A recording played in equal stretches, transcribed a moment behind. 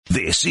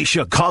This is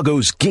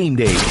Chicago's Game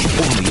Day,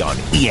 only on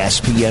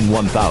ESPN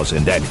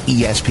 1000 and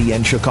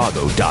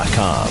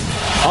ESPNChicago.com.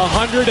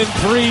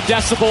 103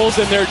 decibels,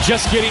 and they're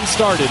just getting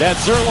started as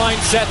Zerline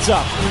sets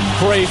up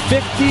for a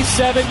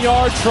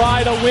 57-yard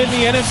try to win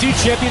the NFC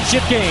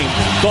Championship game.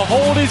 The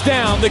hold is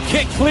down, the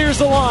kick clears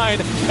the line,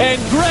 and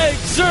Greg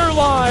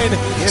Zerline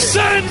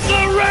sends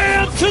the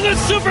Rams to the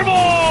Super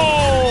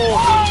Bowl!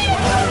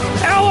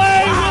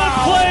 LA will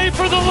play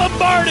for the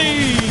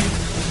Lombardi!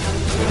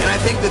 And I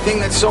think the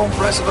thing that's so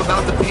impressive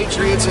about the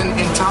Patriots and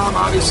Tom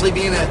obviously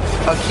being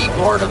a key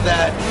part of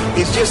that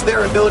is just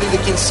their ability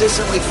to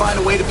consistently find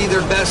a way to be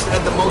their best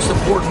at the most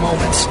important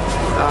moments.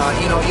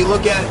 You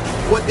look at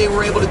what they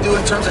were able to do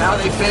in terms of how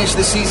they finished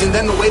the season,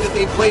 then the way that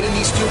they played in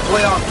these two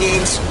playoff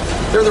games.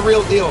 They're the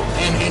real deal,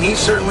 and he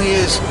certainly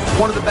is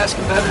one of the best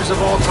competitors of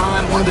all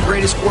time, one of the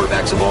greatest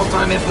quarterbacks of all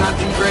time, if not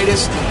the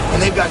greatest, and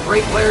they've got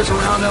great players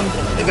around them.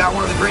 They've got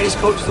one of the greatest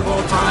coaches of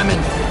all time,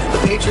 and the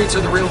Patriots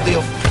are the real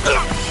deal.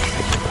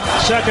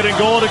 Second and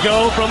goal to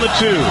go from the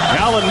 2.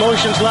 Allen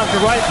motions left to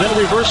right, then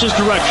reverses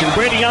direction.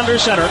 Brady under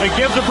center and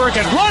gives to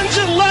Burkett. Runs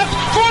it left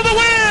for the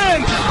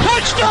win!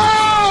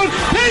 Touchdown!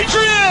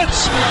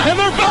 Patriots! And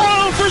they're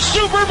bound for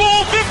Super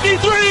Bowl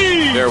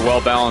 53! They're a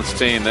well-balanced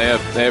team. They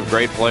have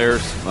great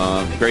players,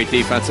 great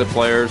defensive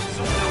players,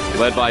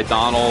 led by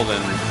Donald,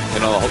 and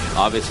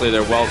obviously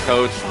they're well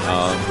coached.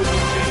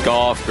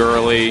 Goff,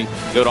 Gurley,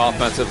 good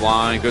offensive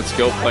line, good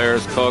skilled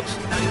players, Cooks.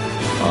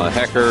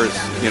 Hecker's,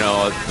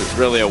 it's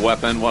really a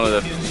weapon.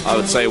 I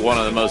would say one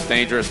of the most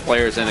dangerous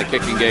players in the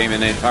kicking game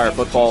in the entire in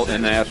the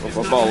National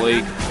Football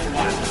League.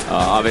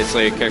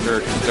 Obviously a kicker,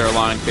 their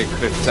line kicked a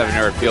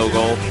 57-yard field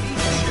goal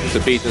to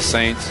beat the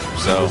Saints.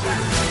 So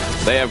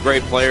they have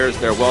great players.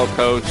 They're well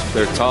coached.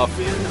 They're tough.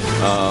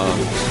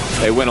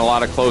 They win a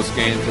lot of close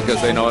games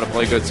because they know how to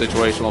play good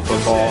situational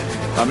football.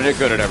 I mean, they're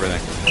good at everything.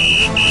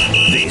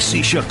 This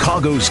is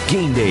Chicago's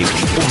Game Day,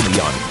 only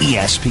on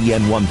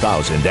ESPN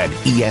 1000 and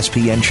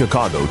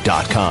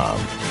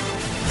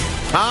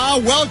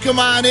ESPNChicago.com. Welcome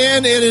on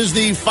in. It is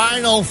the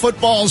final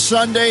football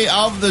Sunday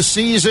of the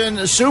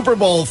season, Super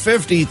Bowl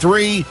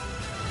 53.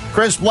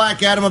 Chris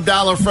Bleck, Adam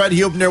Abdalla, Fred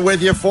Huebner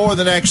with you for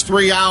the next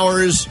 3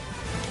 hours.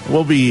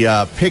 We'll be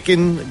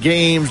picking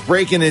games,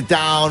 breaking it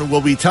down.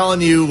 We'll be telling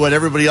you what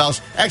everybody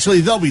else...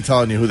 Actually, they'll be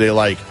telling you who they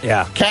like.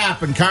 Yeah.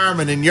 Cap and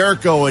Carmen and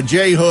Jurko and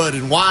Jay Hood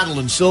and Waddle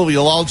and Silvy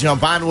will all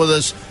jump on with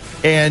us.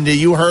 And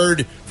you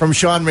heard from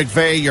Sean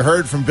McVay. You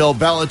heard from Bill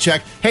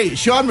Belichick. Hey,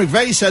 Sean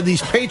McVay said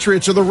these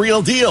Patriots are the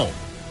real deal.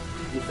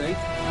 You think?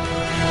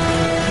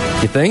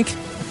 You think?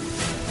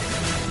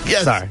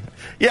 Yes. Sorry.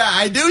 Yeah,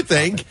 I do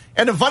think.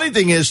 And the funny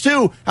thing is,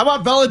 too, how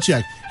about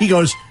Belichick? He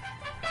goes...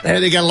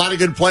 And they got a lot of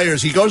good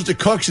players. He goes to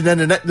Cooks, and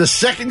then the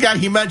second guy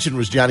he mentioned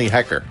was Johnny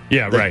Hekker.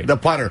 Yeah, right. The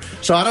punter.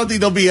 So I don't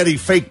think there'll be any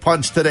fake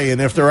punts today. And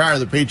if there are,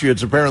 the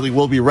Patriots apparently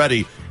will be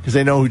ready because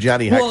they know who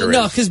Johnny Hekker is. Well,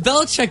 no, because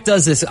Belichick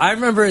does this. I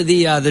remember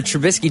the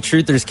Trubisky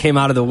truthers came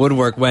out of the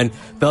woodwork when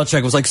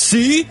Belichick was like,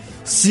 See?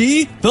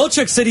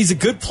 Belichick said he's a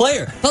good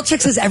player. Belichick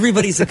says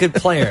everybody's a good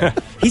player.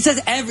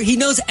 He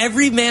knows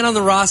every man on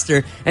the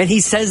roster, and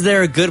he says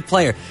they're a good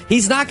player.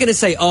 He's not going to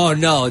say, oh,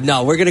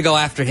 no, we're going to go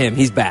after him.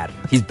 He's bad.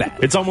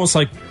 It's almost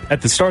like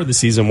at the start of the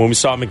season when we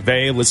saw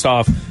McVay list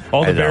off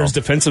all the Bears'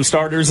 defensive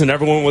starters, and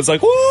everyone was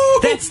like, woo!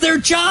 That's their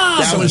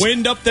job!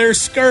 Wind up their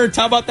skirts.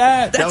 How about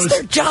that? That's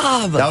their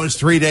job! That was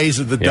 3 days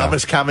of the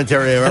dumbest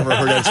commentary I've ever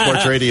heard on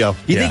sports radio.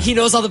 You think he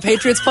knows all the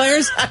Patriots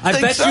players? I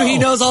bet you he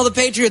knows all the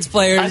Patriots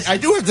players. I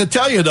do have to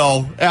tell you,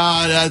 though,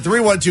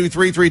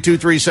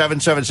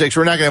 312-332-3776.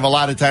 We're not going to have a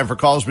lot of time for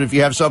calls, but if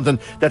you have something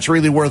that's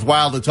really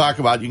worthwhile to talk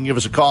about, you can give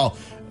us a call.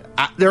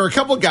 There are a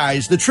couple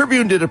guys. The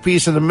Tribune did a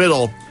piece in the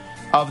middle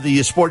of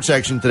the sports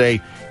section today,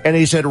 and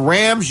he said,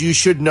 Rams, you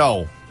should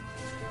know.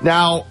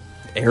 Now,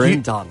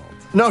 Aaron Donald.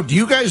 No, do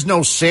you guys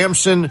know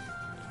Samson?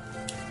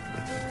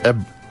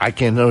 I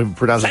can't even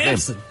pronounce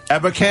his name.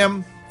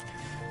 Ebukam?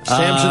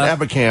 Samson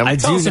Ebukam. I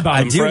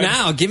do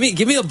now. Give me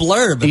a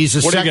blurb. He's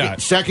a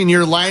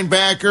second-year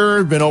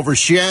linebacker, been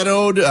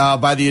overshadowed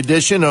by the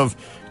addition of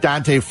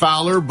Dante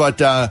Fowler,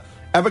 but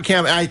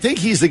Ebukam, I think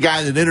he's the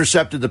guy that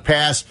intercepted the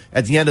pass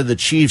at the end of the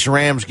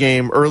Chiefs-Rams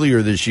game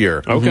earlier this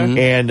year.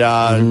 Okay. And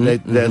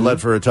that led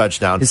for a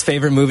touchdown. His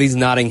favorite movie's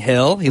Notting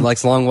Hill. He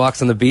likes long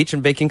walks on the beach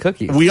and baking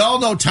cookies. We all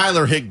know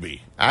Tyler Higbee.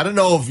 I don't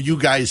know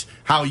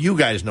how you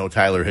guys know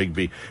Tyler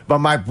Higbee, but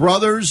my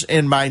brothers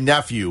and my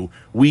nephew,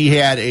 we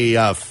had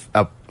a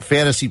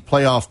fantasy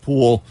playoff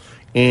pool,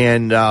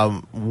 and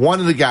one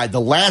of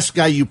the last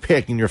guy you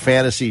pick in your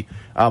fantasy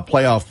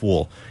playoff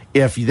pool,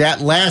 if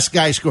that last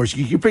guy scores,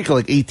 you pick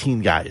like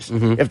 18 guys.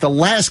 Mm-hmm. If the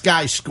last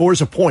guy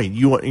scores a point,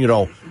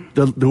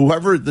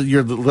 whoever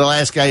the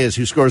last guy is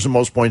who scores the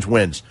most points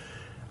wins.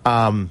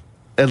 At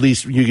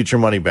least you get your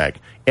money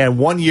back. And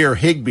 1 year,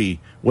 Higbee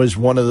was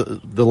one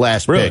of the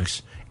last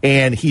picks.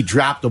 And he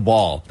dropped the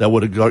ball that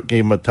would have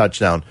gave him a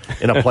touchdown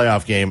in a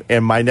playoff game.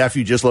 And my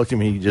nephew just looked at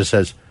me and he just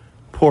says,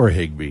 poor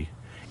Higbee.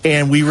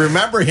 And we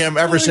remember him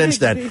ever since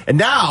then. And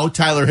now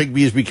Tyler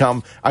Higbee has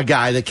become a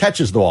guy that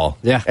catches the ball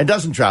and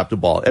doesn't drop the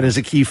ball and is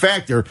a key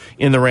factor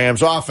in the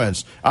Rams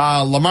offense.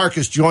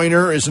 LaMarcus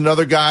Joyner is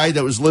another guy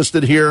that was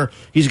listed here.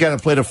 He's got to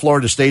play at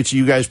Florida State, so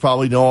you guys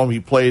probably know him. He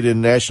played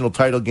in national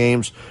title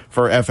games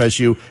for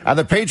FSU. On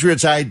the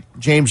Patriots side,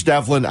 James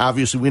Devlin,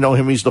 obviously we know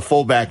him. He's the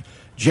fullback.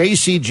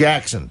 J.C.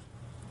 Jackson.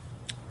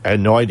 I had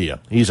no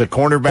idea. He's a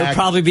cornerback. He'll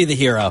probably be the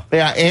hero.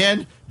 Yeah,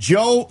 and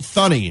Joe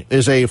Thunney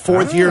is a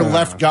fourth-year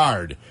left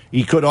guard.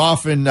 He could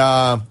often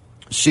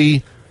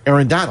see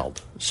Aaron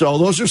Donald. So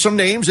those are some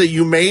names that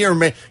you may or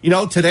may,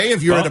 today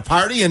if you're at a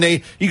party and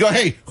you go,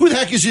 hey, who the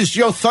heck is this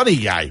Joe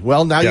Thunney guy?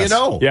 Well, now you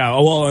know. Yeah,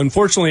 well,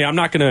 unfortunately, I'm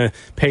not going to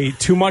pay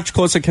too much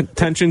close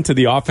attention to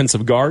the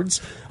offensive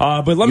guards.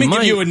 But let me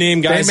give you a name,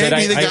 guys. They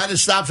may be the guy that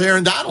stops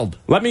Aaron Donald.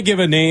 Let me give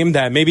a name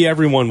that maybe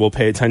everyone will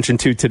pay attention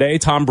to today,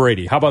 Tom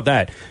Brady. How about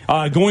that?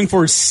 Going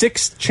for his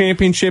 6th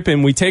championship,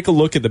 and we take a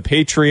look at the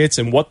Patriots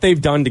and what they've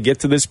done to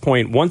get to this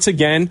point. Once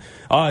again,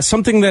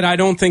 something that I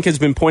don't think has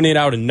been pointed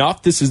out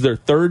enough, this is their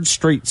 3rd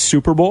straight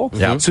Super Bowl.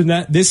 Yeah. So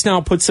this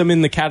now puts them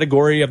in the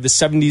category of the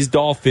 70s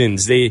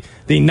Dolphins, the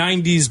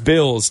 90s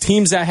Bills,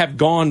 teams that have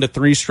gone to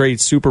 3 straight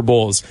Super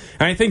Bowls.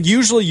 And I think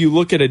usually you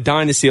look at a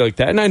dynasty like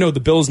that, and I know the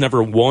Bills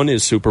never won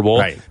his Super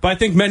Bowl, but I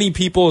think many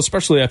people,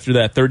 especially after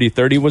that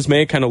 30-30 was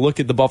made, kind of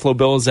look at the Buffalo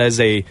Bills as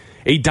a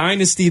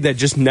dynasty that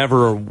just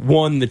never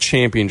won the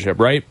championship,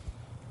 right?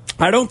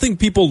 I don't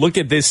think people look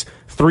at this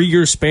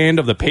 3-year span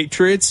of the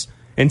Patriots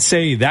and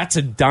say that's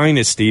a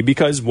dynasty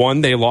because,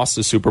 one, they lost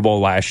the Super Bowl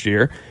last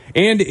year,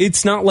 and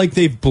it's not like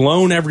they've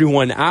blown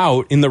everyone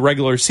out in the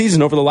regular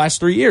season over the last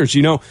 3 years.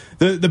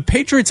 The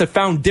Patriots have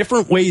found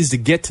different ways to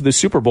get to the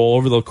Super Bowl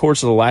over the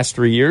course of the last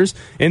 3 years,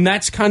 and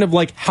that's kind of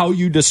like how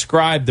you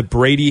describe the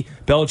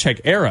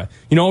Brady-Belichick era.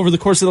 Over the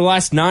course of the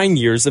last 9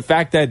 years, the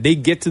fact that they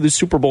get to the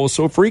Super Bowl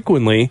so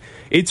frequently,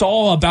 it's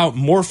all about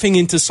morphing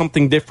into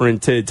something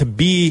different to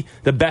be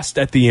the best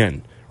at the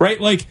end, right?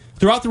 Like,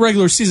 throughout the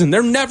regular season,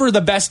 they're never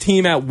the best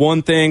team at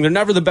one thing. They're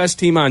never the best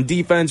team on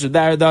defense or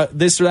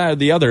this or that or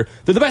the other.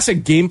 They're the best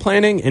at game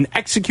planning and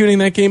executing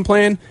that game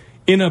plan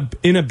in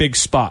a big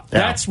spot. Yeah.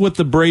 That's what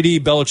the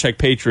Brady-Belichick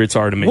Patriots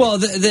are to me. Well,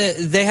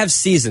 they have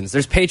seasons.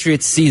 There's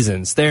Patriots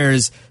seasons.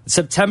 There's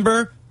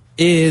September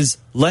is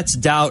let's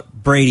doubt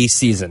Brady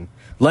season.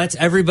 Let's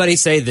everybody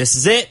say this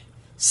is it.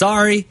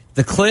 Sorry,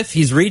 the cliff,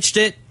 he's reached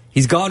it.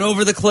 He's gone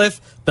over the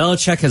cliff.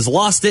 Belichick has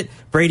lost it.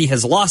 Brady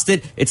has lost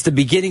it. It's the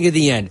beginning of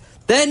the end.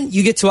 Then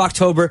you get to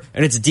October,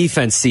 and it's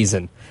defense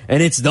season.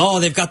 And it's,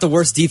 they've got the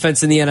worst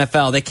defense in the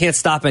NFL. They can't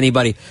stop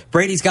anybody.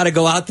 Brady's got to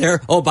go out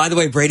there. Oh, by the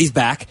way, Brady's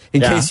back.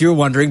 In case you were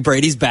wondering,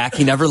 Brady's back.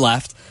 He never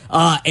left.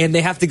 And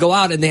they have to go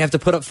out and they have to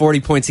put up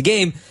 40 points a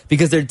game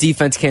because their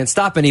defense can't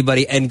stop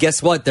anybody. And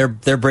guess what? They're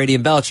Brady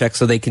and Belichick,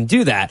 so they can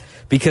do that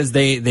because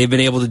they've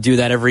been able to do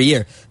that every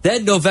year.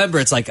 Then November,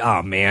 it's like,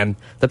 oh man,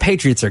 the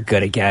Patriots are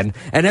good again.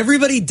 And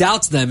everybody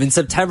doubts them in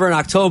September and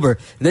October.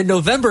 And then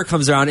November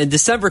comes around and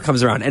December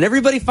comes around. And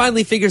everybody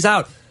finally figures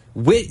out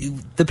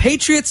the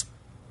Patriots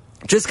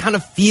just kind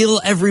of feel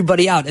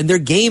everybody out. And their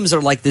games are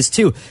like this,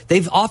 too.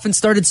 They've often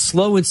started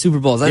slow in Super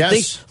Bowls. I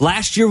think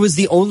last year was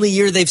the only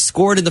year they've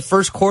scored in the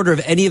first quarter of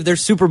any of their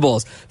Super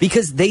Bowls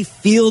because they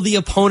feel the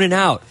opponent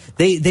out.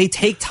 They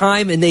take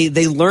time and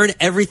they learn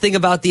everything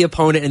about the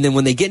opponent. And then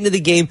when they get into the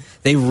game,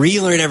 they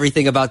relearn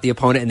everything about the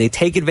opponent and they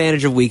take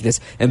advantage of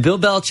weakness. And Bill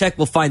Belichick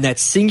will find that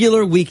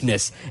singular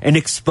weakness and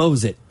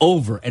expose it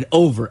over and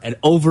over and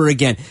over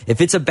again.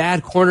 If it's a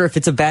bad corner, if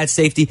it's a bad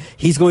safety,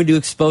 he's going to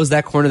expose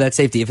that corner, that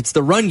safety. If it's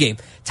the run game,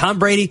 Tom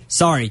Brady,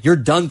 sorry, you're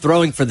done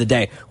throwing for the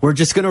day. We're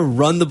just going to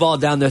run the ball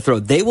down their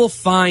throat. They will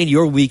find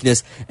your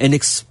weakness and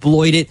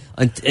exploit it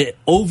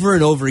over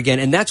and over again.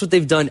 And that's what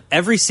they've done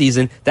every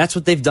season. That's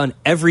what they've done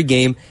every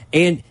game.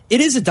 And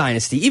it is a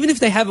dynasty, even if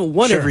they haven't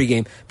won every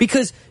game.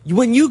 Because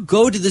when you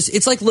go to this,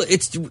 it's like,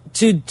 it's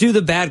to do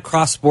the bad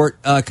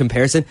cross-sport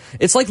comparison,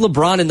 it's like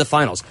LeBron in the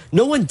finals.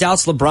 No one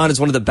doubts LeBron is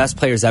one of the best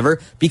players ever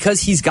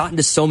because he's gotten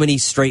to so many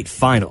straight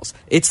finals.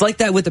 It's like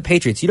that with the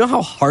Patriots. You know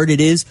how hard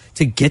it is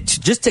to get to,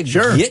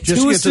 get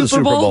to a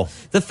Super Bowl?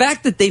 The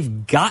fact that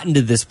they've gotten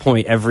to this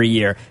point every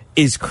year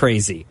is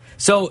crazy.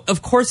 So,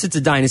 of course, it's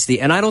a dynasty.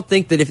 And I don't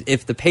think that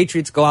if the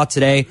Patriots go out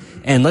today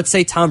and let's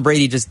say Tom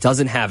Brady just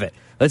doesn't have it,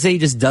 let's say he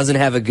just doesn't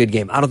have a good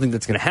game. I don't think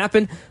that's going to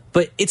happen,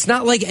 but it's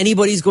not like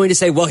anybody's going to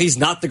say, well, he's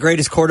not the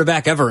greatest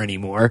quarterback ever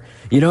anymore.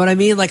 You know what I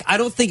mean? Like, I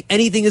don't think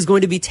anything is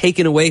going to be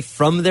taken away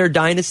from their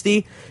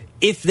dynasty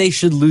if they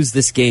should lose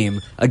this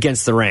game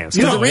against the Rams.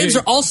 Because the Rams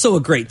are also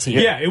a great team.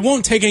 Yeah, it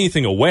won't take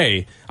anything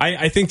away.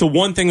 I think the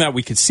one thing that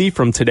we could see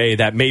from today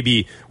that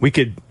maybe we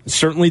could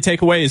certainly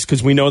take away is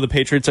because we know the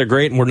Patriots are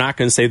great and we're not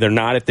going to say they're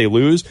not if they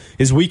lose,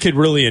 is we could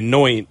really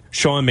anoint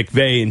Sean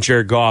McVay and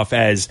Jared Goff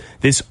as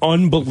this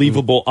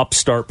unbelievable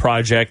upstart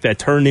project that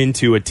turned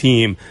into a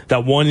team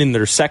that won in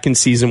their second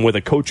season with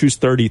a coach who's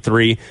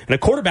 33 and a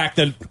quarterback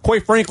that,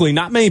 quite frankly,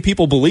 not many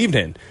people believed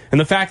in.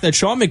 And the fact that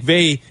Sean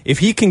McVay, if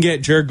he can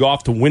get Jared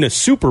Goff to win a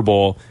Super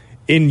Bowl,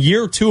 in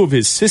year 2 of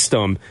his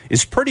system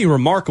is pretty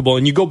remarkable.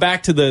 And you go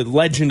back to the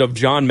legend of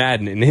John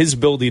Madden and his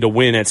ability to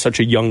win at such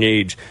a young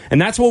age. And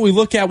that's what we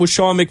look at with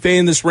Sean McVay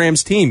and this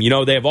Rams team. You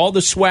know, they have all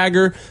the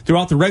swagger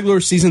throughout the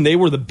regular season. They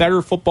were the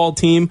better football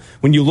team.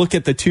 When you look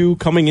at the two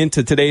coming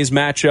into today's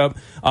matchup,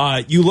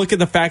 you look at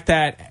the fact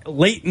that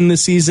late in the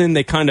season,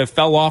 they kind of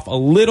fell off a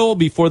little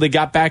before they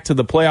got back to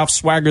the playoff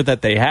swagger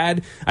that they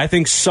had. I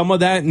think some of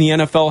that in the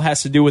NFL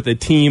has to do with a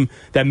team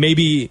that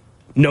maybe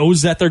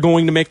knows that they're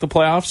going to make the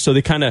playoffs, so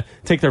they kind of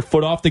take their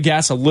foot off the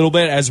gas a little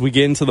bit as we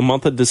get into the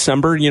month of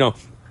December. You know,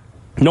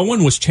 no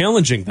one was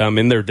challenging them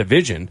in their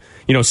division.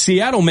 You know,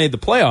 Seattle made the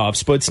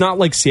playoffs, but it's not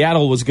like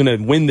Seattle was going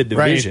to win the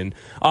division.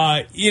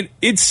 Right.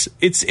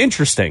 It's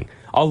interesting.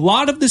 A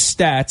lot of the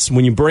stats,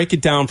 when you break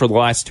it down for the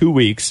last 2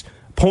 weeks,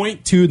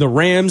 point to the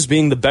Rams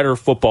being the better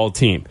football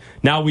team.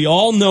 Now, we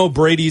all know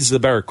Brady's the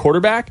better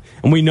quarterback,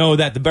 and we know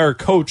that the better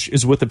coach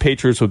is with the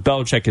Patriots with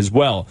Belichick as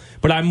well.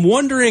 But I'm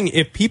wondering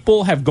if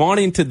people have gone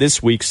into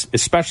this week's,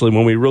 especially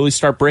when we really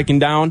start breaking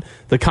down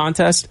the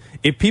contest,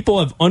 if people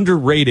have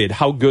underrated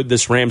how good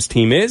this Rams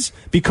team is,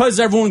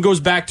 because everyone goes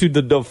back to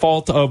the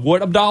default of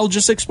what Abdalla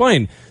just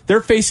explained.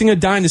 They're facing a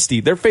dynasty.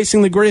 They're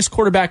facing the greatest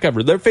quarterback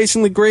ever. They're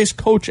facing the greatest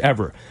coach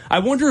ever. I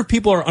wonder if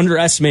people are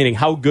underestimating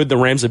how good the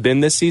Rams have been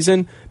this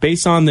season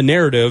based on the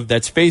narrative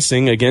that's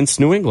facing against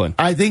New England.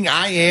 I think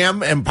I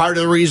am, and part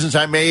of the reasons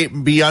I may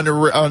be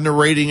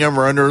underrating them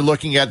or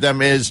underlooking at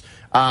them is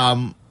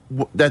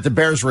that the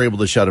Bears were able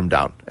to shut them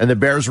down, and the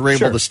Bears were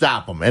able to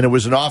stop them. And it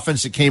was an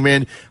offense that came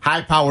in,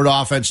 high-powered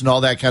offense and all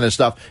that kind of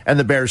stuff, and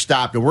the Bears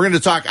stopped it. We're going to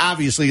talk,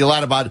 obviously, a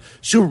lot about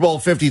Super Bowl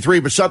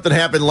 53, but something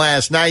happened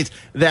last night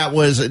that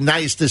was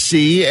nice to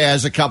see,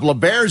 as a couple of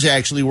Bears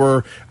actually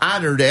were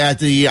honored at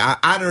the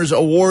Honors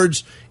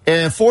Awards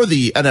for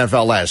the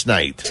NFL last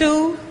night.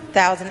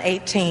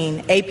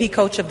 2018 AP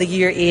Coach of the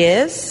Year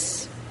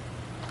is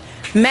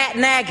Matt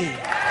Nagy,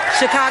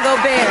 Chicago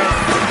Bears.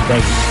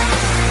 Thank you.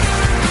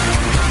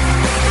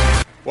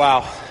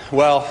 Wow.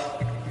 Well,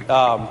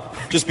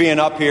 just being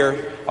up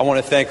here, I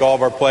want to thank all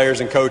of our players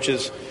and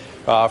coaches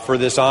for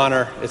this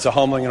honor. It's a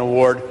humbling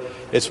award.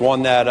 It's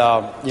one that,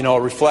 a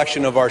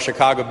reflection of our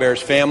Chicago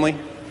Bears family.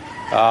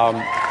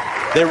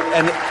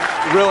 And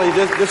really,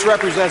 this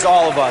represents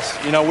all of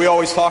us. You know, we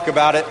always talk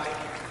about it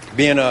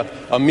being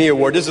a me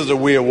award. This is a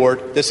we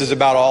award. This is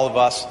about all of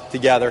us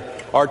together.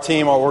 Our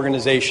team, our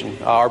organization,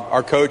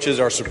 our coaches,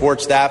 our support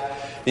staff,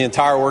 the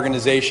entire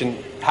organization.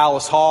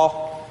 Hallis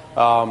Hall,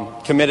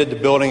 committed to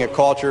building a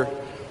culture,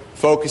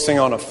 focusing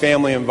on a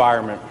family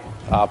environment,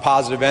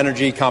 positive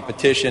energy,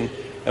 competition,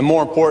 and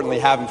more importantly,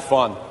 having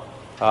fun.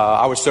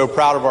 I was so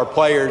proud of our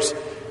players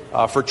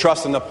for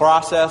trusting the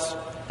process,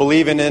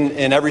 believing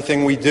in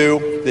everything we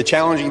do, the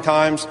challenging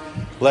times,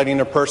 letting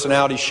their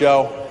personality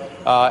show,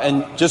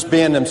 and just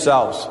being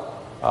themselves.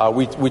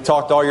 We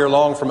talked all year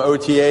long, from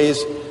OTAs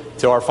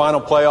to our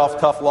final playoff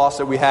tough loss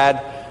that we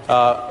had,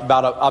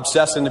 about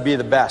obsessing to be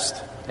the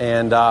best.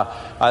 And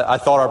I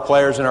thought our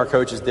players and our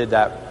coaches did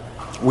that.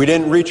 We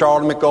didn't reach our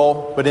ultimate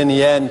goal, but in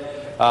the end,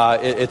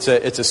 it's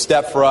a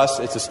step for us.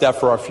 It's a step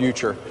for our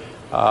future.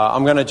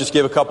 I'm going to just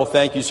give a couple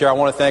thank yous here. I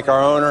want to thank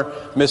our owner,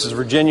 Mrs.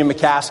 Virginia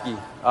McCaskey,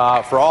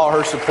 for all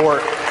her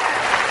support.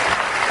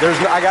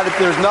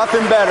 There's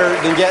nothing better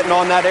than getting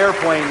on that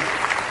airplane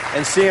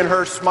and seeing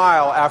her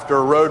smile after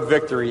a road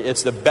victory.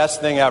 It's the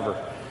best thing ever,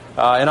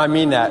 and I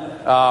mean that.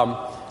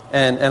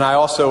 And I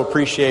also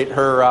appreciate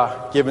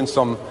her giving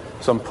some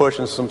push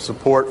and some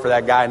support for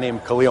that guy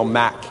named Khalil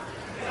Mack.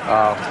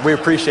 We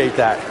appreciate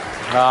that.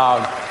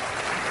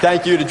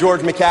 Thank you to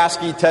George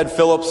McCaskey, Ted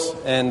Phillips,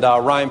 and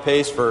Ryan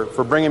Pace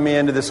for bringing me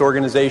into this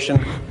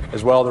organization,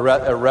 as well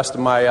as the rest of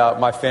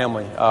my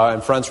family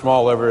and friends from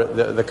all over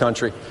the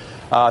country.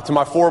 To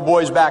my 4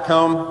 boys back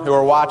home who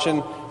are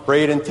watching,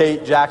 Braden,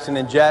 Tate, Jackson,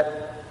 and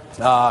Jet,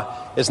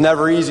 it's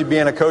never easy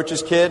being a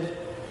coach's kid,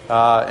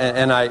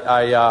 and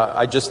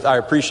I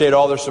appreciate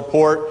all their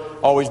support,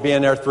 always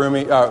being there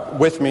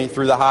with me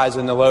through the highs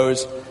and the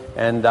lows,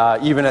 and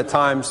even at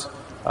times,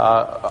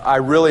 I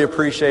really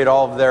appreciate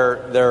all of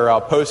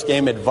their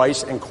post-game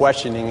advice and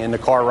questioning in the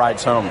car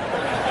rides home.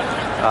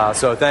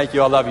 So thank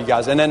you. I love you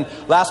guys. And then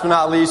last but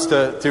not least,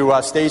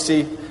 to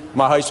Stacy,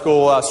 my high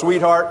school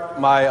sweetheart.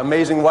 My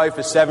amazing wife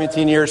is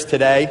 17 years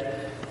today,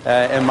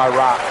 and my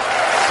rock.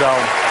 So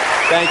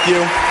thank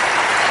you.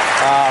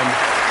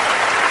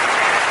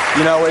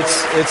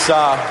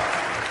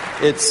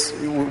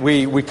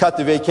 We cut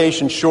the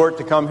vacation short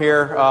to come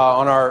here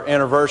on our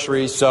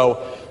anniversary,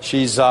 so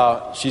she's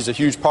a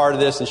huge part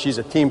of this, and she's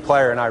a team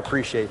player, and I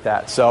appreciate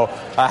that. So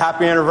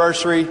happy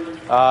anniversary.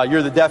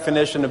 You're the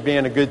definition of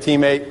being a good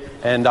teammate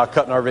and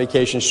cutting our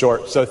vacation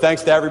short. So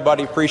thanks to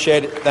everybody.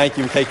 Appreciate it. Thank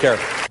you, and take care.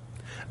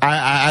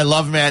 I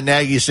love Matt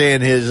Nagy saying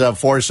his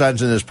 4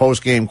 sons in his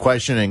post-game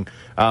questioning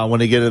when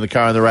they get in the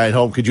car on the ride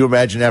home. Could you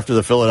imagine after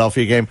the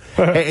Philadelphia game?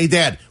 Hey,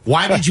 Dad,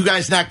 why did you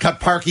guys not cut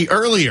Parkey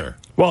earlier?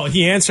 Well,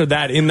 he answered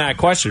that in that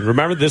question.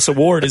 Remember, this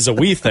award is a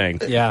we thing.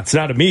 Yeah. It's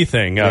not a me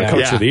thing,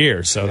 Coach of the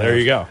Year. So there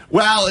you go.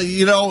 Well,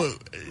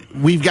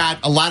 we've got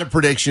a lot of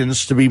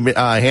predictions to be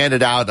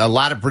handed out, a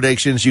lot of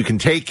predictions. You can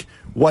take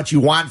what you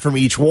want from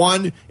each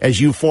one as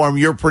you form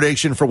your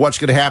prediction for what's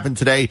going to happen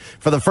today.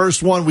 For the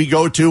first one, we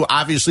go to,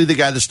 obviously, the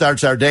guy that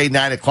starts our day,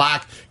 9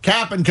 o'clock.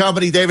 Cap and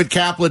Company, David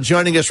Kaplan,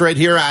 joining us right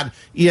here on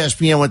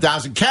ESPN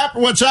 1000. Cap,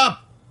 what's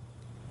up?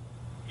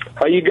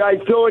 How you guys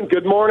doing?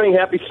 Good morning.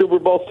 Happy Super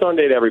Bowl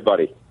Sunday to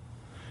everybody.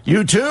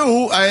 You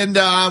too.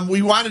 And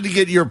we wanted to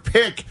get your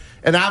pick.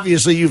 And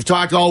obviously, you've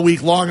talked all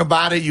week long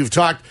about it. You've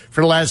talked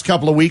for the last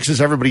couple of weeks,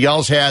 as everybody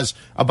else has,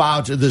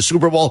 about the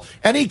Super Bowl.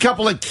 Any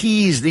couple of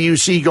keys that you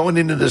see going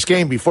into this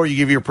game before you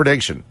give your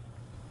prediction?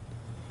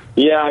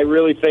 Yeah, I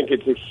really think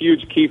it's a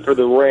huge key for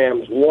the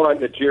Rams. One,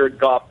 that Jared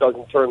Goff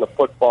doesn't turn the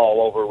football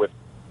over with,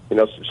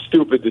 some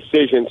stupid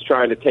decisions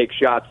trying to take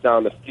shots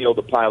down the field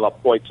to pile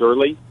up points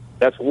early.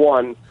 That's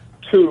one.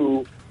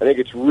 Two, I think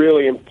it's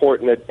really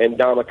important that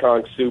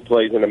Ndamukong Suh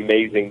plays an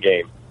amazing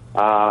game.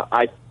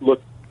 I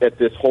look at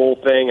this whole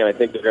thing, and I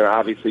think they're going to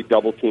obviously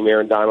double-team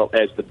Aaron Donald,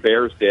 as the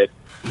Bears did.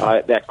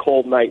 That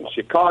cold night in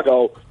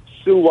Chicago,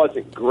 Suh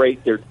wasn't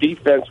great. Their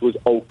defense was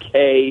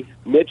okay.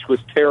 Mitch was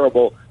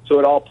terrible, so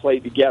it all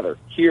played together.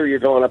 Here you're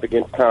going up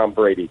against Tom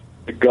Brady,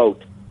 the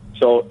GOAT.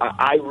 So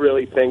I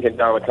really think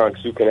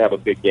Ndamukong Suh can have a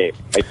big game.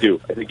 I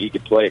do. I think he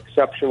could play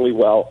exceptionally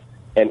well,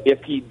 and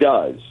if he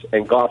does,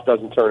 and Goff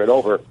doesn't turn it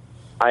over,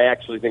 I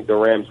actually think the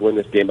Rams win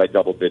this game by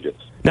double digits.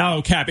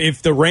 Now, Cap,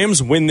 if the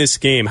Rams win this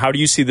game, how do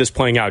you see this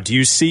playing out? Do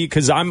you see,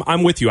 because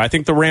I'm with you, I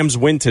think the Rams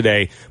win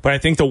today, but I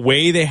think the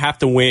way they have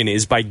to win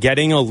is by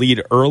getting a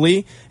lead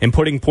early and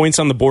putting points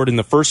on the board in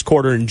the first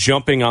quarter and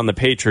jumping on the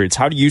Patriots.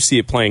 How do you see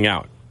it playing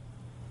out?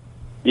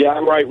 Yeah,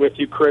 I'm right with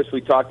you, Chris.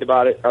 We talked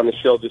about it on the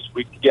show this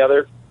week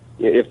together.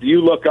 If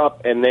you look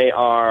up and they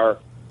are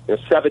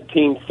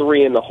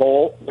 17-3 in the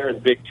hole, they're in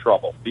big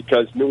trouble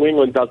because New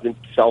England doesn't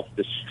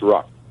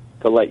self-destruct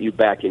to let you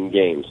back in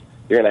games.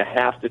 You're going to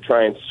have to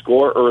try and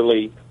score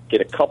early,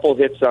 get a couple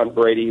hits on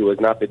Brady, who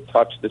has not been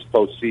touched this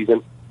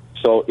postseason.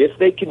 So if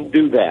they can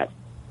do that,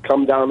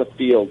 come down the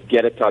field,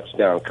 get a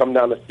touchdown, come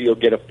down the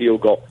field, get a field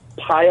goal,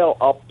 pile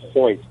up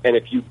points, and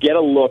if you get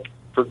a look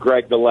for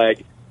Greg the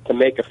Leg to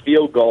make a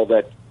field goal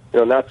that,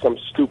 not some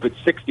stupid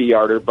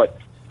 60-yarder, but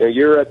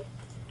you're at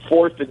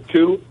 4th and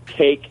 2,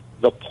 take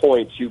the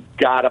points. You've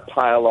got to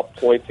pile up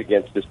points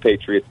against this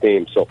Patriot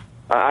team. So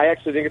I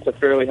actually think it's a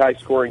fairly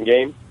high-scoring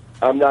game.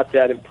 I'm not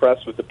that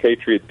impressed with the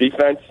Patriot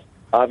defense.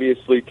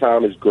 Obviously,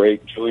 Tom is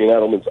great. Julian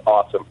Edelman's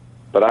awesome.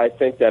 But I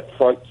think that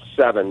front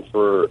seven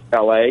for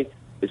L.A.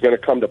 is going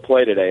to come to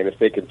play today. And if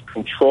they can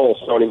control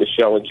Sony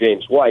Michel and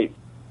James White,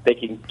 they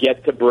can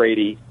get to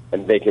Brady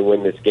and they can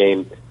win this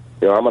game.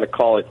 I'm going to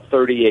call it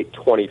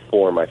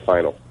 38-24, my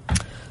final.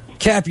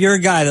 Cap, you're a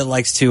guy that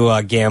likes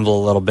to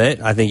gamble a little bit.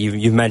 I think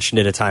you've mentioned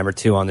it a time or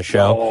two on the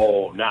show.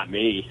 Oh, not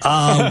me.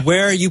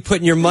 Where are you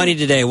putting your money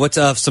today? What's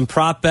some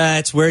prop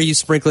bets? Where are you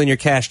sprinkling your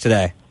cash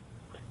today?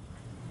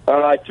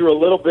 I threw a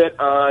little bit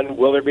on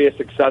will there be a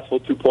successful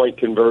two-point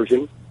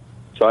conversion.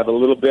 So I have a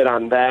little bit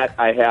on that.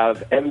 I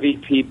have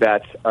MVP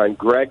bets on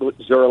Greg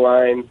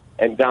Zuerlein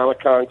and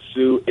Ndamukong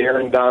Suh,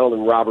 Aaron Donald,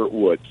 and Robert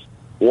Woods.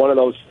 One of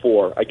those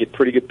four. I get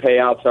pretty good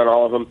payouts on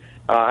all of them.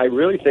 I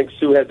really think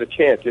Suh has a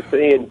chance. If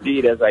they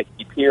indeed, as I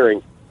keep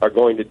hearing, are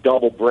going to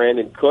double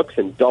Brandon Cooks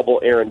and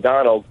double Aaron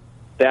Donald,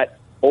 that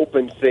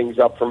opens things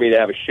up for me to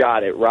have a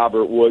shot at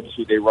Robert Woods,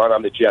 who they run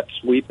on the jet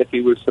sweep if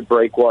he was to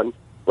break one.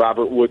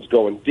 Robert Woods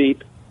going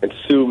deep, and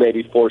Suh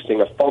maybe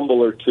forcing a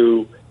fumble or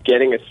two,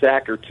 getting a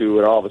sack or two,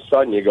 and all of a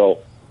sudden you go,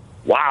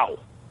 wow,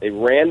 they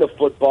ran the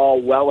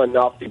football well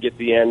enough to get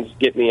in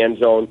the end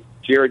zone.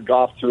 Jared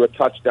Goff threw a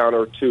touchdown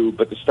or two,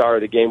 but the star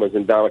of the game was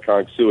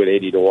Ndamukong Suh at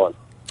 80-1.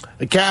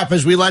 Cap,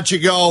 as we let you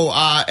go,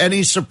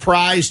 any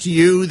surprise to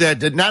you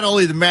that not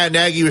only the Matt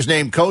Nagy was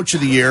named Coach of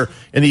the Year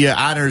in the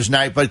Honors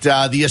Night, but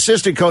the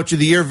Assistant Coach of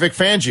the Year, Vic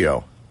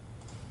Fangio?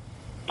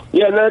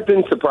 Yeah, and that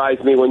didn't surprise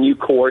me when you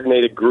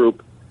coordinate a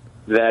group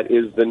that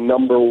is the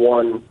number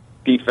one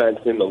defense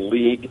in the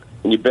league,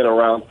 and you've been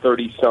around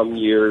 30-some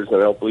years, and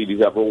I don't believe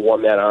he's ever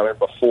won that honor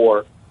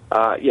before.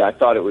 I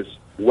thought it was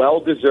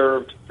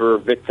well-deserved for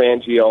Vic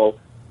Fangio,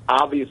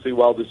 obviously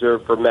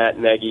well-deserved for Matt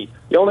Nagy.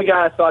 The only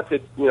guy I thought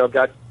that,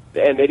 got,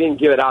 and they didn't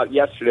give it out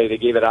yesterday, they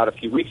gave it out a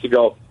few weeks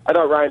ago, I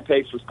thought Ryan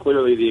Pace was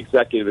clearly the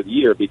executive of the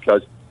year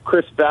because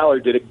Chris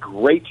Ballard did a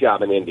great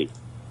job in Indy.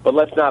 But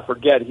let's not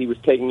forget he was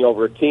taking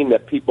over a team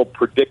that people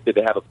predicted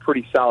to have a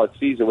pretty solid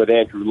season with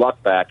Andrew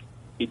Luck back.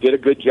 He did a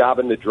good job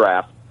in the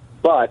draft.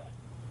 But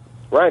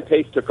Ryan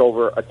Pace took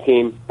over a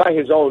team by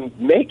his own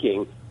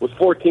making, was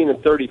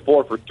 14-34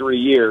 for 3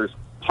 years,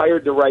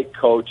 hired the right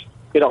coach,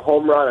 hit a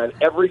home run on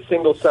every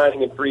single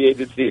signing in free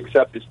agency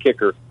except his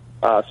kicker.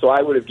 So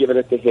I would have given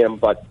it to him,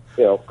 but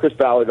Chris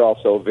Ballard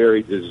also a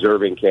very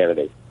deserving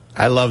candidate.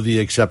 I love the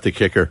accept the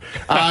kicker.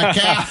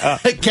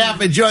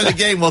 Cap, enjoy the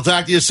game. We'll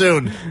talk to you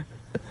soon.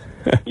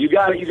 You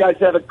got it. You guys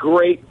have a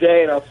great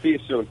day, and I'll see you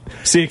soon.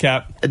 See you,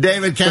 Cap.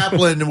 David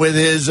Kaplan with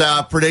his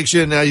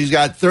prediction. He's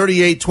got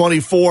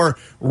 38-24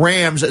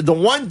 Rams. The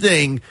one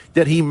thing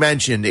that he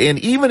mentioned, and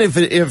even if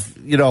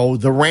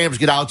the Rams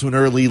get out to an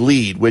early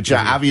lead, which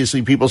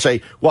obviously people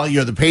say, well,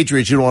 you're the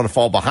Patriots, you don't want to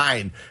fall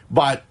behind.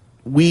 But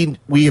we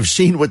have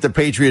seen what the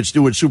Patriots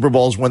do at Super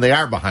Bowls when they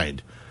are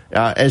behind.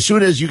 As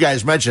soon as you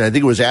guys mentioned, I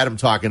think it was Adam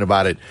talking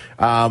about it.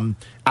 I'm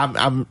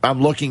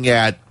looking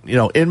at,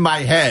 in my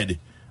head,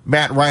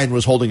 Matt Ryan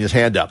was holding his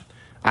hand up.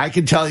 I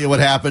can tell you what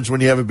happens when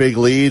you have a big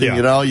lead. Yeah.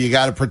 And, you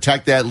got to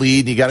protect that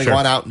lead. You got to go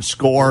on out and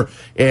score.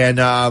 And,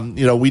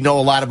 we know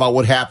a lot about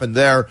what happened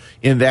there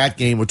in that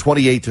game with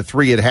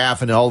 28-3 at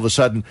half. And all of a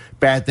sudden,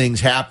 bad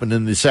things happen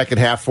in the second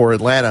half for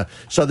Atlanta.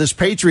 So this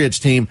Patriots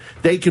team,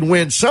 they can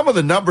win. Some of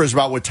the numbers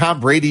about what Tom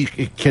Brady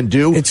can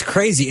do. It's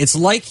crazy. It's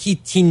like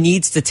he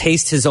needs to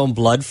taste his own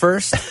blood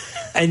first.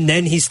 And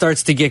then he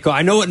starts to get going.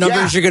 I know what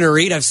numbers you're going to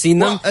read. I've seen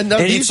them. And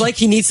it's like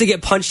he needs to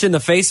get punched in the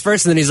face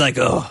first. And then he's like,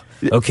 oh.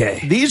 Okay.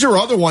 These are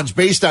other ones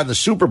based on the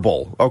Super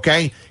Bowl,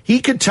 okay?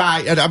 He could tie,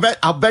 and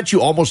I'll bet you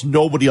almost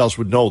nobody else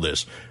would know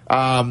this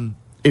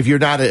if you're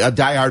not a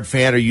diehard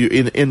fan or you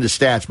in the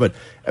stats, but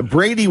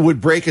Brady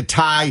would break a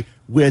tie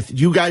with,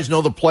 you guys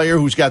know the player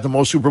who's got the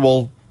most Super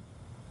Bowl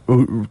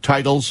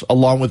titles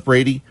along with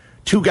Brady?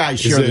 Two guys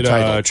share the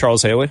title.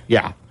 Charles Haley?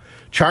 Yeah.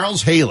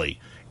 Charles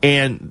Haley.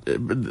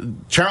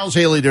 And Charles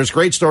Haley, there's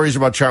great stories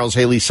about Charles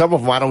Haley. Some of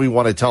them I don't even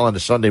want to tell on a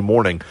Sunday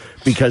morning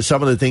because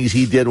some of the things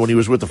he did when he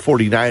was with the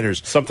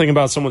 49ers. Something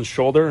about someone's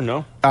shoulder?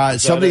 No?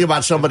 Something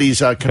about somebody's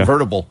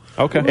convertible.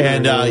 Okay.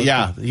 And,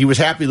 he was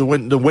happy the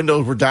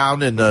windows were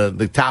down and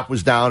the top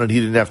was down and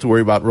he didn't have to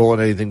worry about rolling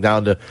anything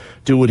down to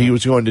do what he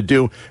was going to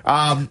do.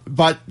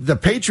 But the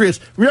Patriots,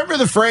 remember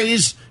the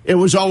phrase, it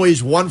was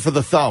always one for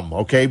the thumb,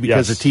 okay?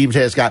 Because the team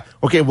has got,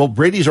 okay, well,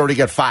 Brady's already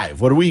got 5.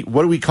 What are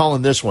we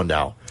calling this one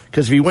now?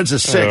 Because if he wins a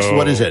 6,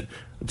 what is it?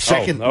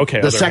 Second,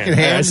 okay. The second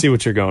hand. I see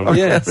what you're going with.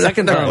 Yeah,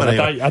 second thumb.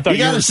 I thought you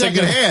got a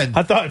second hand.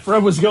 I thought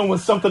Fred was going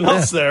with something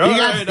else there.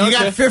 You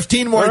got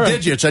 15 more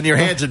digits on your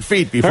hands and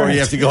feet before you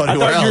have to go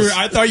anywhere else.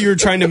 I thought you were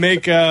trying to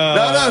make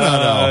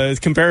no.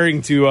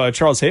 Comparing to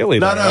Charles Haley.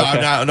 No,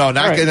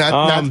 not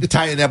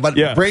tying that.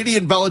 But Brady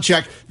and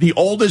Belichick, the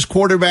oldest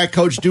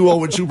quarterback-coach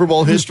duo in Super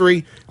Bowl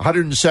history,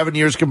 107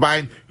 years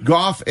combined.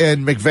 Goff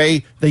and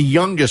McVay, the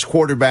youngest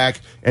quarterback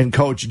and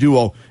coach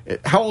duo.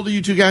 How old are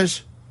you two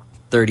guys?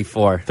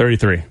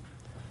 33.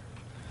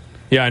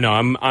 Yeah, I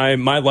know.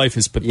 My life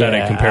is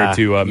pathetic compared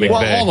to McVay.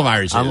 Well, all of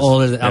ours is. I'm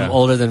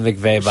older than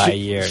McVay by a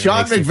year.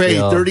 Sean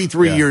McVay,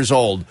 33 years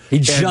old. He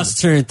just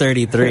turned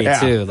 33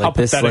 too. How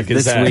pathetic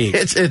is that? Week.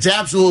 It's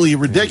absolutely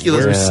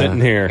ridiculous. We're sitting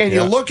here, and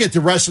you look at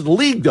the rest of the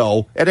league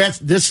though, and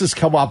this has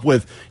come up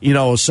with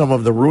some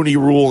of the Rooney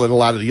Rule and a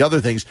lot of the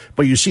other things.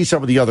 But you see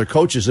some of the other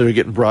coaches that are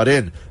getting brought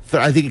in.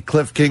 I think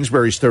Cliff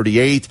Kingsbury's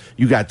 38.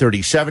 You got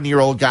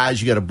 37-year-old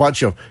guys. You got a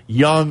bunch of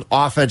young,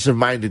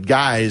 offensive-minded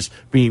guys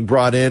being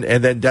brought in,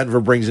 and then Denver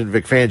brings in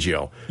Vic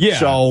Fangio. Yeah.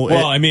 So,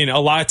 a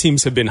lot of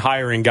teams have been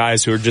hiring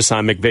guys who are just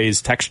on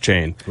McVay's text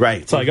chain.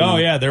 Right. It's like,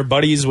 they're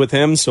buddies with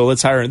him, so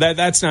let's hire him.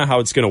 That's not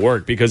how it's going to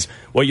work, because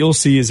what you'll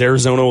see is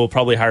Arizona will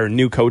probably hire a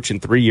new coach in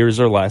 3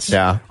 years or less.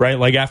 Yeah. Right?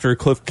 Like after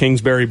Cliff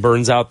Kingsbury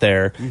burns out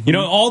there. Mm-hmm.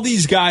 All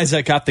these guys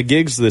that got the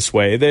gigs this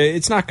way,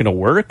 it's not going to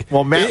work.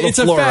 Well, Matt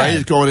LaFleur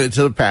is going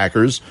into the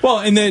Packers. Well,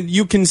 and then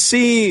you can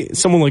see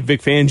someone like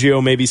Vic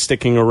Fangio maybe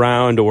sticking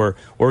around, or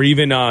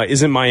even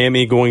isn't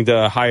Miami going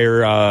to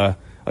hire a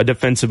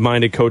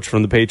defensive-minded coach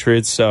from the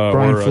Patriots?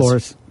 Brian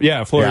Flores. Flores.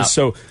 Yeah.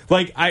 So,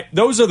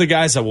 those are the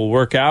guys that will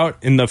work out.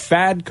 And the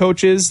fad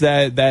coaches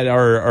that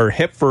are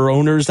hip for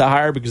owners to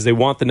hire because they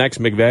want the next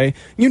McVay,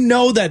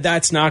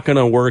 that's not going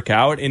to work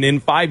out. And in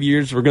 5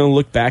 years, we're going to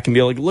look back and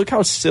be like, look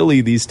how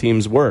silly these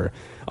teams were.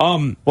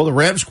 Well, the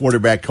Rams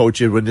quarterback coach,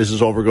 when this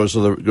is over, goes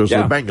to the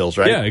Bengals,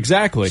 right? Yeah,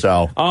 exactly.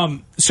 So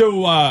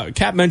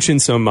Cap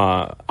mentioned some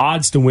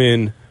odds to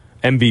win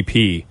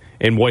MVP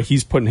and what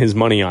he's putting his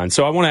money on.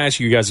 So I want to ask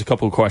you guys a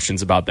couple of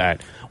questions about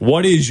that.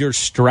 What is your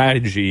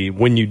strategy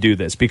when you do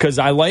this? Because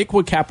I like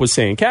what Cap was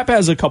saying. Cap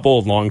has a couple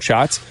of long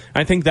shots.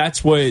 I think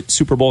that's what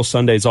Super Bowl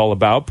Sunday is all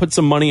about. Put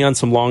some money on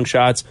some long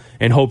shots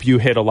and hope you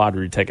hit a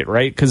lottery ticket,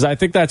 right? Because I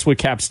think that's what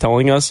Cap's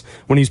telling us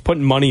when he's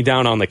putting money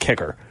down on the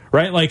kicker.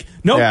 Right?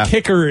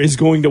 Kicker is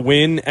going to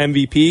win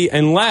MVP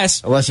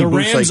unless the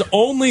Rams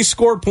only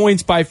score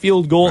points by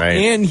field goal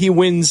and he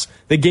wins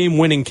the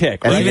game-winning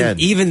kick. Right?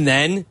 Even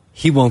then,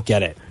 he won't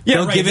get it. Yeah,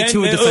 They'll give it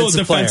to a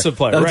defensive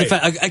player. Right.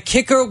 A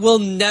kicker will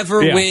never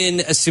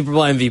win a Super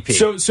Bowl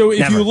MVP. So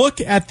if you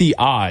look at the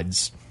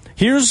odds,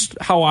 here's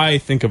how I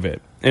think of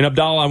it. And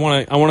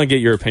Abdalla, I want to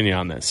get your opinion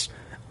on this.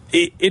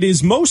 It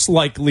is most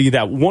likely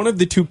that one of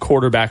the two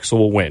quarterbacks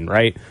will win,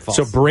 right? False.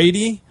 So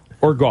Brady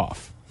or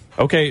Goff.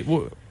 Okay,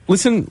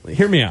 listen,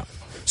 hear me out.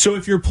 So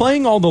if you're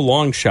playing all the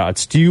long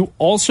shots, do you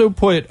also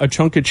put a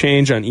chunk of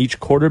change on each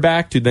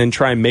quarterback to then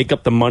try and make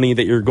up the money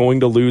that you're going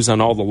to lose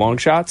on all the long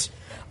shots?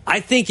 I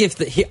think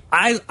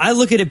I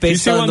look at it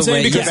based on the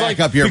way because back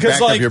up your bets.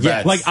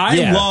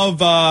 Love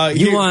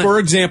for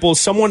example,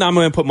 someone I'm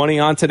going to put money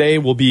on today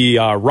will be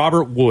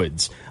Robert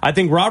Woods. I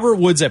think Robert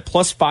Woods at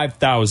plus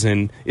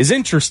 5,000 is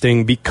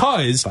interesting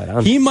because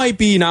he might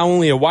be not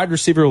only a wide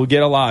receiver who will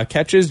get a lot of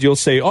catches. You'll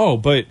say,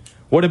 but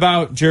what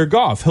about Jared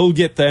Goff? He'll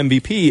get the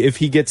MVP if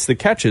he gets the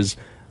catches.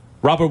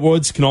 Robert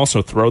Woods can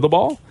also throw the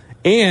ball,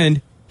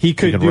 and he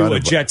could do a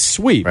jet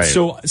sweep. Right.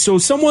 So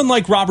someone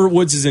like Robert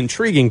Woods is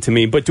intriguing to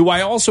me, but do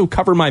I also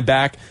cover my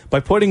back by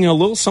putting a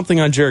little something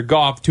on Jared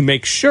Goff to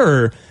make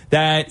sure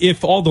that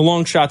if all the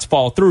long shots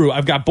fall through,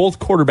 I've got both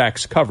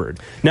quarterbacks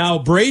covered? Now,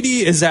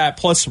 Brady is at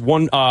plus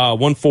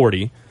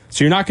 140,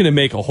 so you're not going to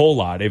make a whole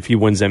lot if he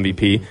wins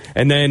MVP.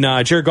 And then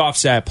Jared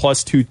Goff's at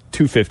plus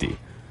 250.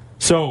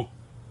 So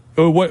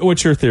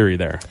what's your theory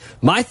there?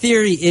 My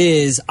theory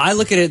is I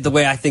look at it the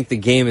way I think the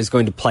game is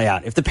going to play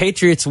out. If the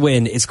Patriots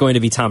win, it's going to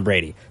be Tom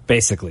Brady,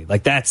 basically.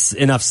 Like, that's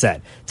enough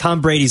said.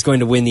 Tom Brady's going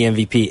to win the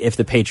MVP if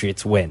the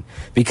Patriots win,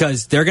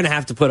 because they're going to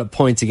have to put up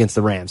points against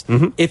the Rams.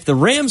 If the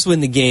Rams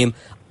win the game,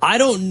 I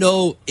don't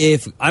know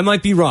if, I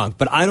might be wrong,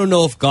 but I don't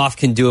know if Goff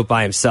can do it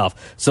by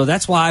himself. So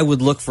that's why I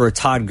would look for a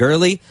Todd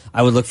Gurley,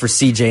 I would look for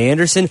C.J.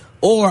 Anderson,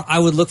 or I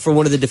would look for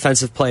one of the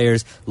defensive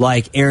players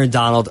like Aaron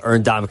Donald or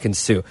Ndamukong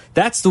Suh.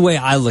 That's the way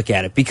I look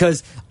at it,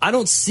 because I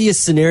don't see a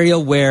scenario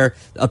where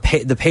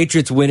the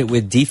Patriots win it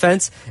with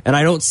defense, and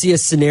I don't see a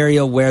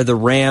scenario where the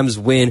Rams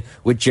win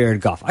with Jared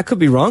Goff. I could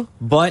be wrong,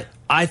 but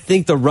I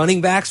think the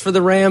running backs for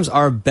the Rams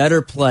are a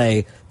better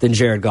play than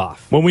Jared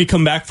Goff. When we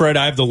come back, Fred,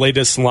 I have the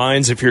latest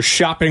lines. If you're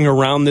shopping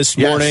around this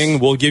morning,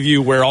 we'll give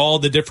you where all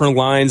the different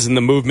lines and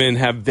the movement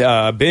have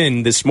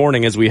been this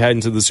morning as we head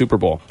into the Super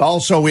Bowl.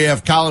 Also, we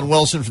have Collin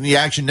Wilson from the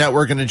Action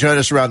Network going to join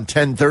us around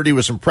 10:30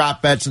 with some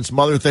prop bets and some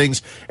other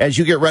things as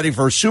you get ready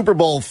for Super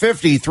Bowl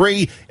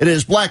 53. It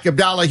is Bleck,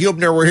 Abdalla,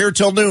 Huebner. We're here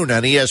till noon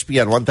on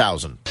ESPN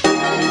 1000.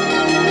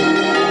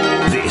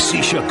 This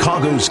is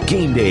Chicago's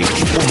Game Day,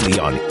 only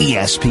on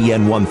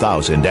ESPN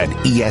 1000 and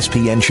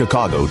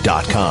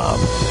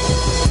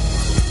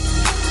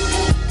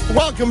ESPNChicago.com.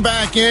 Welcome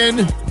back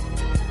in.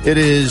 It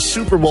is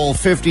Super Bowl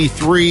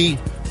 53.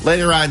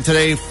 Later on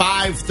today,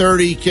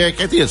 5:30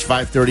 kick. I think it's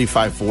 5:30,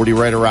 5:40,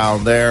 right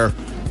around there.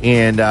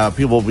 And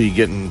people will be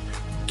getting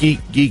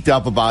geeked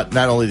up about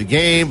not only the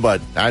game,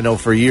 but I know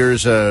for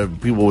years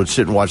people would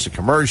sit and watch the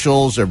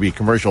commercials. There'd be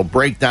commercial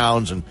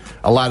breakdowns, and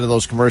a lot of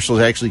those commercials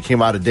actually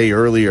came out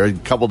a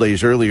couple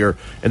days earlier,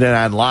 and then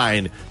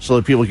online, so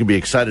that people can be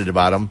excited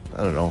about them.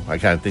 I don't know. I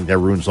kind of think that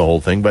ruins the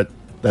whole thing, but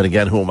then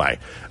again, who am I?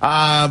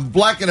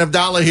 Bleck and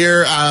Abdalla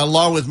here,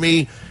 along with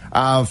me.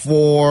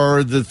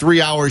 For the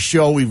 3-hour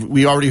show,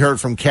 we already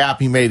heard from Cap.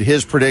 He made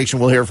his prediction.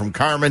 We'll hear from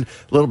Carmen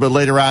a little bit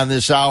later on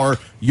this hour.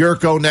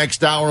 Jurko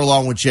next hour,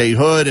 along with Jay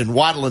Hood and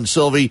Waddle and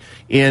Silvy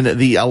in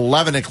the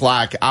 11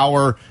 o'clock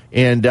hour.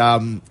 And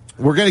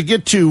we're going to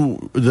get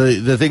to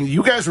the thing.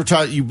 You guys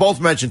were you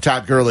both mentioned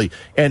Todd Gurley,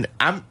 and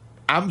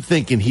I'm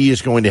thinking he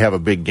is going to have a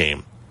big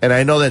game. And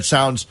I know that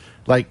sounds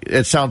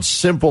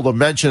simple to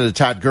mention to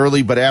Todd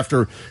Gurley, but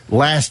after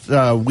last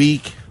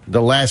week, the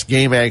last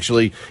game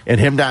actually, and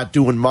him not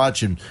doing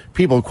much, and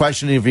people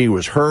questioning if he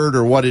was hurt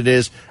or what it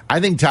is, I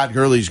think Todd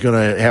Gurley's going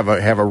to have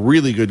a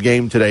really good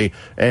game today,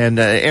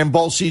 and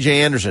both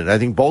C.J. Anderson, I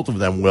think both of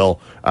them will,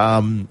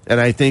 and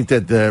I think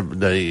that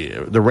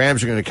the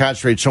Rams are going to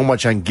concentrate so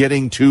much on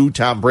getting to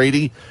Tom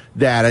Brady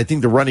that I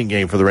think the running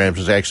game for the Rams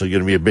is actually going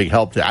to be a big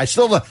help today. I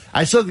still think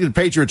the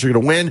Patriots are going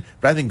to win,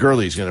 but I think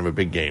Gurley's going to have a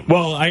big game.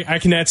 Well, I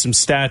can add some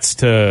stats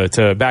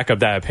to back up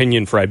that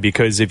opinion, Fred,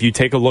 because if you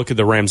take a look at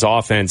the Rams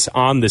offense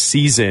on the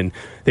season,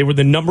 they were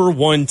the number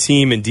one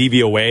team in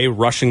DVOA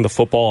rushing the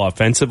football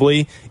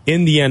offensively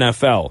in the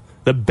NFL.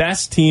 The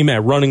best team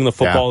at running the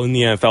football in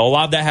the NFL. A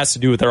lot of that has to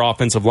do with their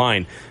offensive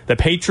line. The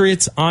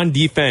Patriots on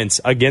defense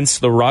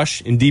against the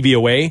rush in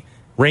DVOA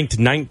ranked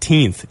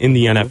 19th in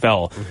the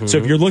NFL. So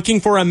if you're looking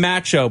for a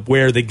matchup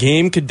where the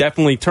game could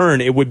definitely turn,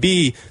 it would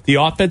be the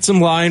offensive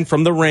line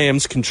from the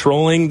Rams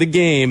controlling the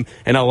game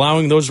and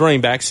allowing those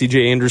running backs,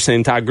 C.J. Anderson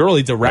and Todd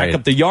Gurley, to rack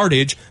up the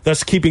yardage,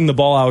 thus keeping the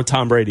ball out of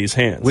Tom Brady's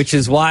hands. Which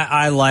is why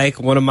I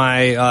like one of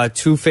my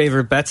two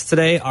favorite bets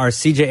today are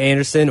C.J.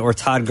 Anderson or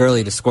Todd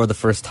Gurley to score the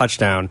first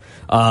touchdown.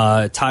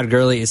 Todd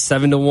Gurley is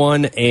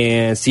 7-1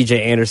 and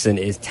C.J. Anderson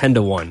is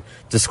 10-1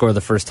 to score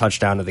the first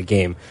touchdown of the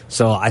game.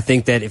 So I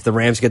think that if the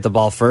Rams get the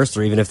ball first,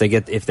 or even if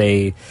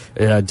they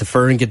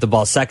defer and get the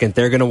ball second,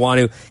 they're going to want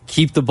to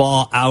keep the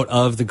ball out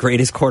of the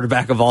greatest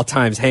quarterback of all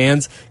time's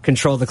hands,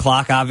 control the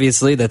clock,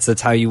 obviously.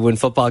 That's how you win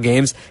football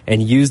games,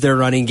 and use their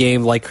running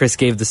game like Chris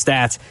gave the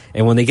stats.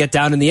 And when they get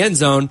down in the end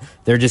zone,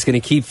 they're just going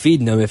to keep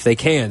feeding them if they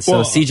can.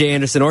 So C.J.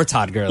 Anderson or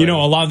Todd Gurley. A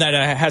lot of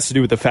that has to do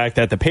with the fact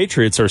that the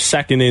Patriots are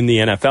second in the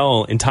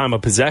NFL in time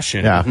of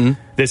possession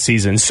this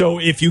season. So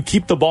if you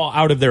keep the ball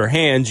out of their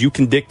hands, you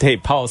can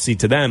dictate policy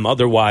to them.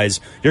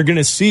 Otherwise, you're going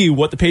to see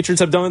what the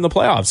Patriots have done in the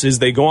playoffs is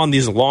they go on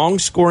these long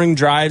scoring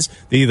drives.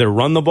 They either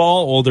run the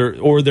ball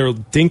or they're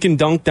dink and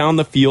dunk down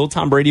the field.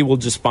 Tom Brady will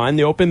just find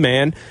the open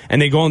man,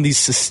 and they go on these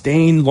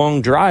sustained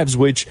long drives,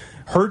 which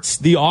hurts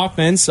the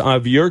offense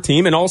of your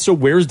team and also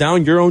wears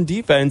down your own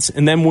defense.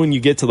 And then when you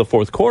get to the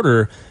fourth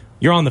quarter,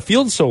 you're on the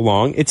field so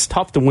long, it's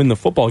tough to win the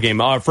football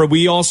game.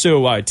 We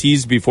also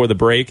teased before the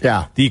break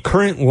the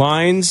current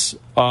lines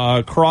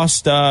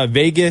across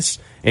Vegas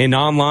and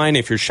online.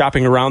 If you're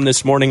shopping around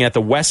this morning at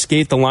the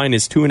Westgate, the line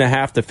is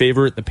 2.5 to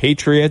favorite the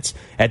Patriots.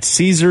 At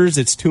Caesars,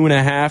 it's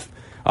 2.5.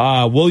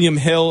 William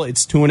Hill,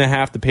 it's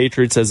 2.5. The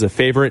Patriots as a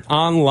favorite.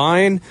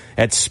 Online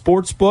at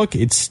Sportsbook,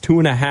 it's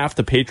 2.5.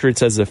 The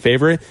Patriots as a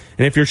favorite.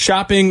 And if you're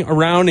shopping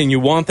around and you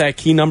want that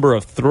key number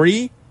of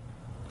 3,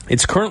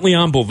 it's currently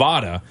on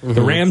Bovada.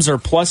 The Rams are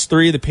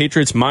 +3, the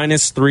Patriots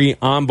 -3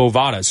 on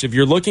Bovada. So if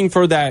you're looking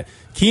for that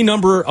key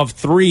number of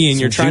 3 and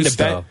you're trying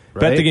to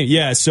bet the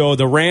game, so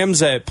the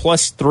Rams at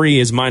 +3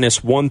 is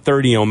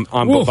 -130 on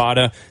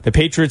Bovada. The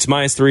Patriots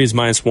 -3 is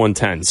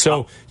 -110.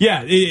 So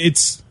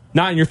it's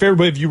not in your favor,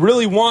 but if you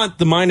really want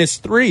the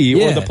 -3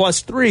 or the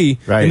 +3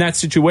 in that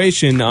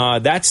situation,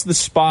 that's the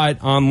spot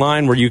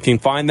online where you can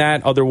find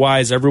that.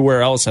 Otherwise,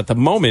 everywhere else at the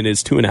moment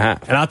is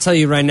 2.5. And I'll tell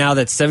you right now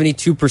that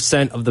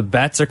 72% of the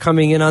bets are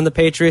coming in on the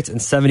Patriots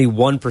and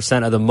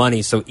 71% of the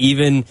money. So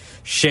even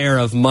share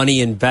of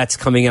money and bets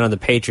coming in on the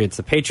Patriots.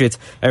 The Patriots,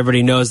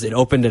 everybody knows, it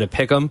opened at a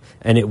pick'em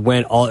and it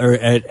went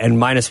and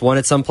 -1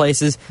 at some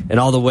places and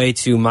all the way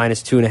to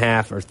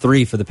 -2.5 or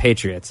 3 for the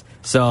Patriots.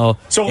 So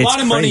a lot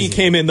of money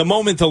came in the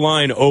moment the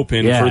line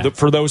opened.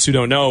 For those who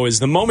don't know, is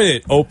the moment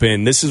it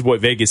opened, this is what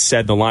Vegas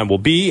said the line will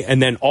be,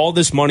 and then all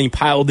this money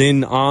piled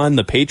in on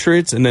the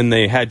Patriots, and then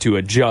they had to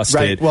adjust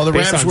it. Well, the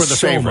Rams were the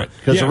favorite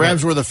because the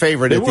Rams were the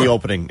favorite at the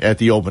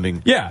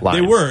opening. Line.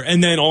 They were,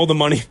 and then all the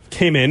money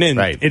came in, and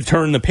it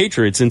turned the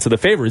Patriots into the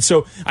favorite.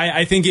 So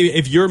I think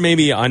if you're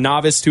maybe a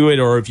novice to it,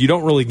 or if you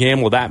don't really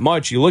gamble that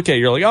much, you look at it,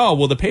 you're like, oh,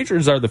 well, the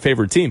Patriots are the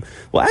favorite team.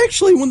 Well,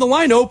 actually, when the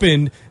line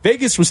opened,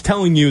 Vegas was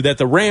telling you that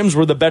the Rams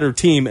were the better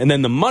team, and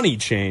then the money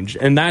changed,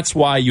 and that's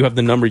why you have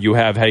the number you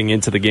have heading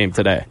into the game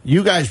today.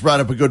 You guys brought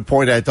up a good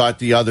point, I thought,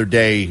 the other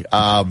day,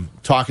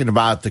 talking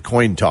about the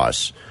coin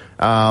toss.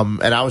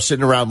 And I was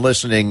sitting around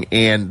listening,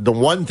 and the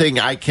one thing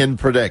I can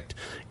predict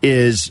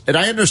is, and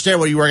I understand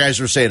what you guys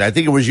were saying. I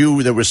think it was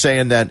you that was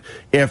saying that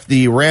if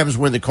the Rams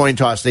win the coin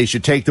toss, they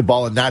should take the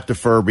ball and not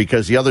defer,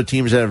 because the other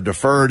teams that have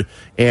deferred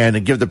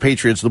and give the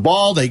Patriots the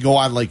ball, they go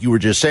on, like you were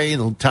just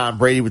saying, Tom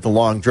Brady with the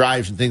long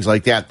drives and things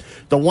like that.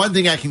 The one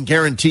thing I can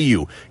guarantee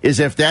you is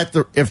if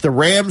the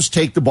Rams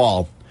take the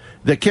ball,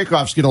 the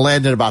kickoff's going to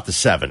land at about the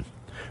 7,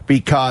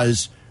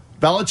 because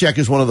Belichick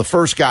is one of the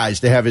first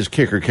guys to have his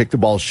kicker kick the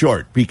ball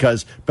short,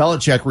 because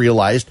Belichick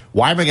realized,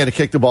 why am I going to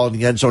kick the ball in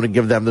the end zone and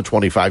give them the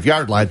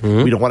 25-yard line?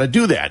 We don't want to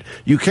do that.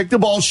 You kick the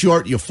ball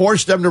short, you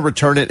force them to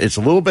return it. It's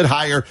a little bit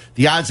higher.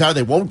 The odds are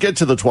they won't get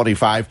to the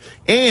 25.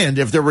 And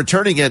if they're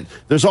returning it,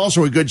 there's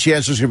also a good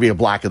chance there's going to be a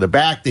block in the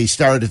back. They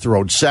started at their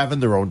own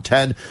 7, their own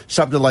 10,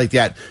 something like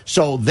that.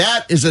 So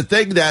that is a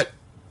thing that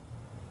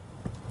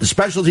the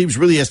special teams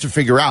really has to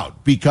figure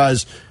out,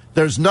 because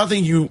there's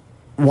nothing you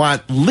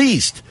want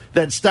least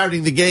than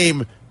starting the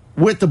game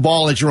with the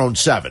ball at your own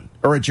 7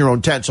 or at your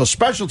own 10. So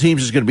special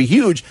teams is going to be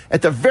huge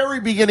at the very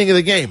beginning of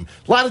the game.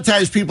 A lot of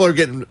times people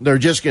they're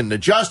just getting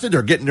adjusted,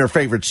 they're getting their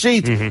favorite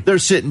seat, they're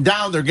sitting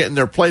down, they're getting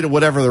their plate of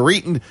whatever they're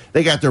eating,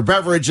 they got their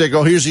beverage, they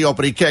go, here's the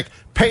opening kick.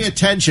 Pay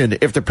attention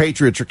if the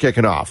Patriots are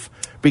kicking off,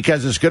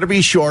 because it's going to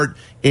be short,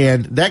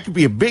 and that could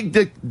be a big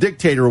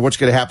dictator of what's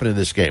going to happen in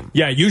this game.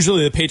 Yeah,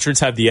 usually the Patriots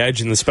have the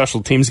edge in the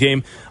special teams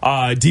game.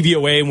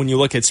 DVOA, when you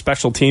look at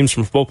special teams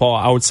from Football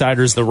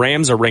Outsiders, the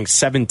Rams are ranked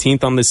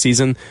 17th on this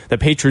season. The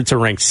Patriots are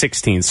ranked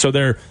 16th, so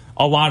they're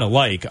a lot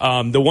alike.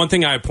 The one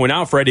thing I point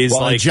out, Fred, is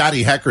the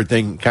Johnny Hecker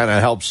thing kind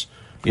of helps.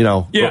 He's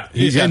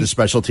got the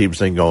special teams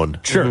thing going.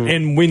 Sure,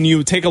 and when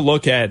you take a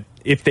look at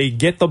if they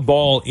get the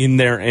ball in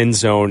their end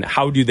zone,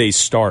 how do they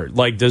start?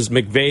 Like, does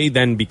McVay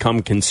then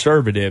become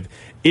conservative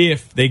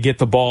if they get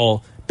the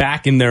ball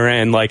back in their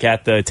end, like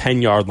at the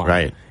 10-yard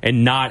line,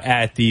 and not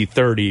at the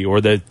 30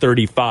 or the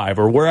 35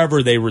 or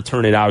wherever they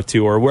return it out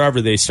to, or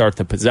wherever they start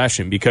the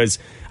possession? Because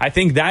I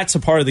think that's a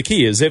part of the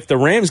key, is if the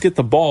Rams get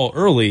the ball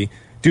early,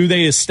 do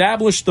they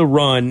establish the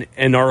run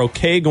and are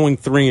okay going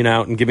 3 and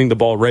out and giving the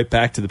ball right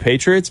back to the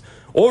Patriots?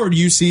 Or do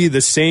you see the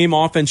same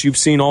offense you've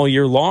seen all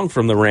year long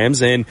from the Rams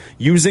and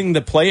using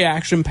the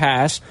play-action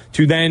pass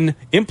to then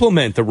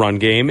implement the run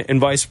game,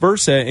 and vice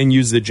versa, and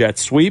use the jet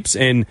sweeps?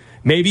 And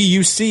maybe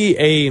you see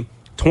a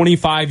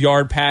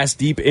 25-yard pass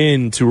deep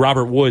in to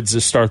Robert Woods to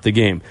start the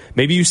game.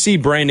 Maybe you see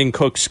Brandon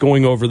Cooks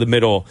going over the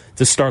middle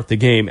to start the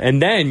game. And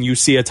then you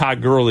see a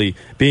Todd Gurley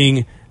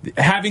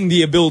having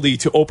the ability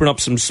to open up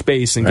some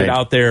space and get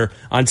out there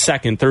on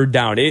 2nd, 3rd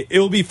down.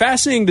 It'll be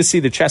fascinating to see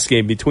the chess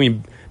game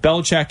between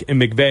Belichick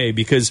and McVay,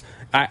 because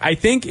I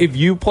think if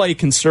you play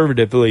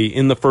conservatively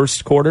in the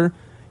first quarter,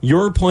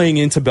 you're playing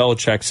into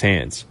Belichick's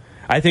hands.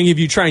 I think if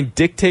you try and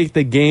dictate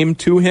the game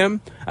to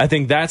him, I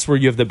think that's where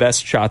you have the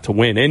best shot to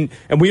win.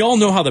 And we all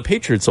know how the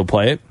Patriots will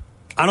play it.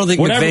 I don't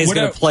think McVay's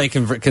going to play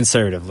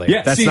conservatively.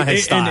 Yeah, that's not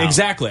his style. And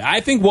exactly.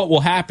 I think what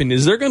will happen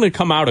is they're going to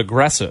come out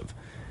aggressive.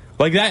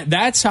 Like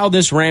that's how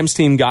this Rams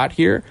team got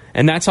here,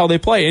 and that's how they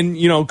play. And,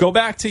 go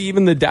back to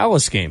even the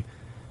Dallas game.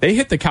 They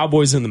hit the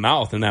Cowboys in the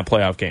mouth in that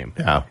playoff game.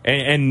 Yeah.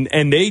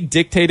 And they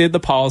dictated the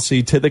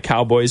policy to the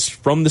Cowboys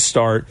from the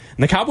start.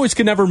 And the Cowboys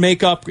could never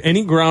make up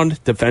any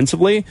ground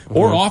defensively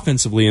or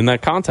offensively in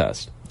that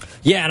contest.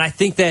 Yeah, and I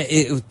think that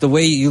the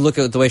way you look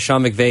at the way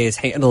Sean McVay has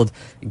handled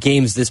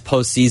games this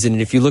postseason,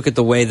 and if you look at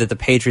the way that the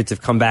Patriots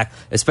have come back,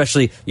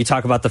 especially you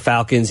talk about the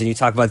Falcons and you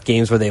talk about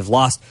games where they've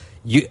lost,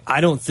 I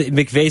don't think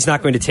McVay's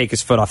not going to take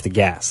his foot off the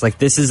gas. Like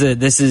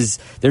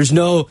there's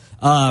no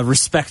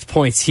respect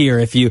points here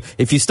if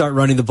you start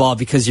running the ball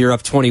because you're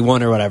up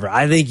 21 or whatever.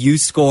 I think you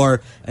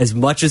score as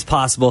much as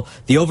possible.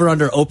 The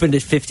over/under opened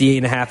at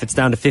 58.5. It's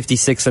down to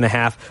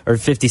 56.5 or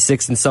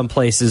 56 in some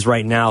places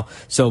right now.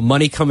 So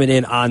money coming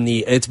in on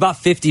it's about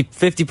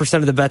 50%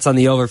 of the bets on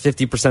the over,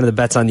 50% of the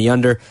bets on the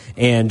under,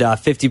 and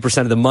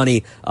 50% of the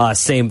money the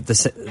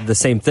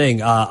same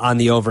thing on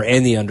the over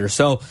and the under.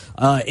 So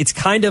it's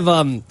kind of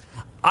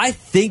I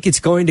think it's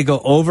going to go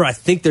over. I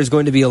think there's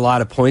going to be a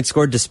lot of points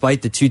scored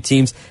despite the two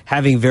teams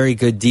having very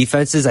good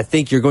defenses. I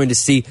think you're going to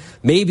see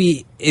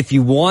maybe if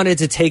you wanted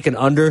to take an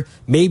under,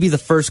 maybe the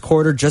first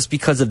quarter just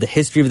because of the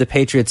history of the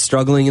Patriots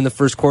struggling in the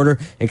first quarter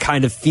and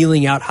kind of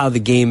feeling out how the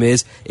game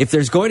is. If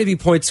there's going to be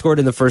points scored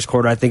in the first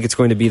quarter, I think it's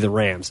going to be the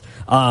Rams.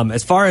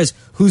 As far as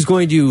who's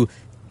going to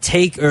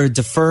take or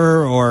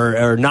defer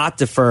or not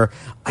defer,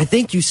 I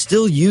think you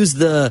still use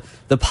the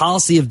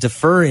policy of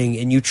deferring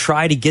and you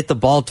try to get the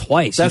ball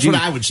twice. That's what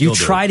I would still do.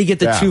 You try to get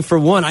the 2 for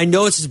 1. I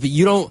know it's just, but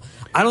you don't.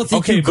 I don't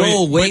think you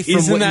go away from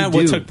isn't what that you do.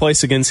 What took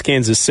place against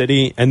Kansas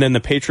City? And then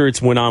the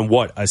Patriots went on, a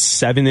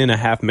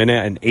 7.5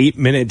 minute, an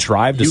 8-minute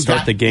drive to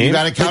start the game? You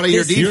got to count on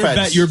your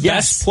defense. Your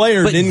best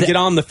player didn't get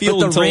on the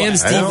field but the until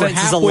Rams'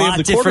 defense is a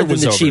lot different than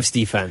the Chiefs'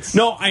 defense.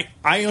 No,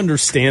 I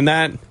understand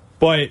that,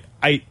 but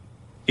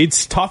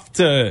it's tough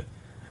to...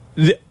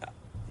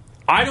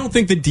 I don't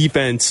think the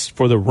defense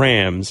for the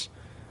Rams,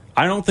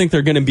 I don't think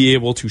they're going to be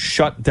able to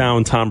shut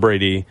down Tom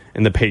Brady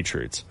and the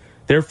Patriots.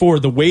 Therefore,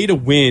 the way to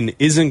win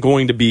isn't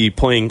going to be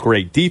playing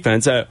great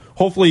defense.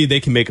 Hopefully, they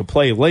can make a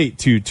play late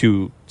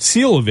to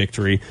seal a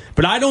victory.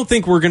 But I don't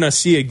think we're going to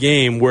see a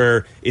game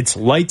where it's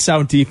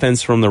lights-out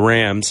defense from the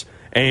Rams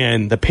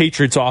and the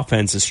Patriots'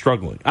 offense is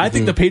struggling. I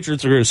think the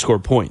Patriots are going to score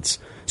points.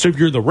 So if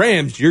you're the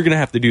Rams, you're going to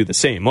have to do the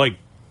same.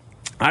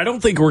 I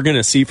don't think we're going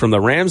to see from the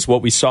Rams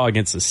what we saw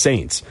against the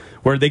Saints,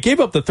 where they gave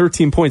up the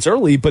 13 points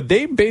early, but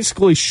they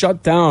basically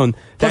shut down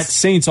that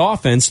Saints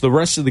offense the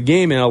rest of the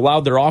game and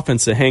allowed their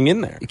offense to hang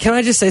in there. Can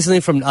I just say something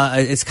from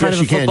it's kind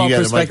of a football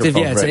perspective?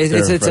 Yeah,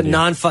 it's a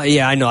non-fun.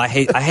 Yeah, I know. I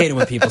hate it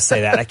when people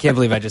say that. I can't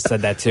believe I just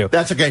said that too.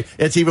 That's okay.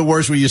 It's even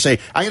worse when you say,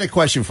 "I got a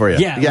question for you."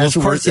 Yeah, that's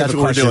what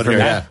we're doing here.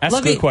 Yeah. Ask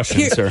a good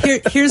question,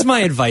 sir. Here's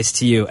my advice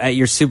to you at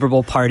your Super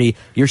Bowl party,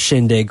 your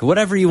shindig,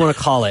 whatever you want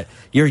to call it,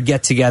 your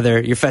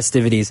get-together, your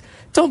festivities.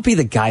 Don't be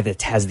the guy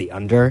that has the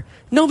under.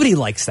 Nobody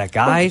likes that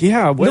guy.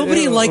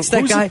 Nobody likes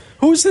that guy.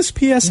 Who's this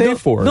PSA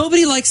for?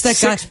 Nobody likes that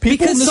guy.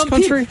 Because in this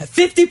country?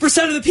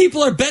 50% of the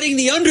people are betting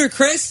the under,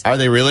 Chris. Are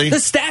they really? The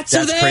stats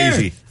are there. That's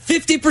crazy.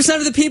 50%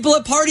 of the people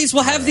at parties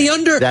will have the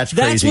under. That's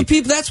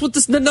crazy. That's what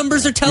the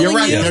numbers are telling you. You're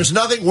right. Yeah. There's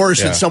nothing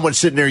worse than someone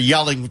sitting there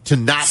yelling to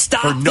not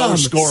for no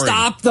scoring.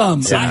 Stop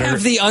them. I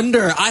have the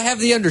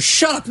under.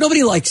 Shut up.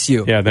 Nobody likes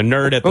you. Yeah, the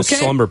nerd at the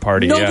slumber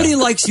party. Nobody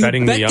likes you.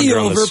 Betting Bet the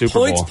over.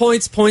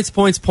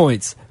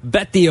 Points.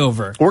 Bet the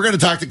over. We're going to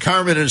talk to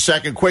Carmen in a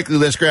second. Quickly,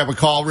 let's grab a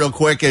call real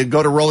quick and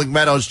go to Rolling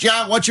Meadows.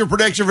 John, what's your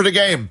prediction for the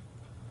game?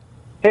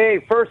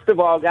 Hey, first of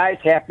all, guys,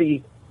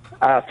 happy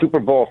Super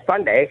Bowl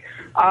Sunday.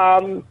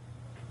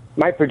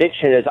 My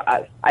prediction is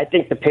I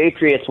think the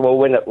Patriots will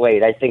win it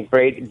late. I think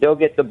they'll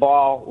get the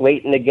ball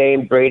late in the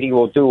game. Brady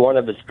will do one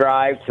of his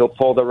drives. He'll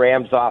pull the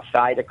Rams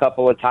offside a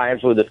couple of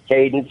times with his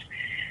cadence.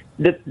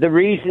 The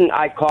reason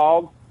I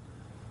called,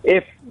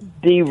 if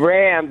the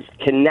Rams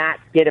cannot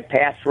get a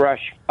pass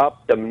rush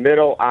up the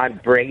middle on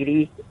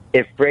Brady,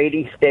 if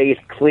Brady stays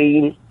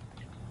clean,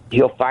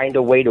 he'll find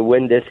a way to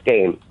win this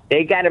game.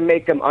 They got to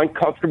make him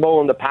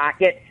uncomfortable in the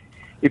pocket.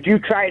 If you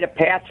try to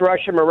pass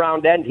rush him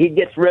around end, he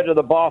gets rid of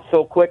the ball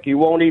so quick you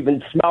won't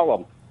even smell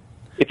him.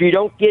 If you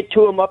don't get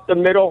to him up the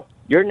middle,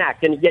 you're not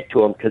going to get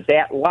to him because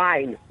that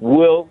line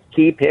will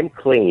keep him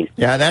clean.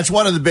 Yeah, that's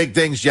one of the big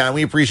things, John.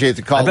 We appreciate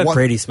the call. I bet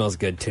Brady smells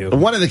good, too.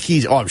 One of the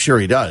keys, I'm sure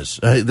he does.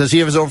 Does he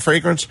have his own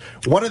fragrance?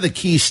 One of the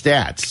key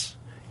stats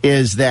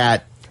is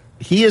that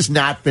he has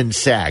not been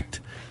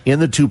sacked in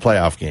the 2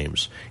 playoff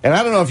games. And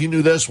I don't know if you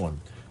knew this one.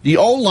 The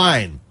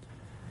O-line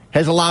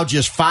has allowed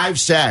just 5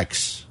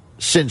 sacks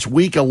since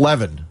Week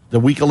 11, the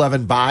Week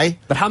 11 bye.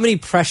 But how many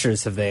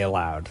pressures have they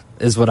allowed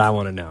is what I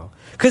want to know.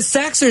 Because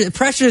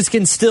pressures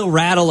can still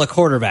rattle a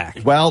quarterback.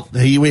 Well,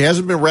 he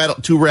hasn't been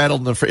too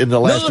rattled in the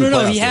last 2 playoff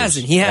No, games.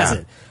 he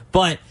hasn't.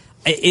 But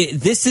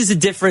this is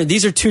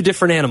these are 2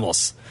 different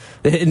animals.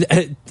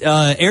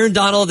 Aaron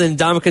Donald and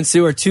Ndamukong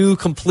Suh are 2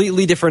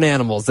 completely different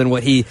animals than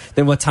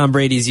what Tom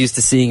Brady's used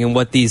to seeing and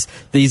what these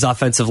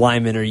offensive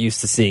linemen are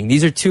used to seeing.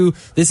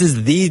 This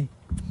is the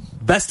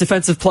best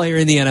defensive player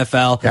in the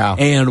NFL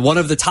and one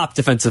of the top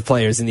defensive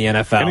players in the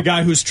NFL. And a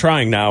guy who's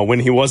trying now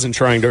when he wasn't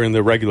trying during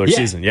the regular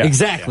season. Yeah,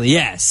 exactly.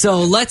 Yeah.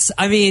 So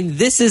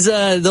this is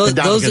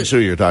those are Suh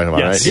you're talking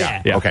about, right?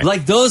 Yeah. Okay.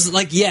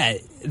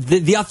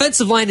 The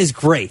offensive line is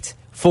great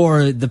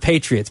for the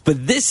Patriots,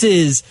 but this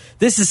is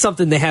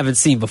something they haven't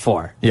seen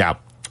before. Yeah.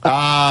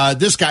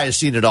 This guy has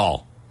seen it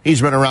all.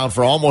 He's been around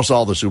for almost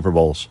all the Super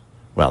Bowls.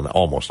 Well,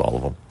 almost all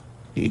of them.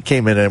 He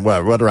came in and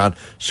went around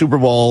Super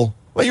Bowl.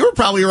 Well, you were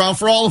probably around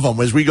for all of them.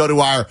 As we go to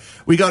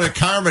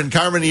Carmen,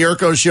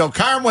 Jurko's show.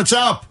 Carmen, what's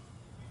up?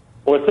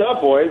 What's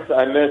up, boys?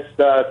 I missed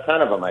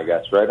 10 of them, I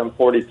guess, right? I'm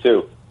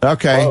 42.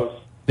 Okay. Close.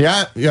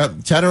 Yeah,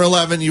 10 or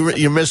 11.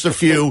 You missed a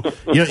few.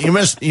 You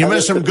missed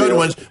some good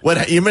ones.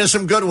 You missed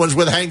some good ones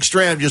with Hank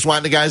Stram just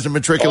wanting the guys to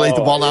matriculate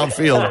the ball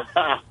downfield.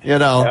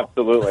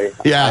 Absolutely.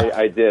 Yeah,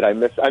 I did. I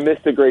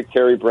missed the great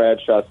Terry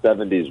Bradshaw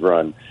 70s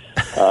run.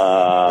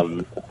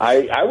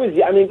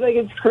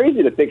 It's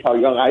crazy to think how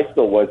young I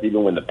still was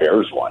even when the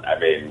Bears won. I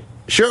mean,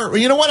 sure.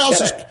 You know what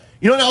else is?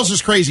 You know what else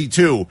is crazy,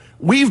 too?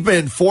 We've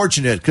been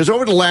fortunate because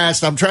over the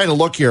last, I'm trying to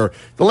look here,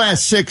 the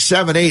last 6,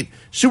 7, 8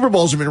 Super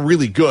Bowls have been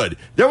really good.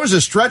 There was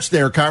a stretch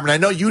there, Carmen. I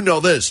know you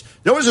know this.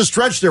 There was a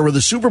stretch there where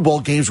the Super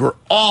Bowl games were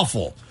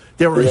awful.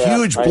 There were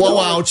huge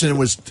blowouts, and it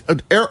was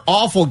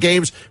awful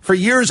games. For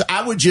years,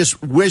 I would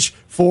just wish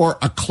for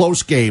a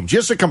close game,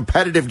 just a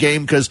competitive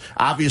game, because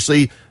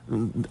obviously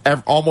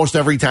almost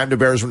every time the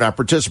Bears were not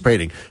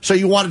participating. So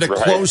you wanted a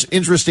close,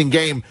 interesting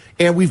game,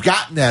 and we've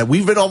gotten that.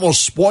 We've been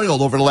almost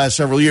spoiled over the last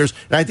several years,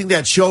 and I think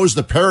that shows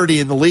the parity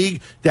in the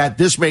league that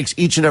this makes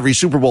each and every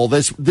Super Bowl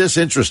this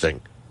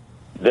interesting.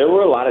 There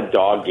were a lot of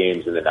dog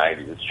games in the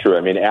 90s, it's true.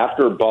 I mean,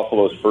 after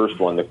Buffalo's first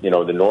one,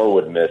 the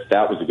Norwood miss,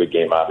 that was a good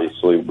game,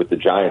 obviously, with the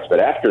Giants. But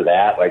after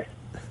that,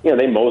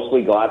 they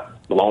mostly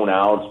got blown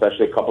out,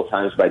 especially a couple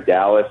times by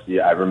Dallas.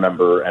 Yeah, I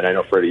remember, and I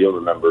know, Freddie, you'll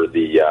remember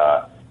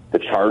the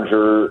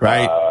Charger.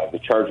 Right. The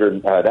Charger,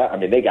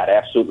 they got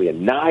absolutely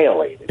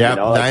annihilated. Yeah,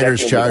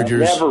 Niners,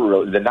 Chargers.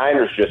 The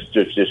Niners just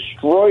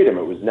destroyed them.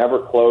 It was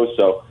never close.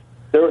 So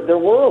there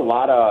were a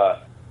lot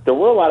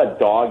of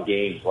dog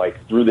games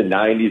through the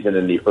 90s and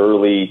in the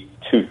early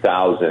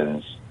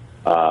 2000s.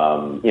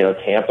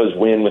 Tampa's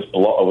win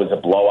was a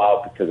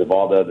blowout because of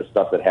all the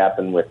stuff that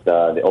happened with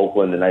the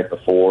Oakland the night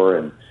before,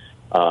 and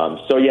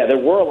there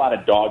were a lot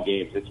of dog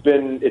games. It's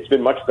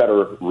been much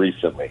better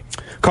recently.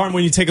 Carmen,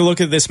 when you take a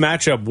look at this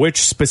matchup,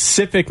 which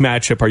specific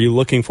matchup are you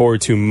looking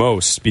forward to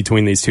most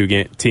between these two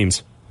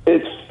teams?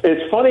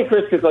 It's funny,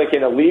 Chris, because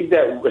in a league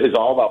that is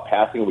all about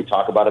passing, we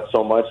talk about it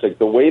so much.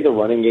 The way the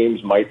running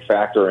games might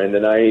factor in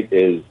tonight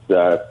is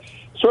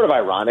sort of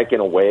ironic in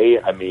a way.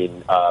 I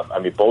mean,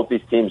 both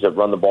these teams have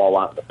run the ball a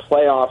lot in the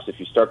playoffs. If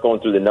you start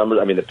going through the numbers,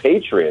 the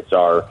Patriots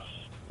are,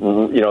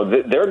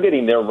 they're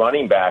getting their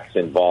running backs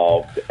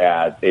involved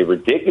at a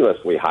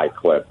ridiculously high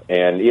clip.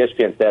 And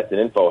ESPN Stats and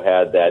Info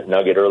had that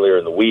nugget earlier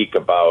in the week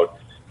about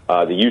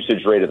the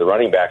usage rate of the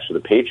running backs for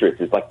the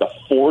Patriots is the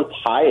fourth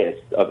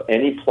highest of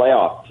any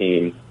playoff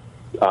team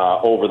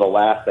over the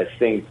last, I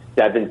think,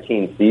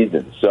 17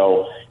 seasons.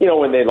 So,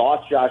 when they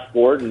lost Josh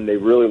Gordon, they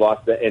really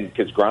lost and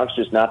because Gronk's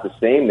just not the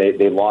same,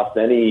 they lost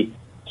any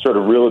sort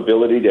of real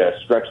ability to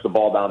stretch the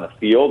ball down the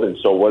field. And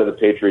so what do the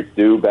Patriots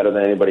do better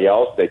than anybody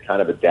else? They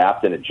kind of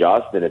adapt and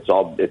adjust, and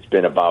it's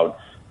been about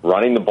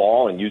running the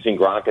ball and using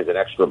Gronk as an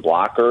extra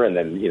blocker, and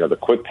then, the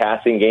quick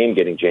passing game,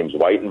 getting James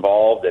White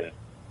involved, and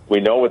we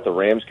know what the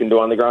Rams can do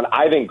on the ground.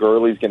 I think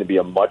Gurley's going to be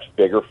a much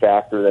bigger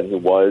factor than he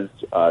was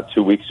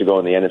 2 weeks ago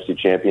in the NFC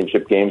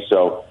Championship game.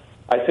 So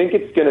I think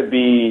it's going to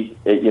be,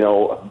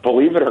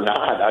 believe it or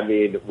not,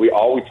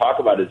 all we talk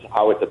about is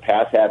how it's a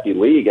pass-happy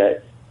league.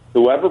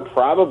 Whoever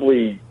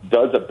probably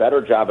does a better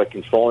job at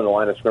controlling the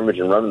line of scrimmage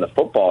and running the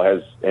football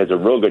has a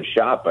real good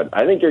shot. But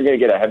I think you're going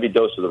to get a heavy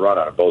dose of the run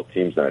out of both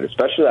teams tonight,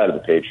 especially out of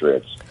the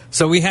Patriots.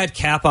 So we had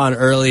Cap on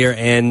earlier,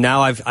 and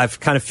now I've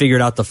kind of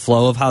figured out the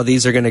flow of how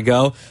these are going to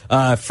go.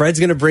 Fred's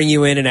going to bring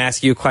you in and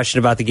ask you a question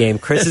about the game.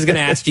 Chris is going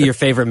to ask you your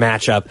favorite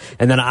matchup,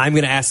 and then I'm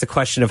going to ask the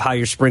question of how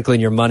you're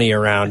sprinkling your money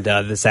around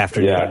this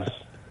afternoon. Yes,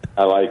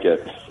 I like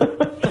it.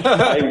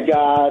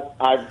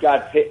 I've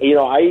got.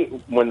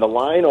 When the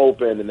line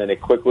opened and then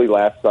it quickly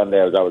last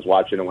Sunday, as I was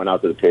watching, it went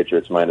out to the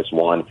Patriots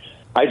 -1.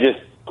 I just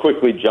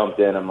quickly jumped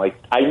in. I'm like,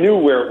 I knew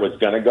where it was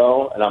going to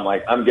go, and I'm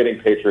like, I'm getting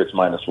Patriots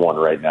 -1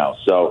 right now.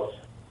 So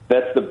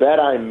that's the bet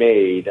I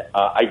made.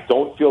 I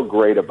don't feel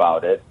great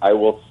about it. I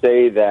will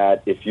say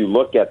that if you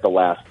look at the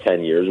last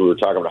 10 years, we were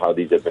talking about how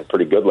these have been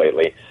pretty good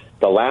lately.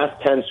 The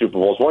last 10 Super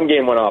Bowls, one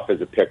game went off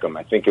as a pick'em.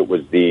 I think it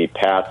was the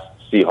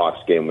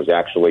Pats-Seahawks game was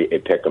actually a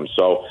pick'em.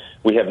 So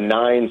we have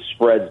 9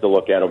 spreads to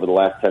look at over the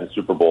last 10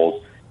 Super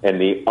Bowls, and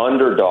the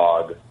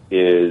underdog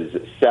is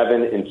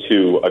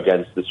 7-2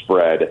 against the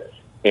spread.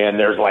 And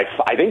there's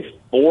I think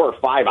 4 or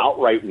 5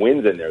 outright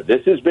wins in there.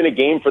 This has been a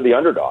game for the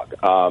underdog.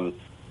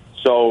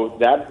 So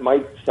that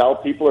might tell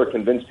people or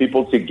convince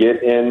people to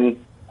get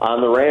in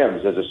on the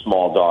Rams as a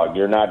small dog.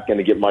 You're not going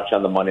to get much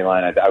on the money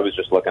line. I was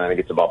just looking. I think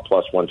it's about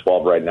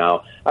 +112 right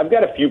now. I've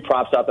got a few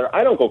props out there.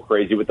 I don't go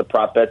crazy with the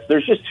prop bets.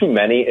 There's just too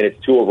many, and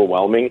it's too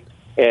overwhelming.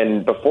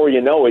 And before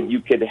you know it, you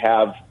could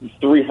have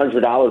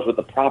 $300 with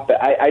the prop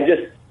bet.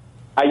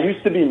 I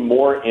used to be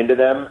more into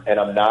them, and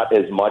I'm not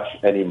as much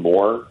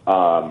anymore.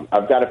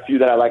 I've got a few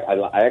that I like.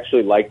 I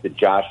actually like the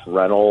Josh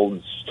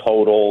Reynolds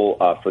total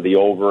for the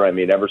over.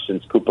 Ever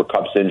since Cooper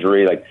Kupp's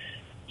injury,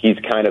 he's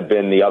kind of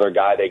been the other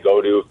guy they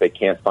go to if they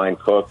can't find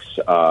Cooks.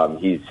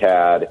 He's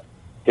had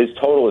his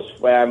total is.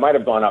 I might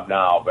have gone up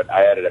now, but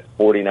I had it at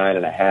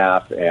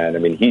 49.5,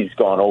 and he's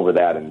gone over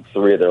that in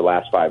 3 of their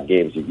last 5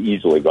 games. He's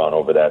easily gone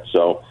over that.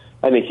 So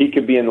I think he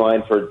could be in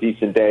line for a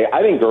decent day.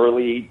 I think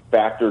Gurley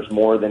factors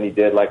more than he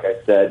did. Like I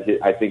said,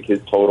 I think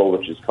his total,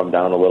 which has come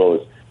down a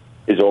little,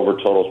 his over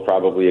total is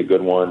probably a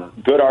good one.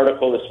 Good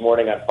article this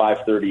morning on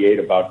 538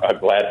 about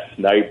Gladys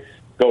Knight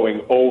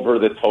going over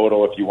the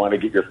total if you want to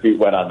get your feet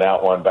wet on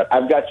that one. But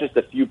I've got just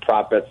a few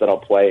prop bets that I'll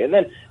play. And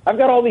then I've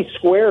got all these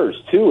squares,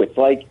 too. It's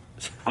like,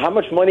 how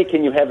much money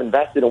can you have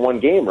invested in one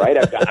game, right?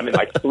 I'm in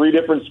like 3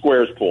 different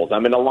squares pools.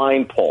 I'm in a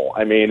line pool.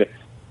 I mean,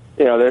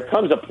 there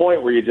comes a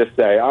point where you just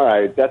say, all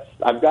right,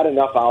 I've got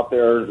enough out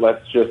there.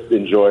 Let's just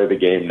enjoy the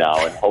game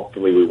now, and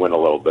hopefully we win a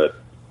little bit.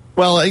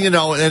 Well,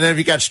 and if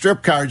you got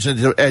strip cards at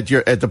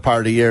the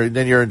party,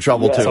 then you're in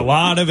trouble too. It's a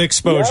lot of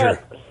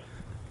exposure.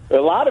 Yeah. A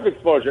lot of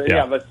exposure.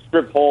 Yeah, but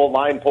strip pole,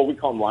 line pole. We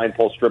call them line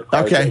pole strip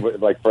cards. Okay.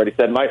 Like Freddie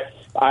said,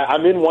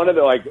 I'm in one of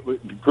the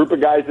group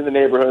of guys in the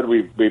neighborhood.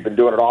 We've been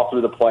doing it all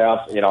through the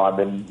playoffs. I'm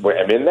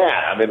in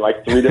that. I'm in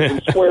like 3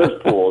 different squares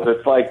pools.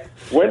 It's like,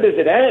 when does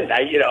it end?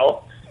 I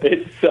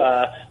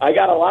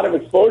got a lot of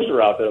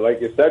exposure out there, like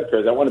you said,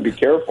 Chris. I want to be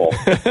careful.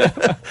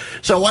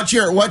 So what's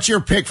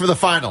your pick for the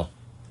final?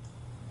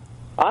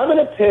 I'm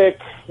going to pick.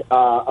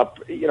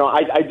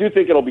 I do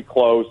think it'll be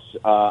close.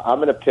 I'm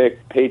going to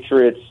pick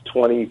Patriots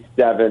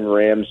 27,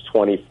 Rams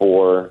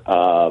 24.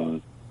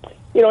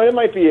 It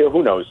might be.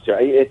 Who knows?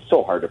 It's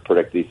so hard to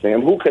predict these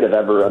things. Who could have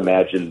ever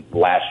imagined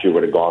last year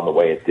would have gone the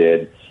way it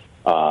did,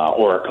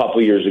 or a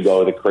couple years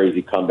ago the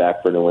crazy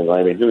comeback for New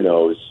England? I mean, who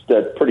knows?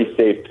 That's a pretty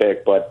safe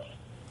pick, but.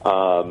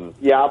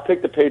 I'll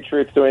pick the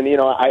Patriots to win.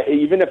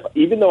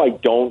 Even though I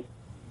don't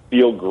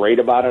feel great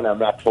about it, I'm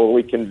not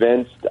totally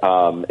convinced.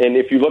 And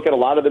if you look at a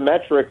lot of the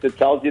metrics, it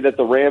tells you that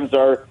the Rams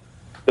are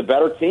the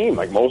better team.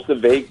 Like most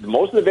of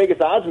the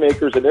Vegas odds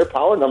makers and their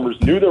power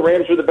numbers knew the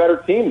Rams were the better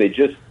team. They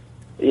just,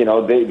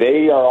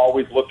 they are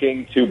always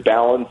looking to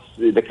balance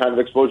the kind of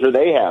exposure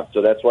they have.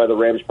 So that's why the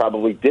Rams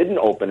probably didn't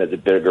open as a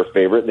bigger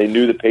favorite. They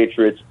knew the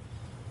Patriots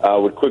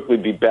would quickly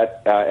be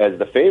bet as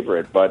the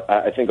favorite. But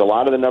I think a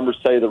lot of the numbers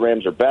tell you the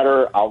Rams are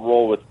better. I'll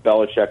roll with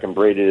Belichick and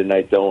Brady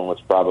tonight, though, and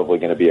what's probably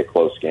going to be a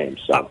close game.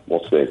 So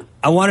we'll see.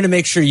 I wanted to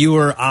make sure you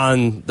were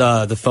on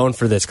the phone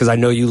for this because I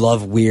know you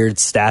love weird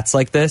stats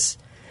like this.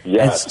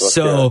 Yes.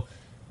 So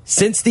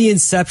since the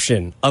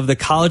inception of the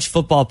college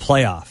football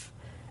playoff,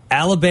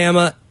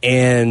 Alabama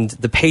and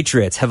the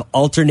Patriots have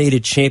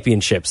alternated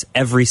championships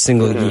every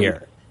single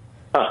year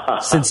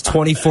since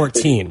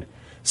 2014.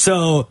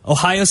 So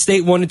Ohio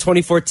State won in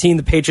 2014.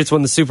 The Patriots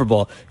won the Super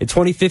Bowl. In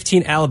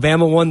 2015,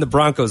 Alabama won. The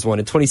Broncos won.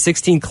 In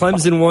 2016,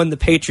 Clemson won. The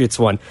Patriots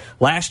won.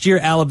 Last year,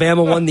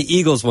 Alabama won. The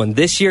Eagles won.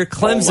 This year,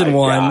 Clemson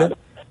won. God.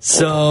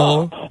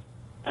 So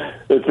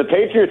it's the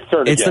Patriots'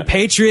 turn. It's the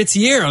Patriots'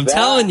 year. I'm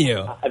telling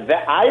you.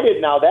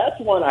 Now that's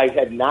one I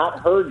had not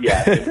heard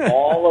yet. In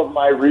all of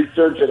my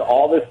research and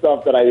all this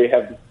stuff that I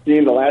have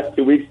seen the last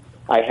 2 weeks,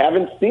 I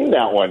haven't seen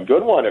that one.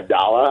 Good one,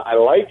 Abdalla. I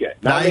like it.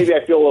 Now maybe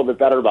I feel a little bit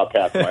better about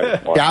Pats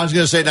minus one. Yeah, I was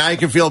going to say, now you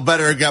can feel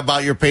better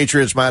about your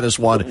Patriots minus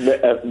one.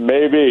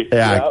 Maybe.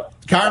 Yeah. Yep.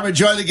 Carmen,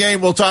 enjoy the game.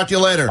 We'll talk to you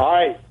later. All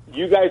right.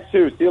 You guys,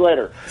 too. See you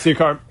later. See you,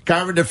 Carmen.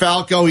 Carmen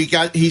DeFalco,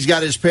 he's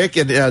got his pick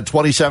in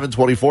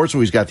 27-24, so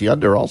he's got the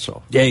under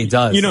also. Yeah, he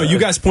does. You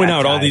guys point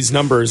out all these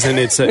numbers, and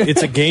it's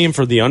a game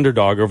for the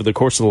underdog over the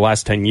course of the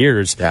last 10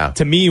 years. Yeah.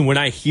 To me, when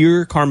I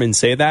hear Carmen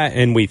say that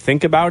and we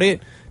think about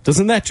it,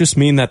 doesn't that just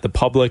mean that the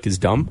public is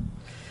dumb?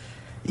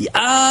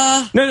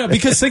 No,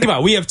 because think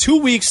about it. We have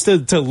 2 weeks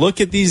to look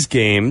at these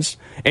games,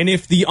 and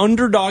if the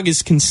underdog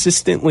is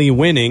consistently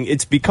winning,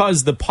 it's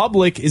because the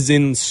public is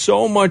in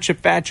so much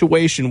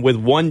infatuation with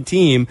one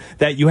team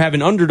that you have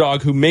an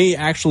underdog who may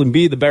actually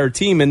be the better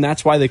team, and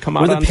that's why they come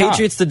out on top. Were the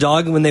Patriots the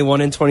dog when they won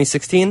in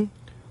 2016?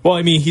 Well,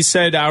 I mean, he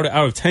said out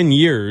of 10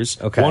 years,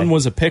 one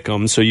was a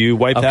pick'em, so you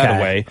wipe that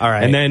away. All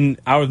right. And then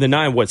out of the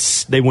 9,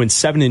 they went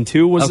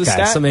 7-2 was the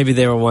stat? So maybe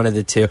they were one of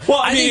the two.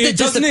 Well, I mean,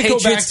 doesn't it go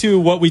back to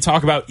what we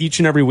talk about each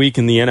and every week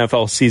in the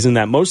NFL season,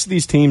 that most of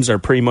these teams are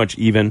pretty much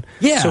even.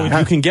 Yeah. So if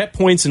you can get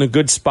points in a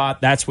good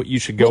spot, that's what you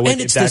should go with.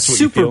 And it's the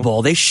Super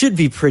Bowl. They should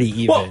be pretty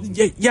even. Well,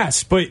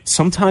 yes, but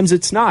sometimes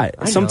it's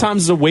not.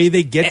 Sometimes the way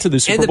they get to the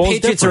Super Bowl is different.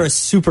 And the Patriots are a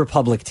super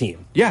public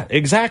team. Yeah,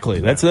 exactly.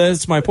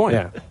 That's my point.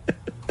 Yeah.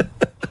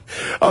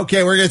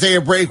 Okay, we're going to take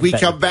a break. We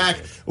come back.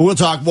 We'll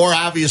talk more,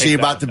 obviously,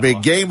 about the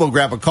big game. We'll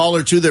grab a call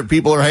or two that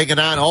people are hanging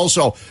on.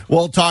 Also,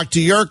 we'll talk to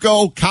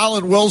Jurko.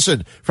 Collin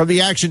Wilson from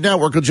the Action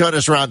Network will join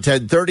us around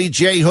 10:30.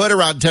 Jay Hood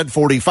around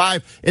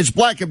 10:45. It's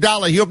Bleck,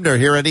 Abdalla, Huebner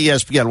here on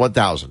ESPN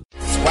 1000.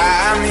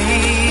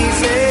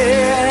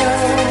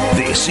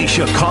 This is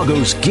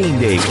Chicago's Game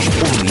Day,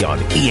 only on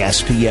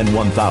ESPN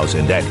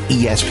 1000 and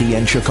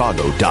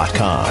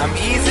ESPNChicago.com. I'm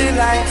easy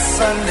like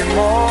Sunday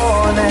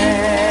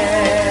morning.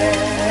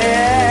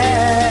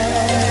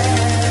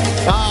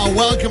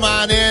 Welcome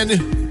on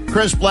in.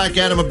 Chris Bleck,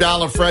 Adam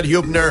Abdalla, Fred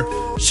Huebner.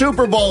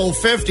 Super Bowl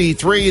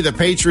 53, the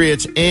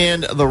Patriots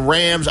and the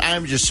Rams.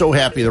 I'm just so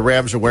happy the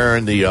Rams are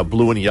wearing the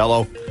blue and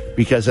yellow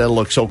because that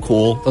looks so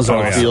cool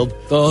on the field.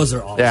 Those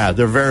are awesome. Yeah,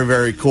 they're very,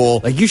 very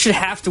cool. Like, you should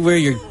have to wear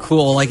your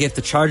cool, like if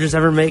the Chargers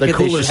ever make it,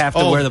 they should have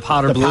to wear the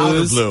powder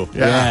blues. Powder blue.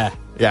 Yeah.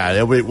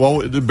 Yeah,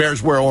 the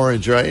Bears wear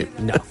orange, right?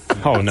 No.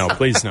 Oh, no,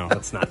 please no.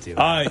 Let's not do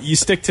that. You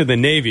stick to the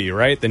Navy,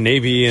 right? The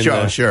Navy and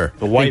the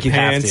white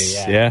pants.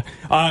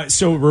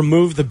 So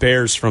remove the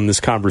Bears from this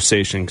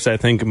conversation because I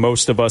think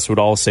most of us would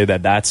all say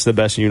that that's the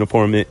best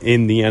uniform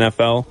in the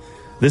NFL.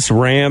 This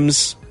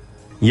Rams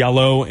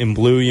yellow and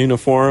blue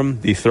uniform,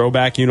 the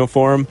throwback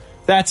uniform,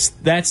 that's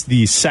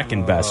the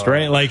second best,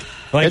 right? Like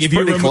if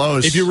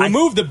you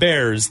remove the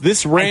Bears,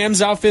 this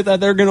Rams outfit that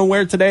they're going to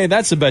wear today,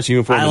 that's the best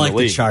uniform in the league. I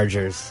like the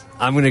Chargers.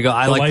 I'm going to go.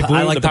 I like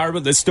the powder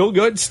blue. It's still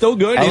good. Still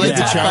good. I like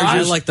the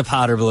Chargers. I like the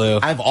powder blue.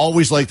 I've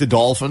always liked the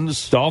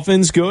Dolphins.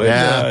 Dolphins good.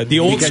 Yeah, the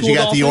old because school you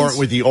got Dolphins.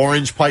 with the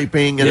orange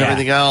piping and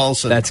everything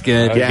else. And, that's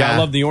good. You gotta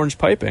love the orange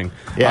piping.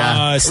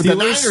 Yeah, Steelers, the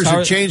Niners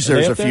have changed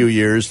theirs a few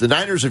years. The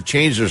Niners have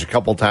changed theirs a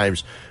couple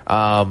times.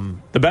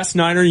 The best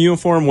Niner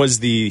uniform was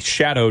the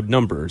shadowed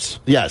numbers.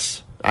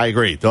 Yes. I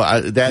agree.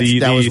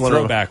 That was one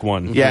throwback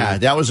one. Yeah,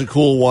 that was a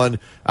cool one.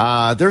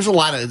 There's a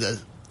lot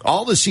of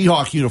all the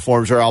Seahawk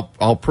uniforms are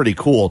all pretty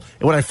cool.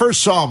 And when I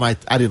first saw them,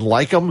 I didn't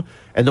like them.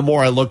 And the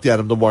more I looked at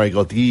them, the more I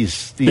go,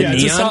 these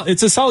yeah,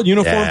 it's a solid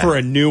uniform for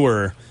a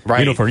newer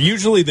uniform.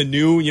 Usually the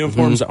new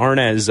uniforms aren't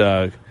as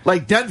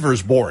like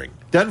Denver's boring.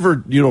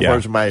 Denver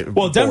uniforms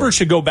Denver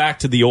should go back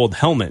to the old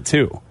helmet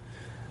too.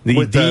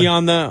 The D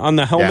on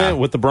the helmet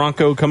with the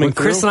Bronco coming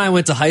through. Chris and I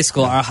went to high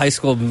school. Our high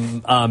school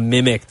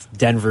mimicked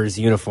Denver's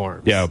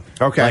uniforms. Yeah.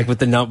 Okay. Like with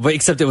the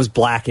except it was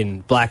black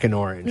and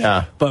orange.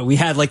 Yeah. But we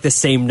had like the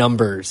same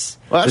numbers.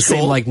 Well, that's the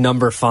same cool. like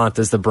number font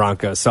as the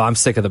Broncos. So I'm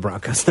sick of the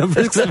Broncos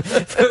numbers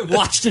because I've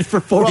watched it for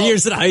 4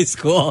 years in high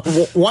school.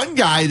 One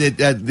guy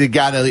that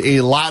got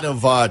a lot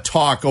of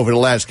talk over the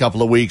last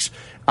couple of weeks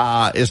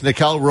is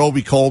Nickel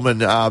Roby-Coleman,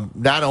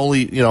 not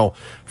only,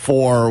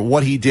 for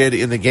what he did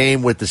in the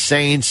game with the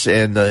Saints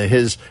and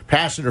his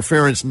pass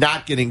interference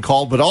not getting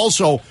called, but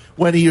also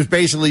when he was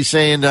basically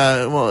saying,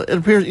 it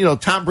appears,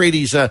 Tom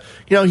Brady's,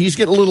 he's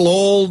getting a little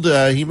old.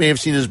 He may have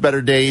seen his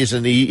better days.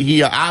 And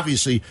he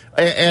obviously,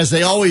 as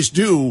they always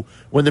do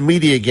when the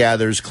media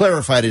gathers,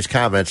 clarified his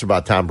comments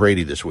about Tom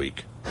Brady this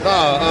week.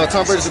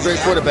 Tom Brady's a great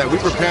quarterback. We're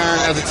preparing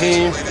as a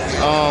team.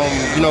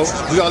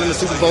 We all in the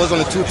Super Bowl. There's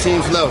only 2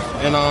 teams left.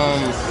 And,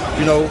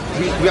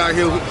 we out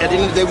here. At the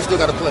end of the day, we still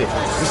got to play.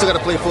 We still got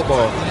to play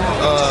football.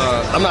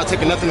 I'm not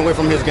taking nothing away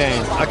from his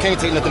game. I can't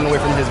take nothing away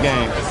from his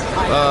game.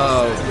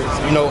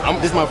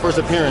 This is my first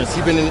appearance.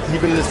 He been in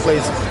this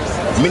place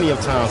many of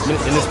times,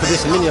 in this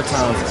position many of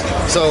times.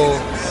 So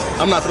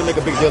I'm not going to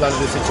make a big deal out of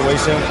this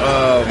situation.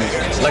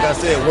 Like I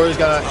said, words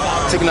got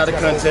taken out of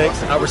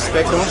context. I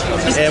respect them,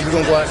 and we're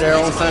going to go out there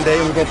on Sunday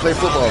and we're going to play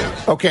football.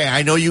 Okay,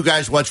 I know you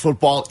guys watch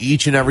football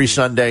each and every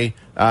Sunday.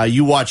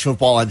 You watch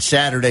football on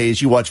Saturdays.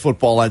 You watch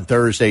football on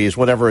Thursdays,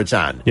 whenever it's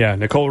on. Yeah,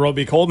 Nickel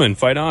Roby-Coleman,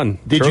 fight on.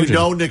 Did you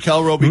know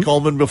Nickel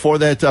Roby-Coleman before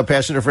that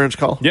pass interference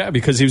call? Yeah,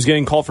 because he was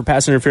getting called for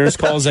pass interference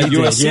calls at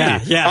USC.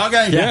 Yeah.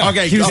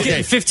 Okay. He was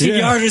getting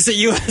 15-yarders at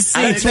USC.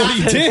 That's what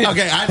he did.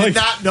 Okay, I did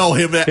not know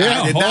him.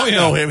 I did not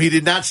know him. He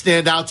did not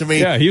stand out to me.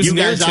 Yeah, he was an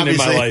irritant in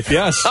my life,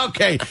 yes.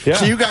 Okay,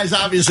 so you guys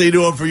obviously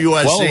knew him for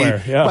USC. Well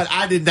aware, yeah. But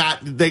I did not.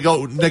 They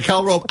go,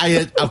 Nickel Roby.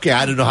 I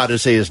don't know how to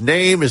say his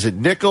name. Is it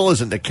Nickel?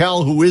 Is it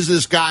Nickel? Who is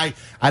this guy?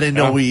 I didn't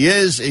know who he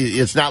is.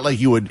 It's not like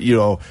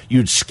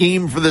you'd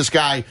scheme for this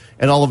guy,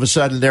 and all of a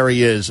sudden there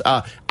he is.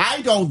 I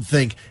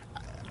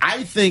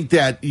think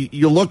that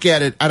you look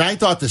at it, and I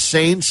thought the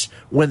Saints,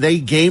 when they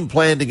game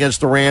planned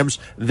against the Rams,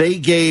 they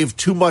gave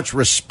too much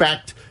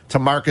respect to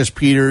Marcus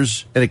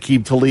Peters and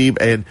Aqib Talib,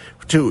 and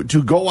to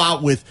go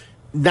out with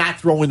not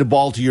throwing the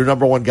ball to your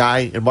number one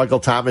guy and Michael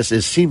Thomas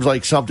seems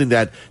like something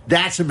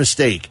that's a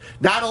mistake.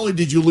 Not only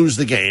did you lose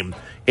the game,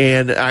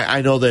 and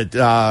I know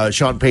that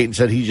Sean Payton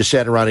said he just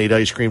sat around and ate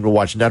ice cream to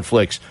watch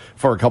Netflix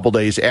for a couple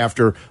days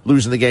after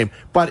losing the game.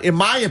 But in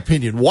my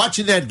opinion,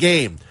 watching that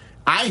game,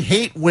 I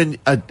hate when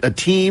a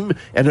team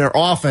and their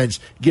offense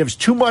gives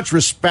too much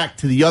respect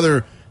to the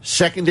other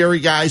secondary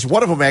guys.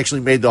 One of them actually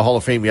made the Hall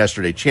of Fame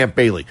yesterday, Champ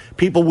Bailey.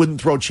 People wouldn't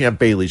throw Champ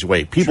Bailey's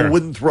way. People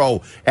wouldn't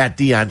throw at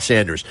Deion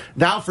Sanders.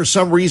 Now, for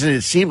some reason,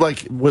 it seemed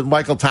like with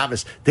Michael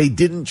Thomas, they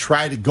didn't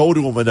try to go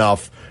to him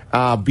enough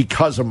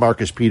because of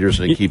Marcus Peters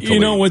and Aqib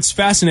Talib. What's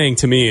fascinating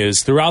to me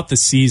is throughout the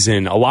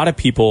season, a lot of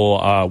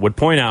people would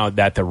point out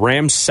that the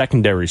Rams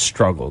secondary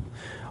struggled.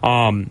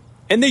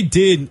 And they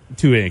did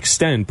to an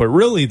extent, but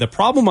really the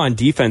problem on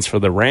defense for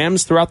the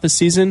Rams throughout the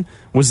season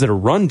was their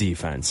run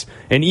defense.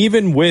 And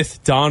even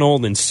with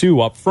Donald and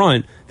Sue up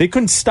front, they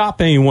couldn't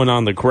stop anyone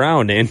on the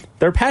ground, and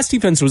their pass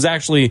defense was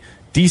actually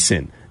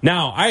decent.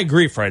 Now, I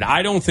agree, Fred.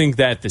 I don't think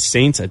that the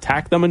Saints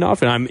attack them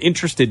enough, and I'm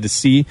interested to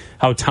see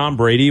how Tom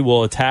Brady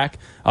will attack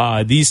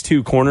these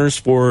two corners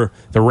for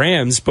the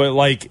Rams. But,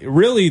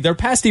 really, their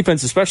pass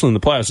defense, especially in the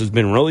playoffs, has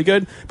been really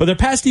good. But their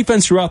pass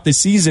defense throughout the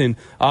season,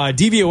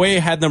 DVOA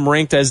had them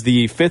ranked as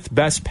the 5th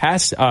best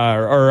pass,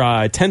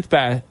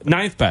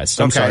 ninth best.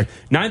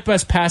 Ninth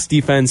best pass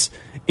defense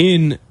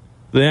in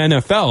the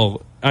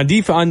NFL. On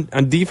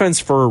defense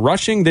for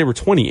rushing, they were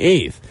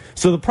 28th.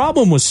 So the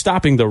problem was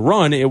stopping the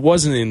run. It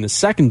wasn't in the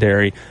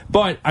secondary.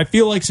 But I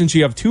feel like since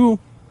you have two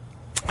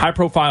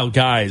high-profile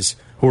guys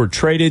who are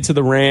traded to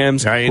the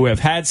Rams, who have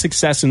had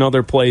success in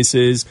other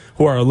places,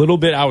 who are a little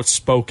bit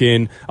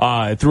outspoken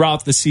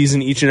throughout the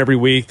season. Each and every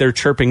week, they're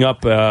chirping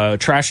up,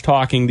 trash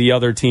talking the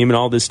other team and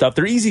all this stuff.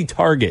 They're easy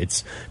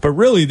targets, but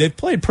really, they've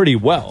played pretty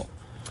well.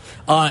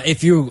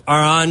 If you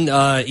are on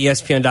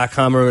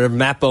ESPN.com or whatever,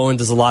 Matt Bowen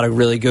does a lot of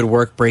really good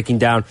work breaking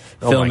down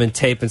film and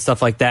tape and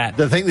stuff like that.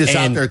 The thing that's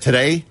out there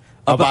today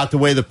about the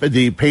way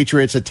the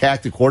Patriots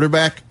attack the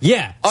quarterback?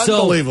 Yeah.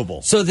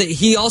 Unbelievable. So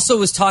he also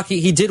was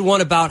talking, he did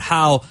one about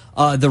how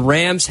the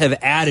Rams have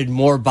added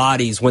more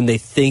bodies when they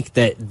think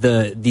that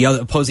the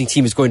other opposing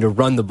team is going to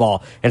run the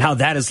ball, and how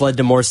that has led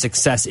to more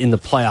success in the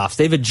playoffs.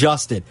 They've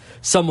adjusted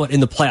somewhat in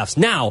the playoffs.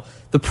 Now,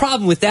 the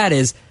problem with that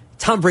is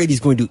Tom Brady's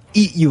going to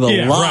eat you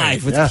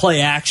alive with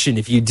play action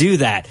if you do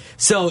that.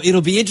 So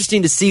it'll be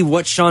interesting to see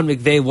what Sean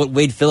McVay, what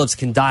Wade Phillips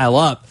can dial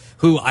up.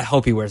 Who I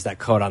hope he wears that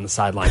coat on the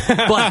sideline.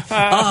 But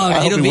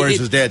I hope he wears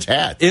his dad's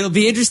hat. It'll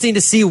be interesting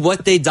to see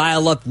what they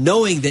dial up,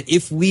 knowing that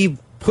if we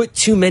put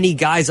too many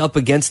guys up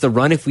against the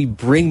run, if we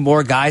bring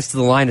more guys to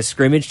the line of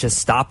scrimmage to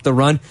stop the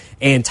run,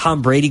 and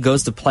Tom Brady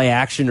goes to play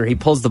action, or he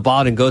pulls the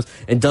ball and goes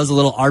and does a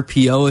little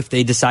RPO if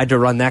they decide to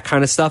run that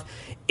kind of stuff,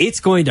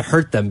 it's going to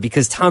hurt them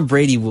because Tom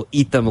Brady will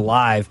eat them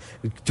alive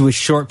with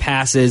short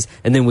passes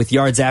and then with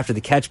yards after the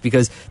catch,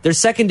 because their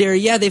secondary,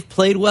 they've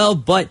played well,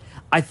 but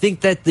I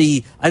think that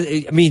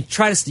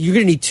you're going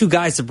to need two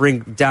guys to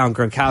bring down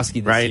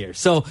Gronkowski this year.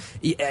 So,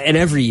 and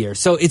every year.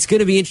 So it's going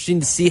to be interesting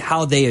to see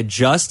how they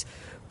adjust,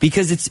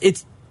 because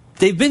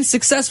they've been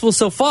successful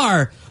so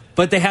far,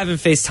 but they haven't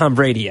faced Tom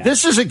Brady yet.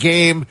 This is a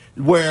game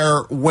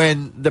where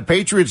when the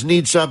Patriots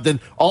need something,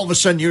 all of a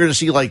sudden you're going to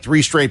see like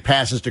 3 straight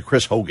passes to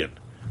Chris Hogan.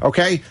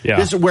 Okay? Yeah.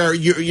 This is where,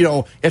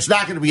 it's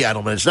not going to be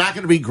Edelman. It's not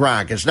going to be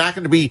Gronk. It's not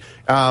going to be,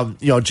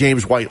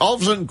 James White. All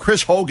of a sudden,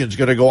 Chris Hogan's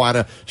going to go on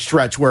a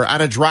stretch where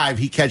on a drive,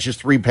 he catches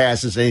 3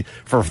 passes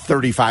for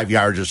 35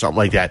 yards or something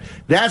like that.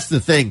 That's the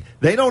thing.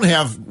 They don't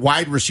have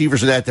wide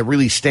receivers that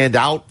really stand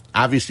out,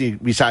 obviously,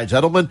 besides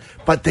Edelman,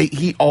 but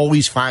he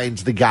always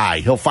finds the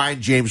guy. He'll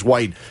find James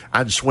White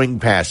on swing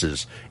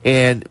passes.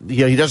 And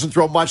he doesn't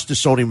throw much to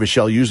Sony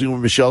Michel. Usually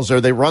when Michel's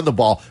there, they run the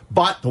ball.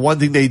 But the one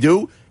thing they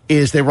do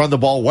is they run the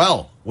ball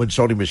well when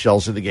Sony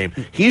Michel's in the game.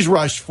 He's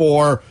rushed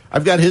for,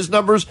 I've got his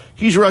numbers,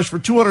 he's rushed for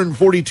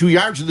 242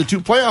 yards in the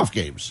 2 playoff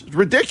games. It's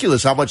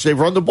ridiculous how much they've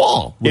run the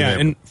ball. Yeah,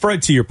 and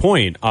Fred, to your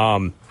point,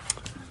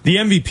 the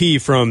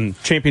MVP from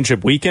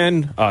championship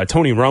weekend,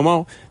 Tony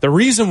Romo, the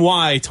reason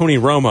why Tony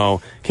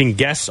Romo can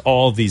guess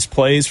all of these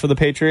plays for the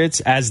Patriots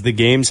as the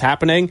game's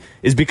happening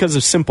is because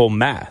of simple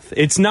math.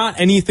 It's not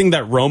anything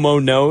that Romo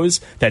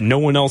knows that no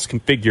one else can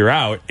figure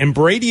out, and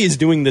Brady is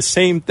doing the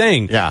same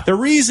thing. Yeah. The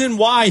reason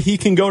why he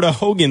can go to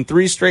Hogan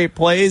 3 straight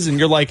plays, and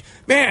you're like,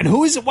 man,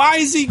 why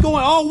is he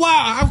going, oh,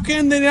 wow, how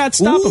can they not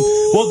stop him?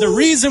 Well, the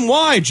reason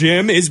why,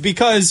 Jim, is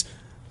because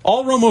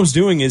all Romo's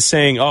doing is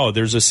saying, oh,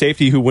 there's a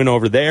safety who went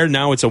over there.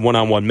 Now it's a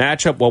one-on-one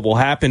matchup. What will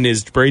happen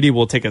is Brady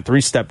will take a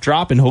 3-step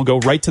drop, and he'll go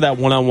right to that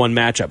one-on-one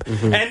matchup.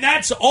 Mm-hmm. And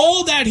that's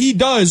all that he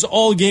does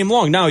all game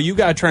long. Now, you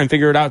got to try and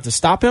figure it out to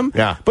stop him.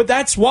 Yeah. But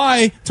that's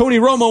why Tony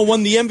Romo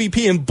won the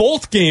MVP in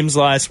both games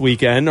last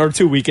weekend or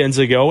 2 weekends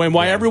ago, and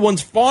why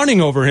everyone's fawning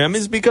over him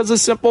is because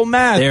of simple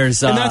math.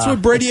 And that's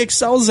what Brady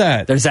excels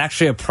at. There's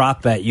actually a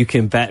prop bet you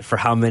can bet for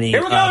how many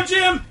Here we go,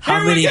 Jim!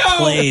 How many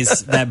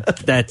plays that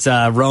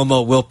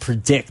Romo will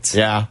predict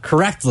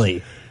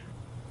correctly.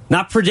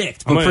 Not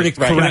predict, but predict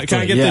correctly.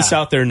 Can I get this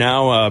out there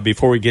now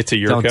before we get to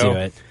Jurko? Don't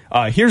do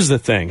it. Here's the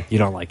thing. You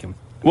don't like him.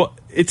 Well,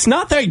 it's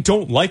not that I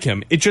don't like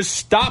him. It just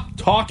stop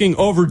talking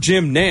over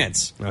Jim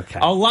Nantz. Okay.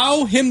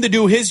 Allow him to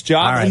do his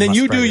job, right, and then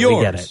you do yours.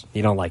 We get it.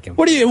 You don't like him.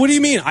 What do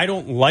you mean? I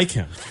don't like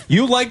him.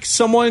 You like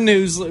someone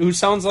who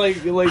sounds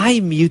like I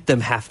mute them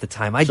half the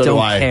time. I so don't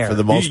do I, care for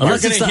the most part.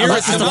 Unless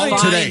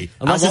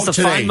it's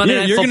a fine Monday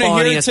Night you're Football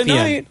on hear it ESPN.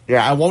 tonight.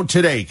 Yeah, I won't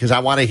today because I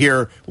want to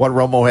hear what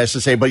Romo has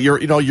to say. But you're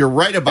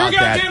right about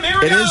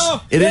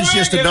that. It is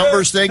just a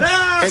numbers thing.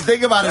 And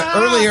think about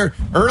it.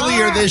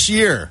 Earlier this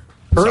year,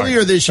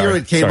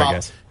 it came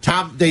out.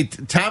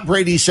 Tom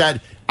Brady said,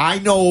 I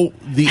know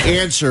the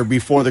answer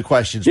before the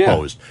question's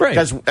posed. Right.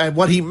 And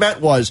what he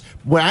meant was,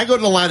 when I go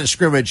to the line of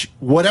scrimmage,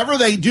 whatever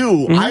they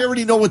do, I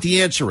already know what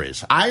the answer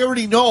is. I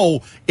already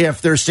know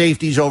if their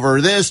safety's over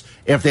this,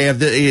 if they have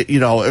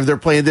if they're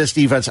playing this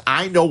defense,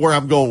 I know where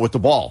I'm going with the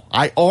ball.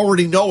 I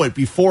already know it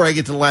before I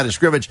get to the line of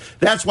scrimmage.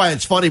 That's why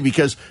it's funny,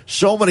 because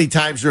so many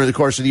times during the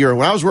course of the year,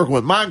 when I was working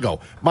with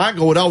Mongo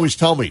would always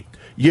tell me,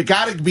 you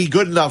got to be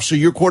good enough so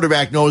your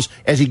quarterback knows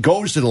as he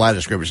goes to the line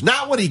of scrimmage.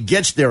 Not when he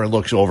gets there and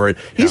looks over it.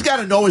 He's got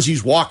to know as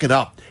he's walking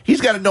up. He's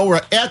got to know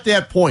where, at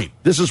that point,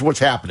 this is what's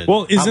happening.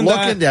 Well,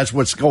 that's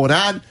what's going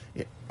on.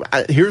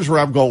 Here's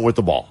where I'm going with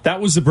the ball. That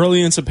was the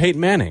brilliance of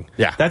Peyton Manning.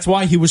 Yeah. That's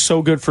why he was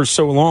so good for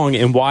so long,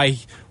 and why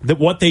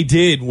what they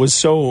did was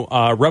so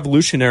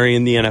revolutionary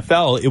in the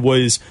NFL. It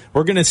was,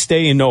 we're going to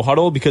stay in no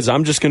huddle because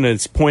I'm just going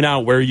to point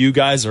out where you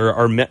guys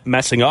are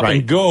messing up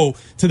and go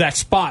to that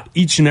spot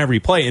each and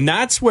every play. And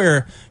that's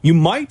where you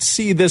might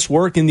see this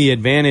work in the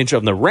advantage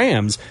of the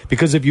Rams,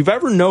 because if you've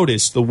ever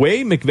noticed the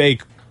way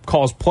McVay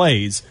calls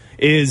plays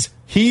is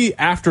he,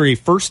 after a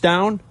first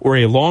down or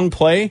a long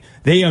play,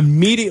 they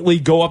immediately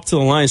go up to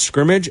the line of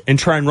scrimmage and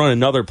try and run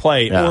another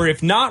play. Yeah. Or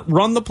if not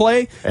run the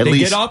play, At they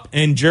least get up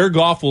and Jared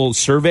Goff will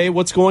survey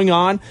what's going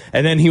on,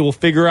 and then he will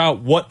figure out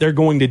what they're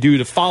going to do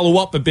to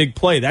follow up a big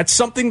play. That's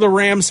something the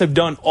Rams have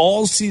done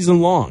all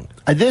season long.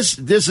 This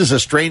is a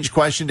strange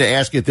question to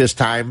ask at this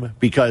time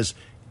because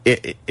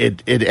it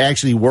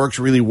actually works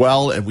really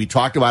well, and we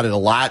talked about it a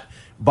lot.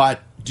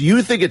 But do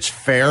you think it's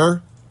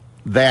fair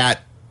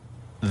that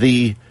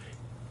the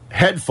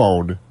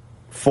headphone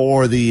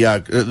for the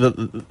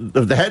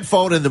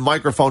headphone and the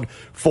microphone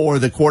for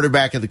the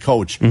quarterback and the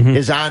coach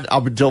is on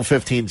up until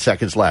 15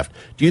 seconds left?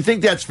 Do you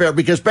think that's fair?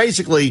 Because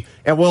basically,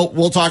 and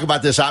we'll talk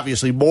about this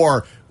obviously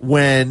more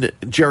when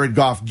Jared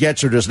Goff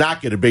gets or does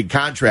not get a big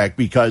contract,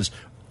 because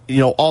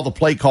all the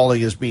play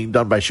calling is being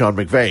done by Sean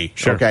McVay.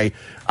 Sure. Okay.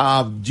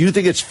 Do you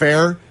think it's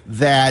fair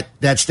that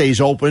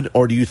stays open,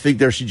 or do you think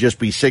there should just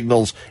be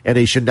signals and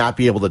they should not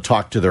be able to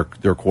talk to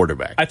their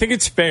quarterback? I think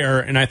it's fair,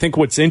 and I think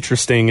what's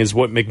interesting is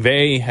what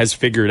McVay has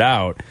figured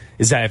out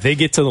is that if they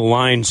get to the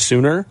line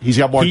sooner, he's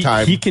got more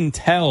time. He can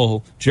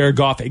tell Jared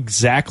Goff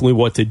exactly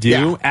what to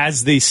do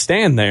as they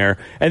stand there,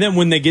 and then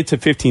when they get to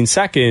 15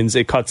 seconds,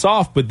 it cuts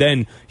off, but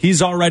then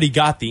he's already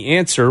got the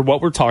answer,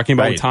 what we're talking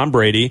about with Tom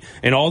Brady,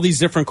 and all these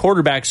different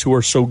quarterbacks who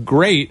are so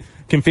great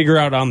can figure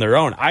out on their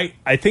own. I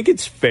think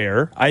it's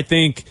fair. I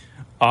think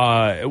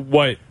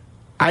what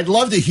I'd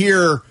love to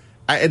hear,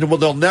 and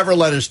they'll never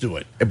let us do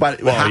it.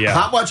 But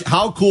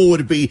how cool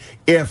would it be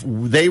if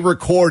they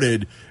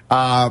recorded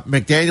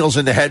McDaniels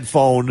in the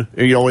headphone,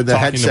 in the talking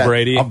headset to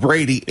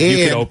Brady you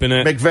and could open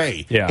it.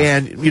 McVay, Yeah.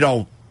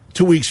 and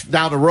 2 weeks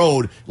down the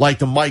road, like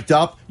the mic'd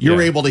up,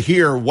 you're able to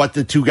hear what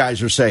the two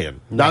guys are saying.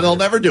 Now they'll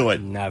never do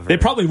it. Never. They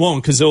probably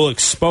won't, because it'll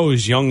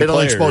expose young It'll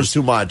players expose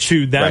too much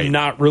to them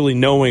not really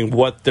knowing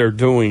what they're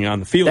doing on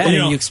the field. Then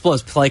you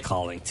expose play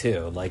calling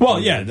too.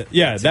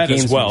 That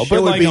as well.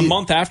 But like a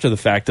month after the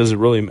fact, does it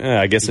really?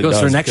 I guess it goes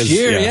does for next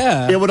year.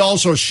 Yeah. It would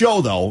also show,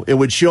 though. It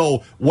would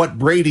show what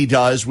Brady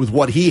does with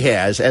what he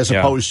has, as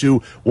opposed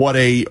to what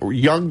a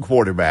young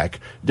quarterback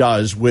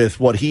does with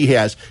what he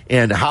has,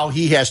 and how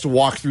he has to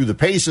walk through the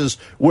paces.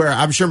 Where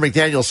I'm sure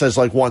McDaniel says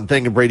like one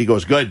thing, and Brady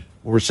goes, "Good,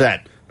 we're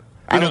set."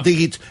 I don't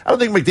think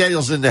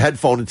McDaniel's in the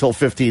headphone until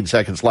 15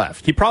 seconds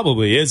left. He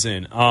probably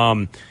isn't.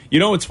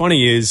 What's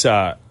funny is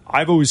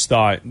I've always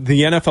thought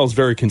the NFL is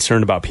very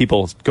concerned about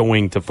people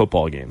going to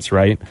football games,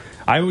 right?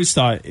 I always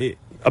thought,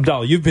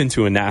 Abdalla, you've been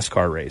to a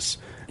NASCAR race.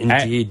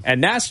 Indeed. At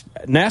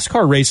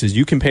NASCAR races,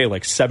 you can pay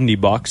like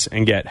 $70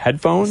 and get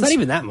headphones. It's not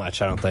even that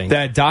much, I don't think.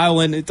 That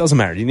dial in. It doesn't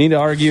matter. Do you need to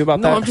argue about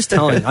that? No, I'm just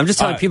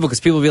telling people, because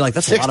people will be like,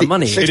 "That's 60, a lot of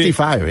money."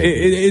 65.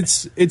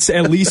 It's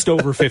at least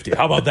over 50.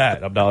 How about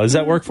that, Abdalla? Does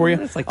that work for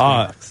you? It's like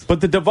 $20. But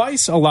the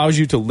device allows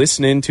you to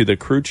listen in to the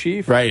crew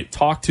chief,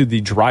 talk to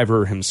the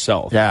driver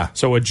himself. Yeah.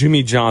 So at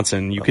Jimmy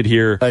Johnson, you could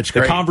hear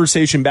the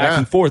conversation back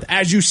and forth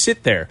as you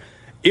sit there.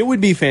 It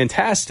would be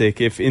fantastic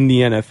if in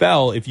the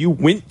NFL, if you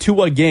went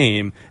to a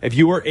game, if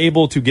you were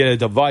able to get a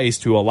device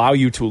to allow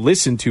you to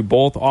listen to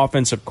both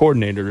offensive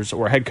coordinators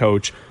or head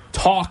coach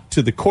talk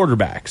to the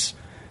quarterbacks.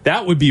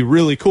 That would be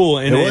really cool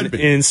and an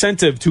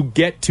incentive to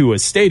get to a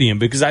stadium,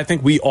 because I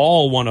think we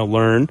all want to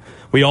learn.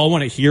 We all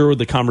want to hear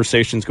the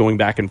conversations going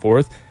back and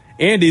forth.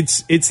 And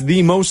it's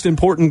the most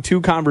important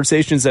two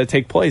conversations that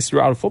take place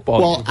throughout a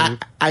football game. Well,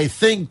 I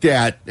think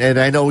that, and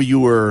I know you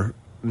were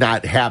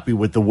not happy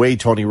with the way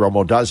Tony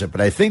Romo does it,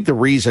 but I think the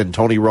reason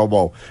Tony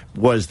Romo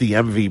was the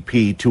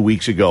MVP 2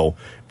 weeks ago,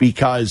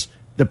 because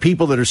the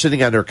people that are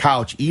sitting on their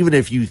couch, even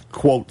if you,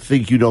 quote,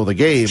 think you know the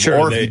game,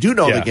 or if you do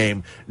know the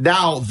game,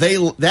 now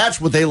that's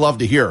what they love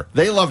to hear.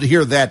 They love to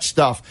hear that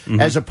stuff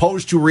as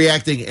opposed to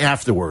reacting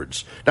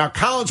afterwards. Now,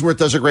 Collinsworth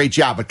does a great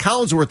job, but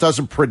Collinsworth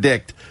doesn't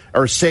predict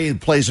or say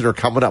plays that are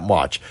coming up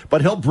much,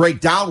 but he'll break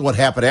down what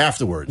happened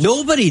afterwards.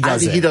 Nobody does I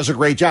think he does a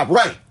great job.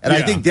 Right. And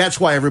I think that's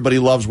why everybody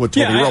loves what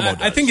Tony Romo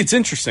does. I think it's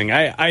interesting.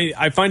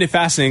 I find it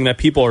fascinating that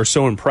people are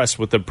so impressed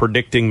with the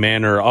predicting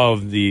manner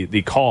of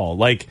the call.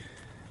 Like,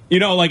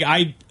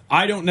 I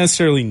don't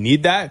necessarily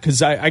need that,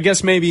 because I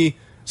guess maybe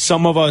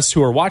some of us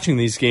who are watching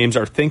these games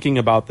are thinking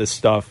about this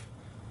stuff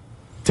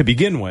to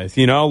begin with,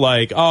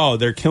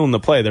 they're killing the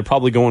play, they're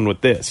probably going with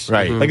this.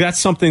 Right. Like, that's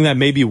something that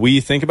maybe we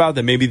think about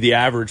that maybe the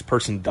average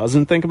person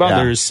doesn't think about.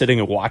 They're just sitting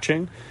and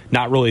watching,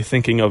 not really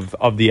thinking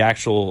of the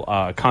actual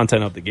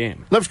content of the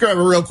game. Let's grab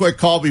a real quick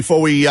call before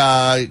we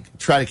try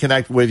to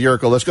connect with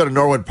Jurko. Let's go to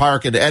Norwood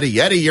Park and Eddie.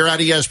 Eddie, you're on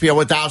ESPN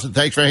 1000.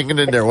 Thanks for hanging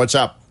in there. What's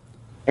up?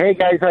 Hey,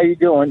 guys, how you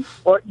doing?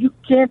 Well, you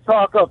can't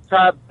talk up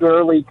top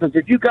Gurley, because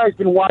if you guys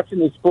been watching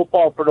this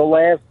football for the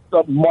last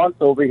month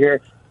over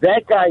here,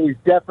 that guy is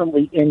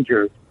definitely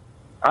injured.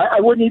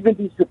 I wouldn't even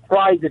be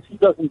surprised if he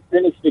doesn't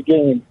finish the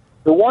game.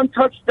 The one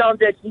touchdown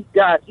that he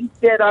got, he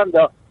sat on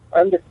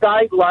the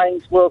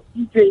sidelines where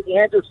C.J.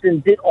 Anderson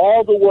did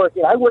all the work,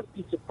 and I wouldn't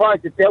be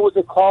surprised if that was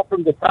a call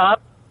from the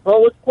top.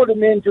 Well, let's put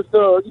him in just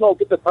to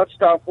get the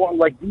touchdown for him,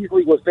 like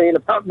Beasley was saying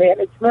about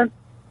management.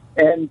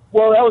 And,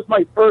 well, that was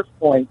my first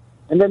point.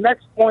 And the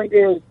next point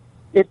is,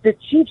 if the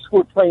Chiefs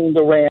were playing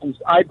the Rams,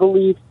 I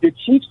believe the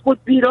Chiefs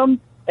would beat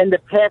them and the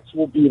Pats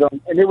will beat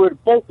them, and they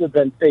would both have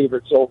been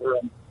favorites over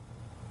them.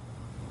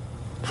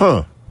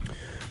 Huh.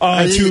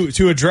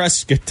 To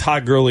address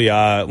Todd Gurley,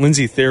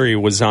 Lindsay Theory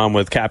was on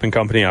with Cap and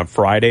Company on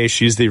Friday.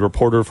 She's the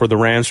reporter for the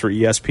Rams for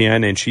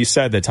ESPN, and she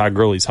said that Todd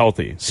Gurley's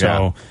healthy.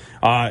 So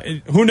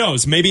who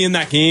knows? Maybe in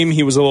that game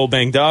he was a little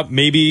banged up.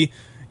 Maybe,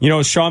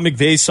 Sean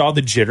McVay saw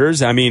the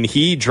jitters. I mean,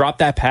 he dropped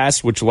that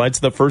pass, which led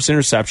to the first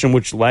interception,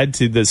 which led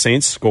to the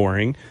Saints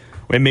scoring.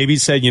 And maybe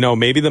said,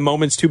 maybe the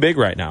moment's too big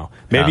right now.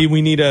 Maybe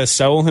we need to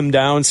settle him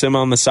down, sit him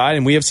on the side,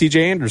 and we have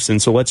C.J.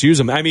 Anderson, so let's use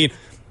him. I mean,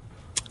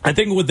 I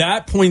think what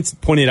that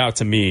pointed out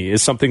to me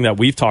is something that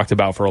we've talked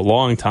about for a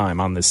long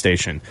time on this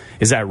station,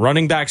 is that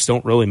running backs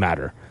don't really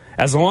matter.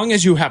 As long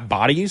as you have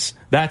bodies,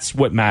 that's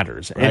what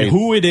matters. Right. And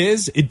who it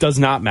is, it does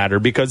not matter,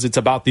 because it's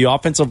about the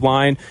offensive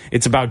line,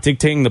 it's about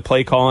dictating the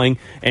play calling,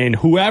 and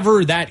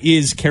whoever that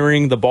is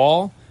carrying the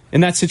ball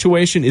in that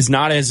situation is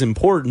not as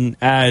important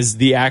as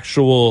the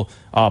actual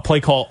play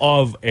call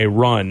of a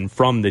run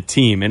from the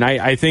team. And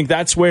I think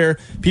that's where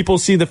people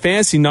see the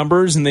fantasy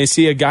numbers and they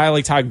see a guy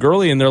like Todd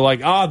Gurley and they're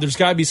like, there's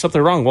got to be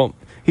something wrong. Well,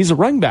 he's a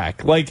running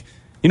back.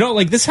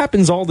 This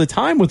happens all the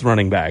time with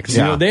running backs.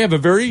 Yeah. They have a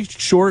very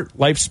short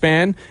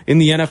lifespan in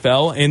the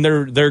NFL,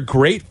 and they're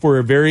great for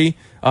a very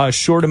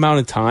short amount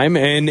of time.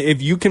 And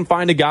if you can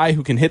find a guy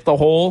who can hit the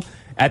hole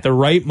at the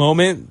right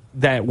moment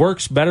that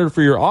works better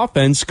for your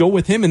offense, go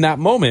with him in that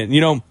moment.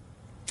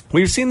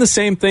 We've seen the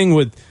same thing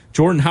with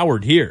Jordan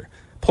Howard here.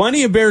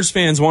 Plenty of Bears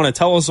fans want to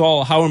tell us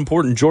all how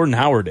important Jordan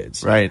Howard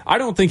is. Right. I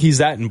don't think he's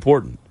that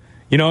important.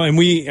 And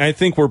I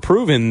think we're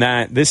proven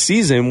that this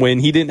season, when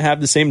he didn't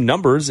have the same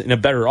numbers in a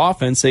better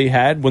offense they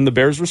had when the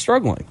Bears were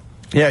struggling.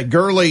 Yeah,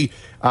 Gurley,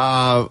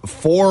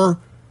 4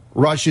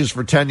 rushes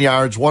for 10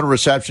 yards, 1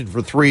 reception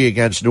for 3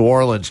 against New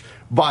Orleans.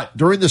 But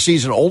during the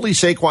season, only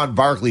Saquon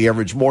Barkley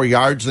averaged more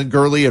yards than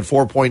Gurley at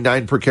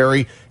 4.9 per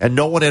carry, and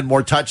no one had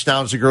more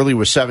touchdowns than Gurley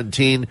with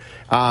 17.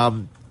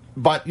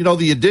 But,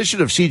 the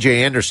addition of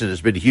C.J. Anderson has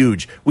been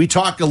huge. We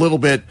talked a little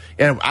bit,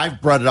 and I've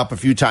brought it up a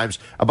few times,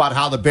 about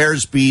how the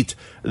Bears beat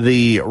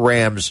the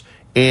Rams,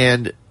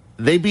 and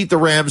they beat the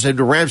Rams, and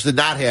the Rams did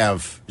not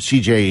have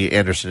C.J.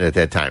 Anderson at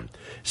that time.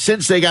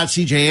 Since they got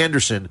C.J.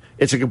 Anderson,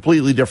 it's a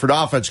completely different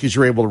offense because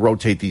you're able to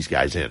rotate these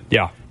guys in.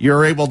 Yeah.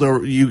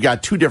 You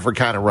got 2 different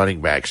kind of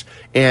running backs.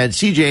 And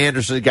C.J.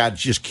 Anderson,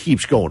 just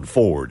keeps going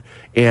forward.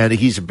 And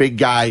he's a big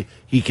guy.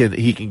 He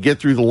can get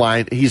through the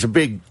line. He's a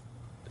big,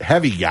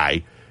 heavy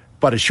guy,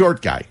 but a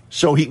short guy.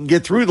 So he can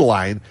get through the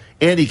line,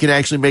 and he can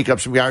actually make up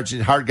some yards.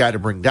 He's a hard guy to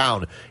bring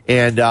down.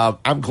 And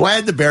I'm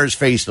glad the Bears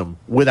faced him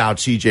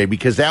without C.J.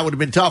 because that would have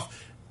been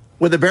tough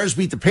when the Bears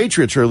beat the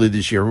Patriots early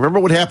this year.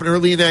 Remember what happened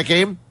early in that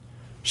game?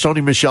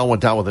 Sony Michel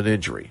went down with an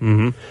injury.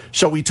 Mm-hmm.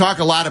 So we talk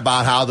a lot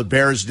about how the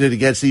Bears did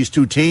against these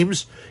 2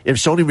 teams. If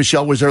Sony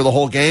Michel was there the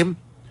whole game,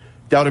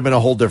 that would have been a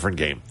whole different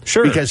game.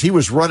 Sure. Because he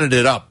was running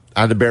it up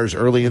on the Bears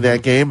early in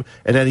that game,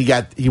 and then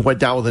he went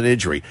down with an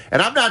injury.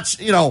 And I'm not,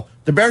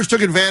 the Bears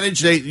took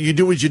advantage. You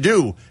do what you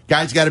do.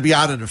 Guys got to be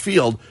out in the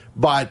field.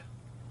 But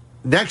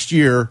next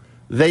year,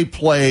 they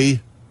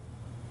play,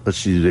 let's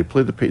see,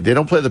 they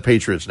don't play the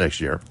Patriots next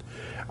year.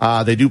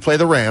 They do play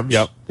the Rams.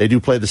 Yep. They do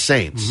play the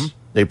Saints. Mm-hmm.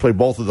 They play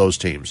both of those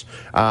teams.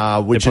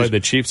 They play the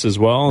Chiefs as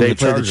well. They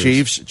play the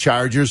Chiefs,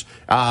 Chargers.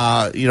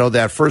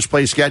 That first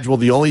place schedule,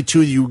 the only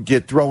 2 you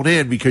get thrown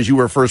in because you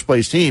were a first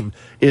place team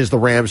is the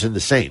Rams and the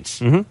Saints.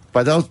 Mm-hmm.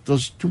 But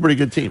those 2 pretty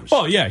good teams.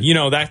 Well, yeah,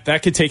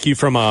 that could take you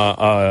from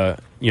a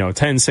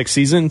 10-6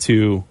 season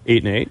to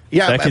 8-8.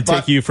 Yeah, that could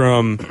take you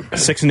from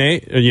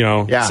 6-8,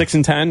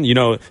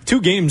 6-10.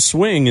 2 games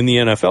swing in the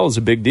NFL is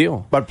a big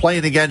deal. But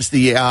playing against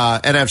the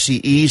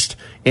NFC East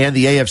and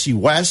the AFC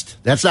West,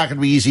 that's not going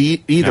to be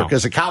easy either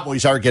because the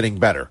Cowboys are getting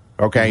better.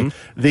 Okay,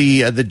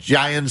 Mm-hmm. The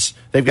Giants,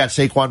 they've got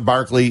Saquon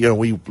Barkley.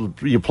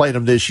 You played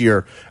them this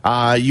year.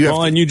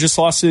 And you just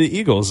lost to the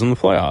Eagles in the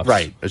playoffs,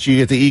 right? So you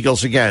get the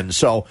Eagles again.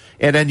 So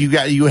and then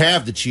you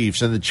have the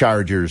Chiefs and the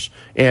Chargers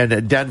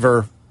and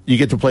Denver. You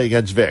get to play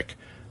against Vic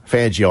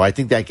Fangio. I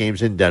think that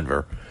game's in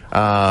Denver. The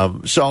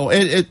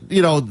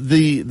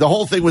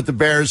whole thing with the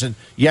Bears, and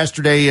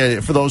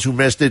yesterday, for those who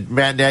missed it,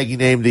 Matt Nagy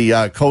named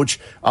the coach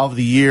of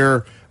the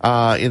year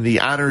in the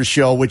honors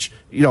show, which,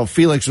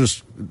 Felix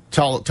was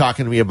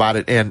talking to me about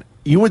it. And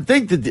you would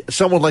think that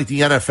someone like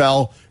the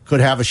NFL could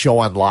have a show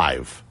on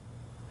live.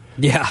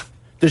 Yeah.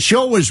 The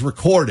show was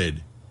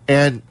recorded,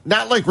 and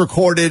not like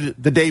recorded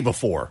the day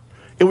before.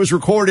 It was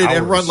recorded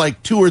and run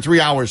like 2 or 3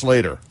 hours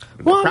later.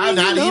 Well,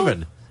 not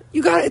even.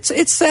 You got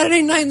it's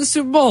Saturday night in the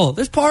Super Bowl.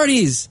 There's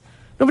parties.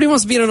 Nobody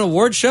wants to be at an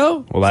award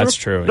show. Well, that's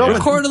true. No,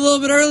 record a little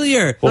bit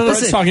earlier. Well,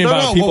 Fred's talking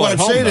about people at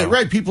home.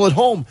 Right, people at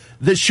home.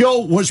 The show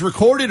was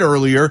recorded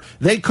earlier.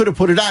 They could have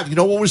put it on. You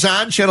know what was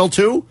on Channel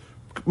 2?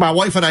 My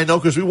wife and I know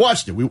because we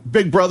watched it.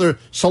 Big Brother,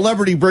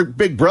 Celebrity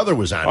Big Brother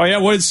was on. Oh, yeah.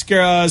 What did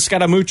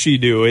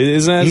Scaramucci do?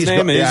 Isn't that his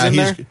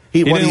name?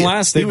 He didn't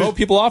last. They vote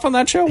people off on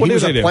that show? What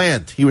did they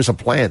do? He was a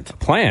plant. A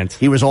plant?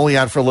 He was only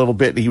on for a little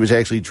bit, and he was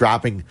actually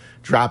dropping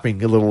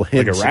a little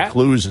hints and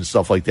clues and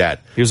stuff like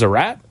that. He was a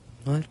rat?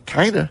 What?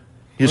 Kind of.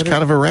 He's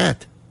kind of a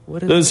rat.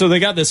 So they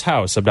got this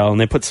house, Abdalla, and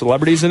they put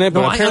celebrities in it.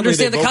 But No, I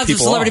understand the concept of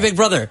Celebrity Big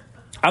Brother.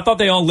 I thought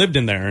they all lived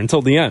in there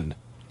until the end.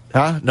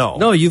 Huh? No.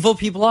 No, you vote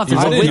people off.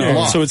 There's I a didn't winner.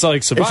 know. So it's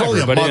like Survivor, It's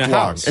only a but in month a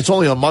long. house. It's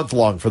only a month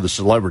long for the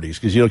celebrities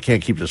because you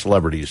can't keep the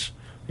celebrities,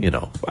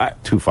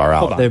 too far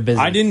out. They're busy.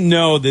 I didn't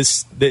know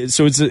this.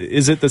 So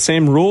is it the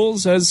same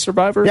rules as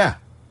Survivor? Yeah.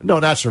 No,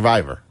 not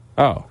Survivor.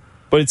 Oh,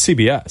 but it's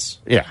CBS.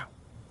 Yeah.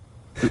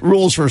 The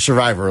rules for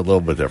Survivor are a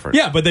little bit different.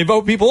 Yeah, but they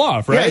vote people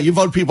off, right? Yeah, you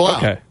vote people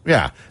out. Okay.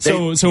 Yeah.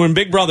 So in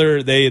Big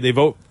Brother, they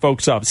vote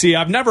folks up. See,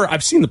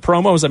 I've seen the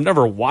promos. I've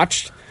never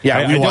watched. Yeah,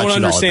 I we watch don't it all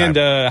the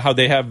understand how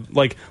they have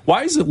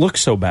why does it look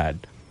so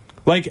bad?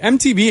 Like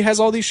MTV has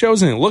all these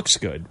shows and it looks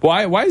good.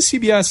 Why is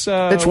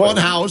CBS? It's one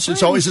house.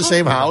 It's always the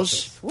same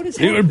house. What is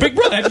Big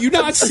Brother? Have you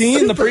not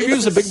seen the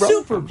previews of Big Brother?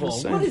 Super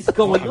Bowl. What is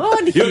going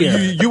on here?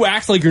 You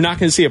act like you're not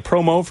going to see a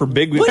promo for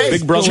Big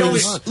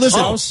Brother's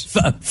house.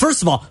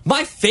 First of all,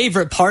 my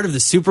favorite part of the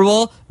Super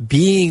Bowl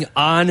being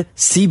on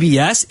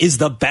CBS is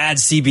the bad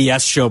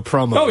CBS show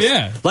promos. Oh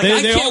yeah,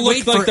 they all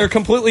look like they're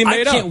completely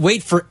made up. I can't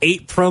wait for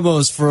 8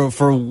 promos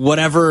for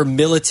whatever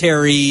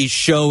military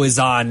show is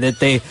on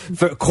that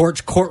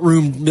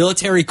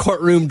military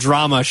courtroom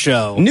drama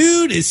show.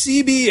 New to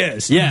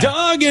CBS. Yeah.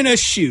 Dog in a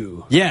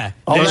shoe. Yeah.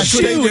 Oh, that's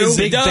what they shoe do. is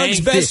the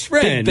dog's best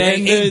friend.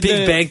 Big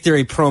Bang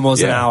Theory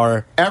promos an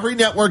hour. Every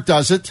network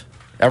does it.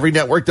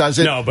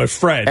 No, but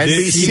Fred,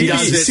 NBC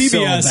does it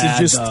CBS so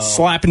bad, is just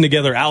slapping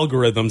together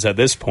algorithms at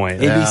this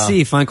point.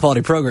 ABC, fine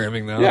quality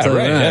programming, though. Yeah,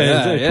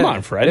 right. Come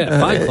on, Fred.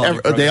 Fine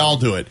quality They all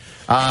do it.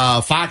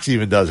 Fox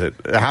even does it.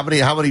 How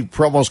many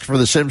promos for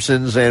The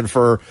Simpsons and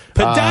for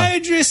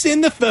Podiatrist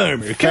in the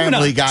Farmer?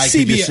 Family Guy?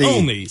 Can you CBS see?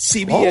 only.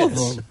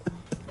 CBS.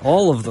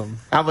 All of them.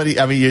 How many?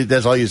 I mean,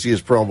 that's all you see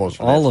is promos.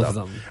 For All that of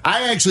stuff. them.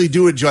 I actually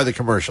do enjoy the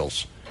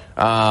commercials,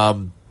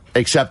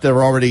 except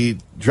they're already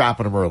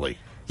dropping them early.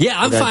 Yeah,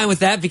 I'm fine with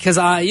that because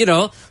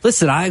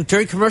listen,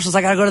 during commercials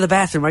I gotta go to the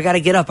bathroom, I gotta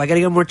get up, I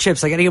gotta get more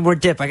chips, I gotta get more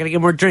dip, I gotta get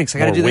more drinks, I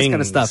gotta do this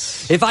kind of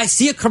stuff. If I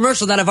see a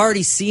commercial that I've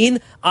already seen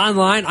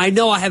online, I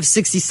know I have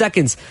 60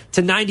 seconds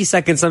to 90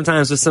 seconds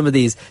sometimes with some of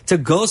these to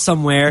go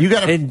somewhere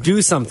and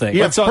do something.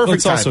 Yeah,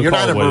 perfect time. You're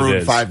not a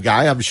Maroon 5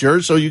 guy, I'm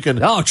sure, so you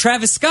can. Oh,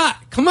 Travis Scott,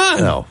 come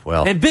on! Oh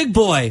well, and Big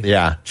Boy,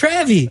 yeah,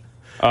 Travie.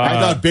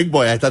 I thought Big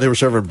Boy. I thought they were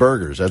serving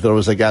burgers. I thought it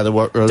was the guy that.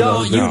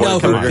 Don't you know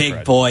who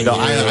Big Boy is? No,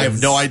 I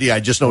have no idea. I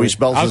just know he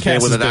spells his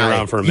name with an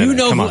I. You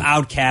know who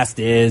Outkast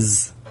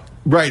is,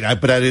 right?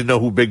 But I didn't know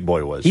who Big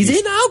Boy was. He's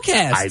in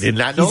Outkast. I did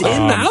not know He's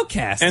that. in the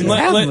Outkast. And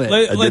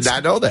I did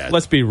not know that.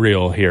 Let's be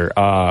real here.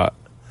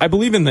 I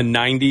believe in the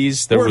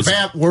 90s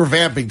we're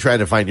vamping trying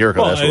to find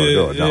Yurko. That's what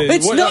we're doing. No.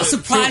 It's no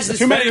surprise to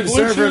the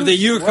observer of the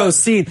Yurko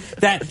scene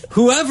that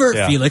whoever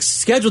Felix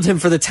scheduled him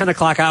for the 10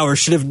 o'clock hour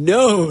should have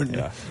known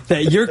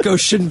that Yurko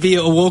shouldn't be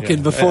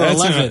awoken before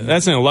 11.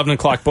 That's an 11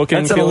 o'clock booking.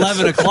 That's at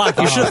 11 o'clock.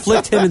 You should have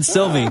flipped him and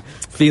Silvy,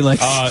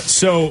 Felix.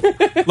 So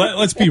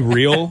let's be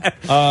real,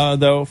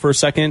 though, for a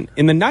second.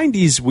 In the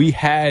 90s, we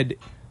had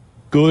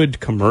good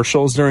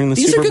commercials during the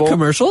Super Bowl. These are good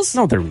commercials.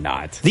 No, they're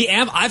not.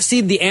 I've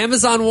seen the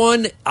Amazon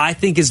one. I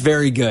think is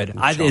very good.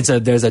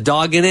 There's a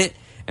dog in it,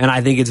 and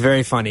I think it's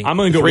very funny. I'm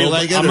going to go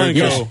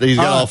three-legged. He's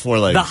got all 4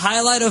 legs. The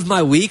highlight of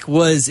my week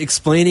was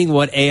explaining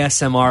what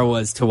ASMR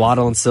was to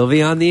Waddle and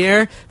Silvy on the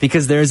air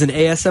because there's an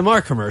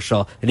ASMR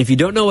commercial, and if you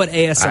don't know what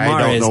ASMR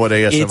I don't know what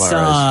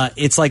ASMR is.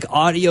 It's like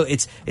audio.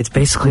 It's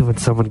basically when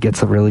someone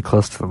gets really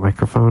close to the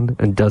microphone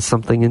and does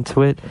something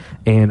into it,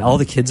 and all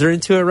the kids are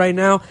into it right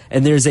now.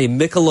 And there's a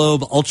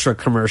Michelob Ultra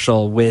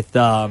commercial with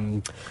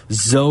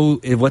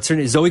Zoe. What's her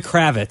name? Zoe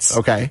Kravitz.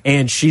 Okay,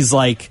 and she's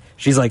like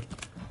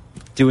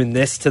doing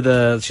this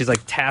she's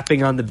like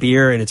tapping on the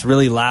beer, and it's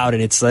really loud,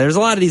 and there's a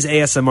lot of these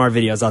ASMR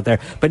videos out there.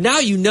 But now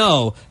you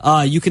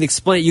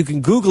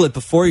can Google it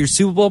before your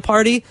Super Bowl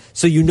party,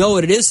 so you know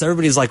what it is. So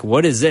everybody's like,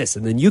 "What is this?"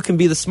 And then you can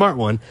be the smart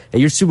one at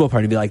your Super Bowl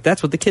party and be like,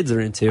 "That's what the kids are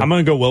into." I'm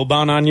gonna go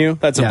Wilbon on you.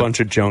 That's a bunch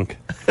of junk.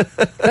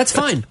 That's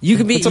fine. You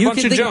can be. It's a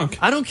bunch of junk.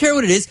 I don't care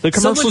what it is. The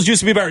commercials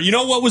used to be better. You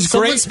know what was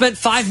great? Someone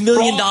spent $5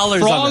 million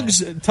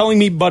Frogs on that. telling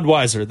me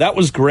Budweiser. That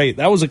was great.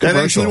 That was a commercial.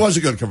 That actually was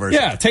a good commercial.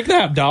 Yeah, take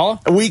that,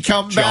 Abdalla. We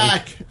come back.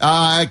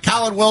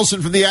 Collin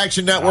Wilson from the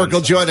Action Network will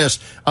join us,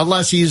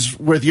 unless he's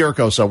with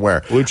Yurko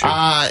somewhere.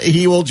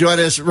 He will join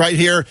us right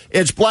here.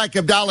 It's Bleck,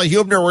 Abdalla,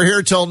 Huebner. We're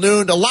here till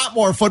noon. A lot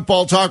more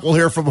football talk. We'll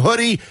hear from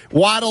Hoodie,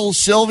 Waddle,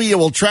 Silvy, and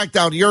we'll track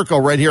down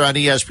Yurko right here on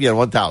ESPN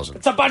 1000.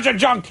 It's a bunch of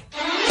junk.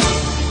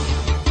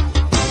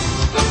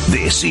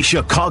 This is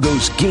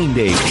Chicago's Game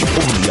Day,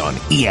 only on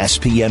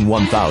ESPN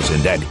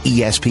 1000 and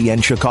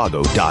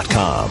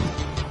ESPNChicago.com.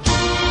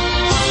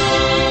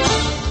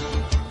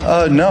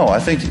 No, I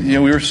think we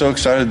were so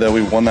excited that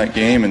we won that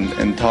game,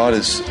 and Todd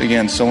is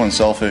again so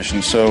unselfish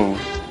and so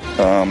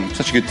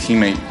such a good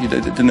teammate.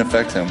 It didn't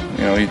affect him.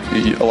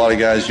 A lot of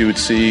guys you would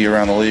see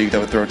around the league that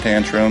would throw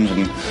tantrums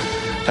and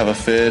have a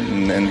fit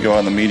and go out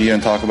in the media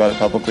and talk about it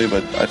publicly.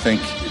 But I think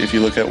if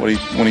you look at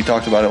when he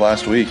talked about it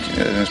last week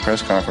in his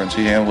press conference,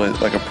 he handled it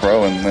like a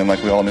pro and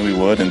like we all knew he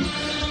would. And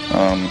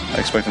I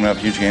expect him to have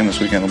a huge game this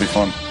weekend. It'll be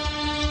fun.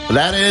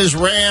 That is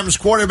Rams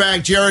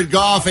quarterback Jared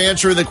Goff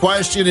answering the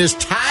question, is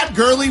Todd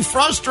Gurley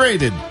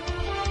frustrated?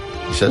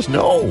 He says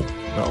no.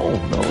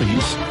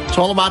 It's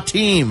all about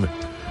team.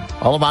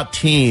 All about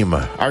team.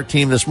 Our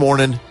team this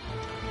morning,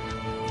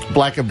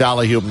 Bleck,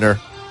 Abdalla, Huebner,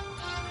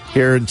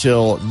 here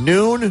until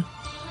noon.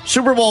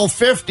 Super Bowl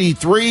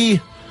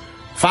 53,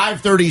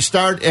 5:30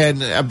 start.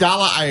 And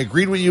Abdalla, I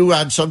agreed with you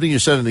on something you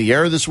said in the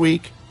air this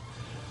week.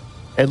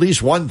 At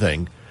least one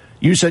thing.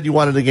 You said you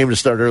wanted the game to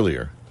start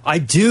earlier. I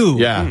do.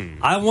 Yeah.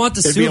 I want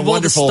the Super Bowl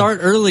to start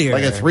earlier.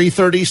 Like a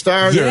 3:30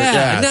 start?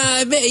 Yeah.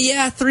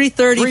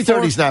 3:30.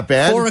 3:30 is not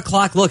bad. 4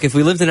 o'clock. Look, if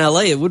we lived in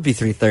L.A., it would be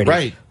 3:30.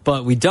 Right.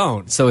 But we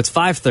don't. So it's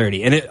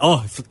 5:30. And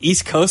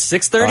East Coast,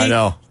 6:30? I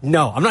know.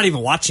 No, I'm not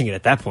even watching it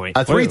at that point.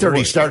 A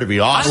 3:30 start would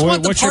be awesome. I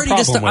want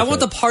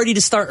the party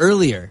to start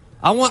earlier.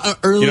 I want an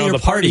earlier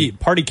party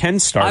can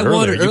start I earlier.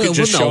 want it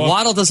earlier.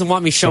 Waddle doesn't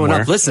want me showing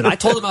up. Listen, I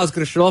told him I was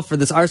going to show up for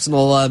this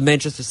Arsenal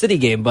Manchester City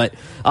game, but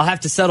I'll have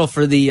to settle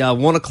for the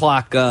 1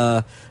 o'clock.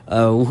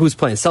 Who's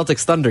playing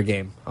Celtics Thunder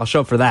game? I'll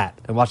show up for that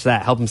and watch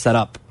that. Help him set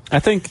up.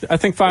 I think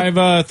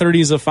 5:30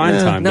 is a fine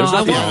time. No,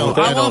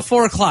 I want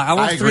 4 o'clock. I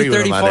want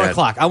 3:30, 4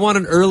 o'clock. I want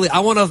an early.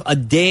 I want a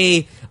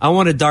day. I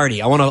want a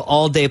darty. I want an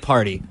all day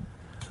party.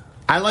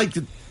 I like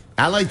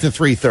the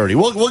 3:30.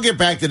 We'll get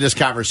back to this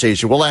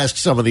conversation. We'll ask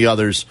some of the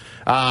others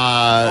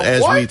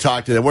as we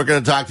talk to them. We're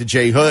going to talk to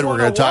Jay Hood. We're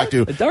going to talk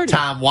to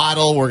Tom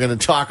Waddle. We're going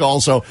to talk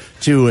also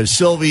to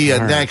Silvy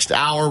next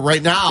hour.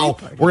 Right now,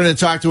 we're going to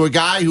talk to a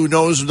guy who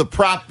knows the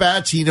prop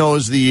bets. He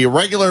knows the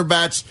regular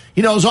bets.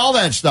 He knows all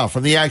that stuff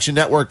from the Action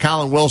Network.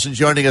 Collin Wilson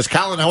joining us.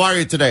 Collin, how are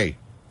you today?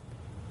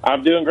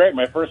 I'm doing great.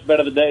 My first bet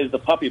of the day is the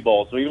Puppy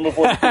Bowl. So even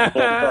before the Super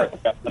Bowl starts,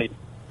 I've got money.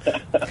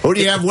 Who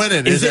do you have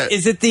winning? Is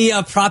it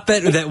the prop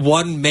bet that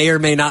one may or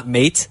may not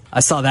mate?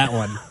 I saw that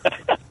one.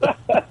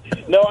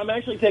 No, I'm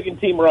actually taking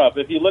Team Ruff.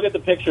 If you look at the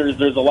pictures,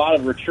 there's a lot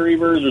of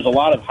retrievers. There's a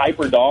lot of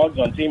hyper dogs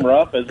on Team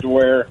Ruff, as to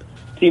where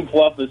Team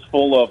Fluff is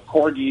full of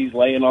corgis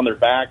laying on their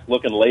backs,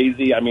 looking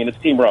lazy. I mean, it's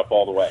Team Ruff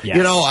all the way. Yes.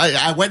 You know,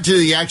 I went to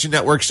the Action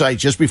Network site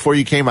just before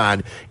you came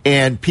on,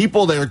 and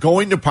people that are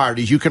going to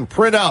parties, you can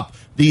print up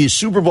the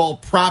Super Bowl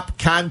prop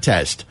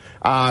contest.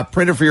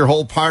 Print it for your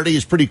whole party.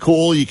 It's pretty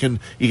cool. You can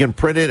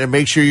print it and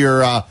make sure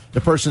the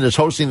person that's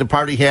hosting the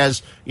party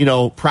has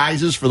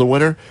prizes for the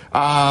winner.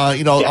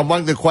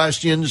 Among the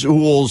questions, who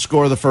will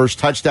score the first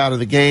touchdown of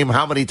the game?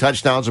 How many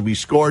touchdowns will be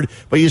scored?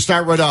 But you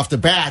start right off the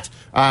bat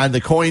on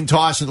the coin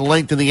toss and the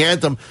length of the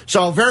anthem.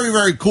 So very,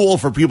 very cool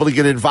for people to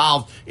get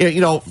involved.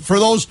 For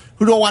those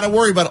who don't want to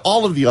worry about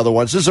all of the other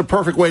ones, this is a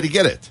perfect way to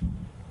get it.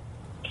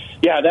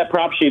 Yeah, that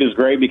prop sheet is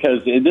great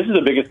because this is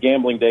the biggest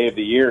gambling day of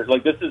the year.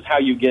 Like, this is how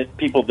you get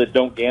people that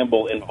don't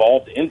gamble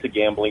involved into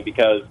gambling,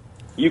 because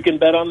you can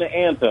bet on the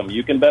anthem,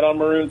 you can bet on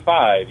Maroon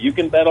 5, you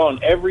can bet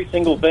on every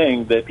single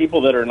thing that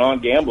people that are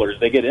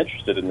non-gamblers, they get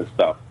interested in this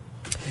stuff.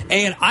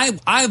 And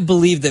I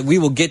believe that we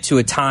will get to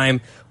a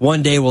time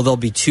one day where there'll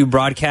be two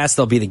broadcasts.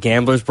 There'll be the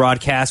Gamblers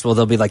broadcast, where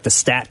there'll be like the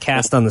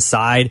StatCast on the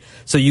side,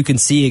 so you can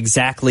see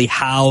exactly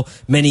how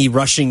many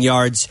rushing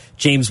yards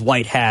James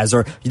White has,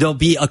 or there'll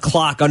be a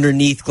clock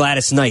underneath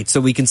Gladys Knight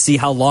so we can see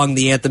how long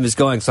the anthem is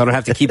going, so I don't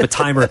have to keep a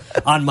timer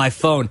on my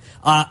phone.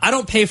 I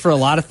don't pay for a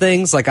lot of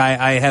things. Like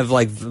I have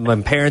like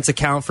my parents'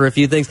 account for a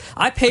few things.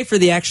 I pay for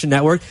the Action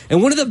Network,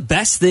 and one of the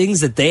best things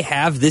that they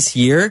have this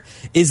year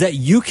is that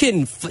you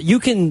can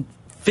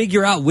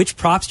figure out which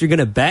props you're going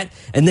to bet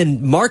and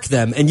then mark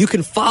them, and you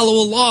can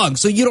follow along.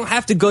 So you don't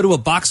have to go to a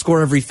box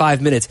score every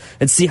 5 minutes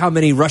and see how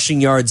many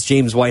rushing yards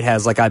James White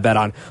has, like I bet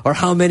on, or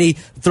how many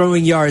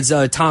throwing yards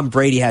Tom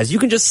Brady has. You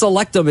can just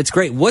select them. It's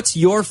great. What's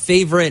your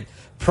favorite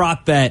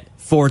prop bet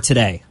for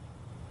today?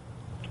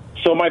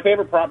 So my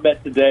favorite prop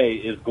bet today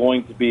is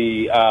going to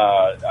be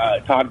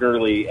Todd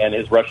Gurley and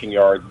his rushing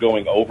yards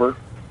going over.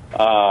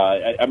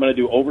 I'm going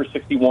to do over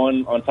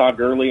 61 on Todd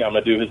Gurley. I'm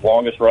going to do his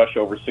longest rush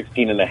over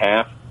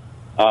 16.5.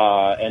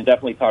 And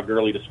definitely Todd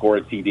Gurley to score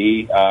a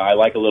TD. I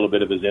like a little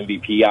bit of his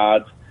MVP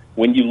odds.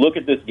 When you look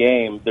at this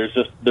game,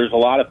 there's a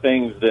lot of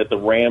things that the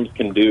Rams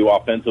can do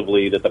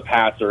offensively that the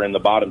Pats are in the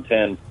bottom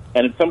 10,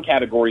 and in some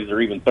categories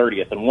they're even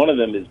 30th, and one of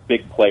them is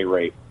big play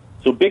rate.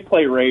 So big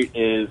play rate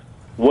is,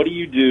 what do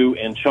you do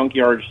in chunk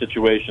yardage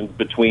situations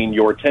between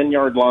your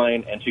 10-yard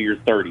line and to your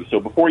 30? So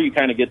before you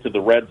kind of get to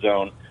the red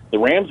zone, the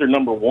Rams are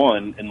number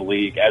one in the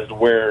league, as to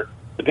where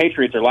the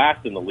Patriots are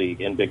last in the league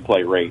in big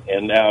play rate.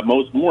 And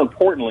more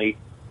importantly,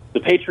 the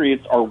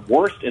Patriots are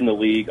worst in the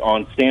league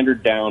on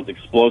standard downs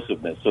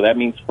explosiveness. So that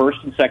means first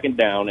and second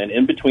down, and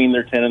in between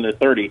their 10 and their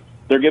 30,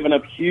 they're giving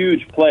up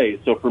huge plays.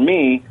 So for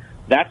me,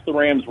 that's the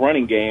Rams'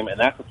 running game, and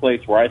that's the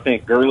place where I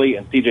think Gurley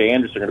and C.J.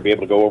 Anderson are going to be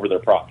able to go over their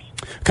props.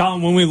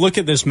 Collin, when we look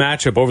at this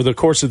matchup over the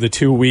course of the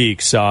 2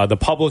 weeks, the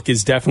public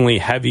is definitely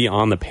heavy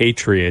on the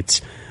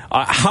Patriots.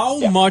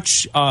 How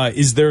much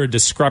is there a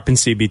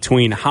discrepancy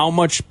between how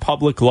much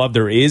public love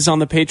there is on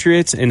the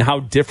Patriots and how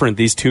different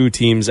these two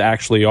teams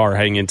actually are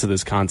heading into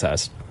this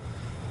contest?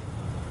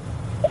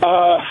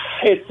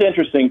 It's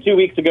interesting. 3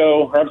 weeks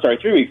ago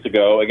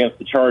against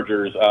the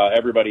Chargers,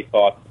 everybody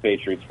thought the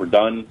Patriots were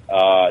done.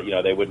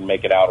 They wouldn't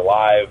make it out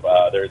alive.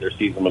 Their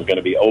season was going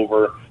to be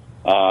over.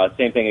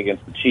 Same thing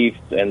against the Chiefs,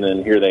 and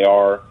then here they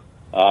are.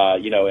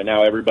 And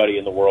now everybody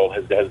in the world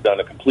has done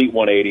a complete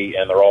 180,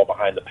 and they're all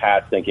behind the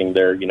Pats thinking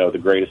they're, the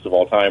greatest of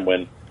all time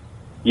when,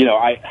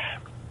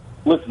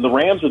 listen, the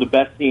Rams are the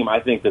best team I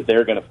think that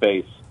they're going to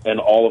face in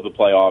all of the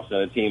playoffs,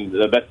 and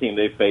the best team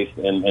they've faced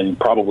in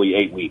probably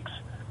 8 weeks.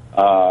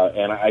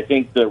 And I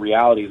think the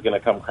reality is going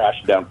to come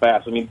crashing down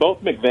fast. I mean,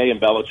 both McVay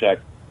and Belichick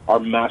are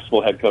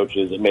masterful head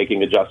coaches at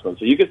making adjustments.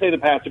 So you could say the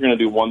Pats are going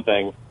to do one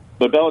thing,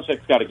 but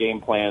Belichick's got a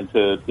game plan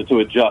to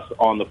adjust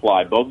on the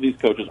fly. Both of these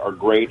coaches are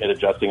great at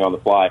adjusting on the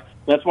fly.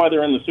 That's why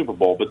they're in the Super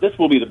Bowl. But this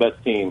will be the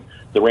best team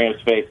the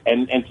Rams face.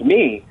 And to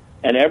me,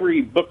 and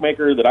every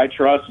bookmaker that I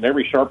trust and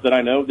every sharp that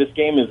I know, this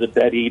game is a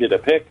dead heat at a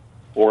pick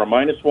or a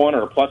 -1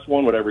 or a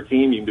 +1, whatever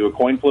team. You can do a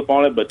coin flip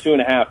on it, but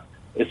 2.5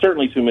 is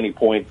certainly too many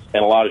points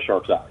and a lot of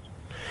sharps' eyes.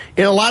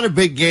 In a lot of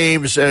big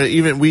games,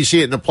 even we see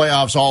it in the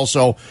playoffs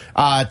also,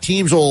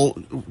 teams will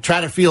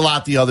try to feel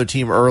out the other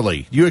team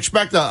early. Do you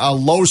expect a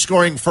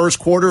low-scoring first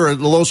quarter or a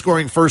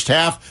low-scoring first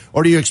half,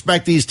 or do you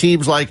expect these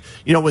teams like,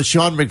 with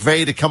Sean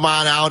McVay to come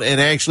on out and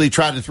actually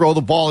try to throw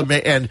the ball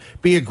and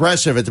be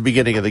aggressive at the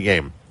beginning of the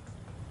game?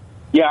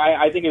 Yeah,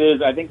 I think it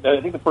is. I think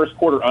the first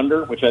quarter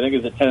under, which I think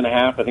is at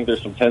 10.5. I think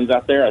there's some 10s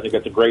out there. I think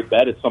that's a great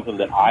bet. It's something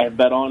that I have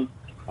bet on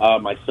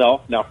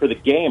myself. Now, for the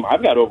game,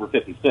 I've got over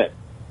 56.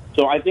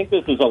 So I think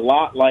this is a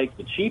lot like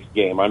the Chiefs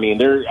game. I mean,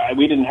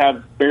 we didn't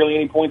have barely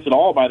any points at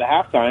all by the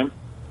halftime.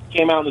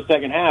 Came out in the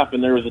second half,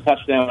 and there was a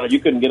touchdown. You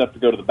couldn't get up to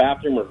go to the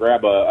bathroom or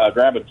grab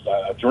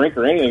a drink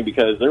or anything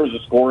because there was a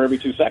score every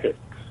 2 seconds.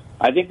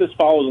 I think this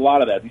follows a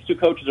lot of that. These two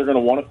coaches are going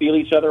to want to feel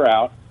each other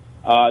out.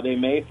 They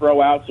may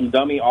throw out some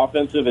dummy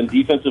offensive and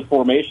defensive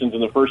formations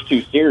in the first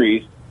 2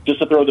 series just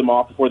to throw them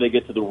off before they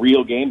get to the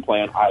real game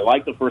plan. I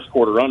like the first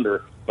quarter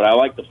under, but I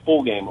like the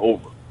full game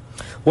over.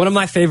 One of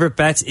my favorite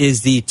bets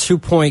is the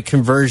 2-point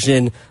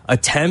conversion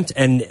attempt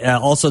and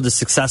also the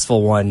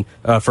successful one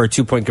for a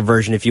 2-point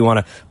conversion if you want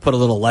to put a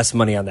little less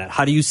money on that.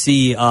 How do you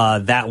see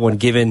that one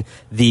given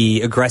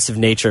the aggressive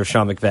nature of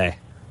Sean McVay?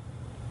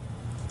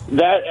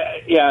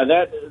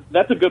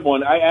 That's a good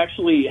one. I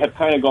actually have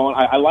kind of gone,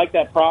 I like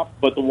that prop,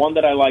 but the one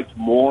that I liked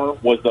more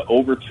was the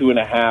over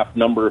 2.5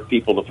 number of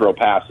people to throw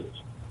passes.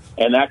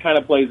 And that kind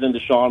of plays into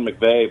Sean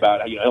McVay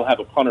about, he'll have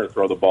a punter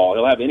throw the ball.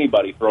 He'll have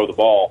anybody throw the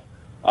ball.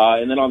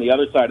 And then on the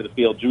other side of the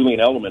field, Julian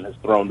Edelman has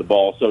thrown the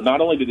ball. So not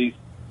only do these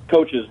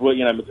coaches,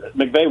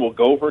 McVay will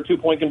go for a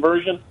 2-point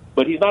conversion,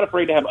 but he's not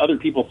afraid to have other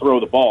people throw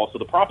the ball. So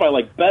the prop I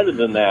like better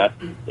than that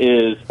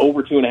is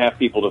over 2.5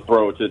 people to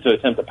throw to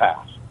attempt a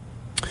pass.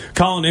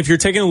 Collin, if you're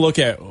taking a look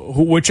at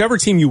whichever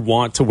team you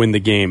want to win the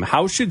game,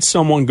 how should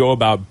someone go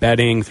about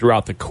betting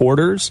throughout the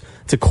quarters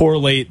to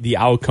correlate the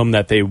outcome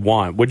that they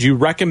want? Would you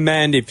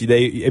recommend if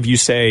you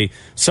say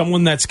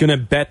someone that's going to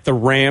bet the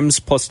Rams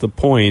plus the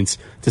points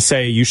to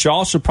say you should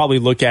also probably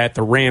look at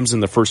the Rams in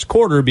the first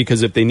quarter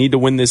because if they need to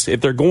win this,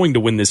 if they're going to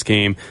win this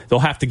game, they'll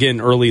have to get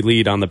an early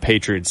lead on the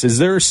Patriots. Is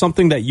there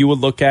something that you would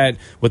look at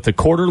with the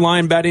quarter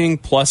line betting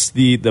plus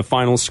the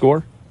final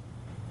score?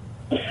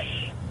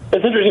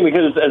 It's interesting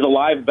because as a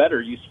live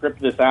bettor, you script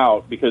this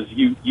out because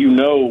you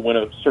know when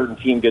a certain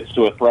team gets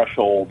to a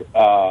threshold,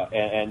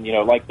 and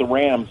like the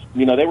Rams,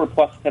 they were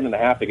plus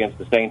 10.5 against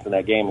the Saints in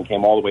that game and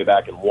came all the way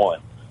back and won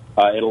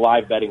at a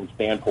live betting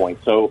standpoint.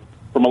 So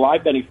from a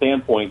live betting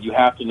standpoint, you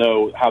have to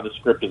know how the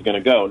script is going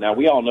to go. Now,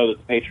 we all know that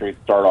the Patriots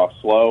start off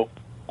slow.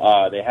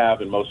 They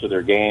have in most of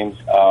their games,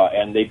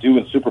 and they do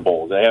in Super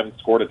Bowls. They haven't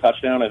scored a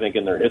touchdown, I think,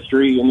 in their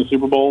history in the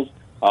Super Bowls.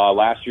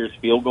 Last year's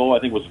field goal, I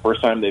think, was the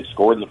first time they've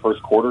scored in the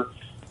first quarter.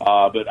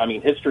 But, I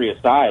mean, history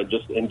aside,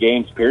 just in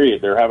games,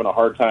 period, they're having a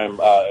hard time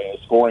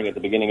scoring at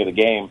the beginning of the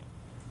game.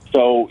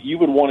 So you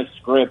would want to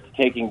script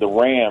taking the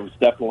Rams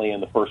definitely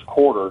in the first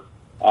quarter,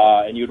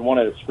 and you'd want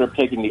to script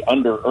taking the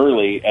under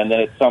early, and then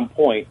at some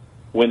point,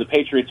 when the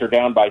Patriots are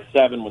down by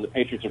 7, when the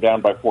Patriots are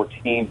down by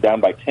 14, down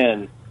by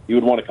 10, you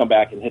would want to come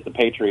back and hit the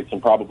Patriots and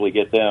probably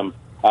get them.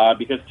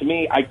 Because to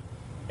me,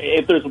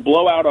 if there's a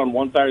blowout on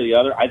one side or the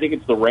other, I think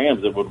it's the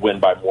Rams that would win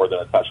by more than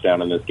a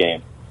touchdown in this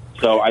game.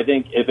 So I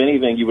think, if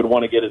anything, you would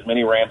want to get as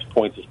many Rams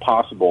points as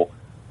possible.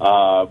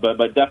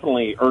 But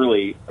definitely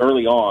early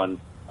on,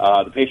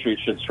 the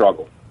Patriots should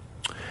struggle.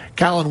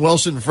 Collin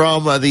Wilson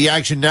from the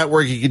Action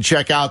Network. You can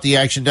check out the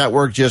Action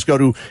Network. Just go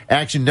to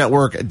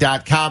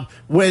actionnetwork.com.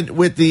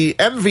 With the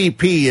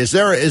MVP, is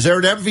there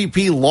an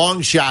MVP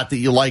long shot that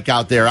you like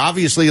out there?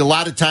 Obviously, a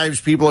lot of times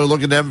people are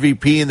looking at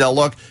MVP and they'll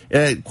look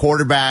at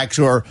quarterbacks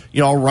or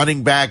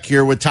running back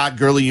here with Todd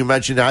Gurley. You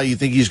mentioned how you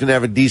think he's going to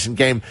have a decent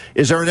game.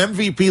 Is there an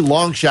MVP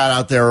long shot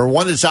out there or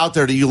one that's out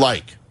there that you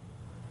like?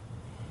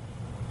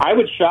 I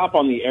would shop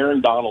on the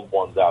Aaron Donald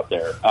ones out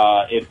there.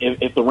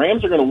 If the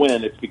Rams are going to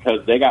win, it's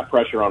because they got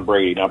pressure on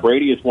Brady. Now,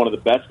 Brady is one of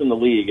the best in the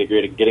league at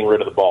getting rid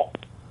of the ball.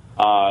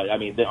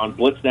 On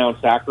blitz down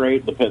sack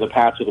rate, the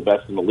Pats are the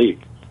best in the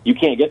league. You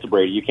can't get to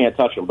Brady. You can't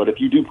touch him. But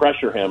if you do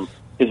pressure him,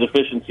 his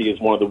efficiency is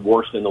one of the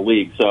worst in the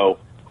league. So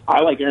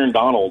I like Aaron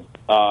Donald,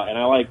 and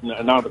I like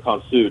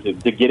Ndamukong Suh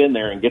to get in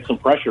there and get some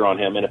pressure on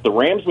him. And if the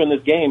Rams win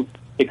this game,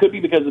 it could be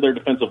because of their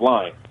defensive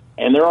line.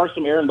 And there are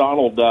some Aaron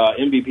Donald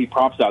MVP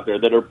props out there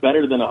that are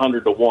better than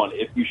 100 to 1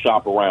 if you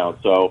shop around.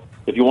 So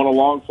if you want a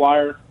long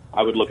flyer,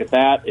 I would look at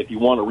that. If you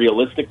want a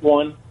realistic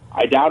one,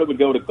 I doubt it would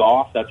go to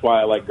Goff. That's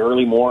why I like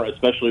Gurley more,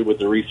 especially with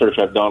the research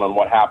I've done on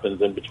what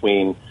happens in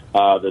between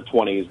the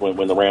 20s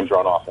when the Rams are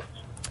on offense.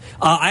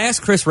 I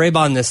asked Chris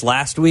Raybon this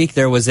last week.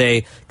 There was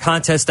a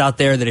contest out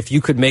there that if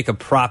you could make a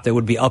prop that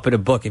would be up in a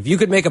book, if you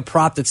could make a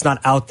prop that's not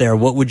out there,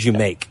 what would you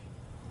make?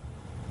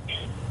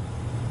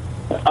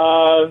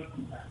 That's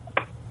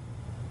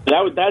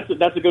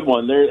a good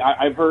one.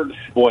 I've heard,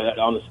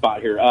 on the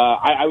spot here.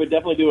 I would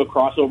definitely do a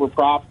crossover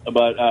prop,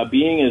 but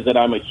being is that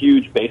I'm a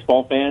huge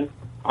baseball fan,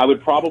 I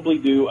would probably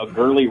do a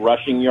Gurley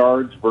rushing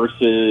yards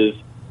versus,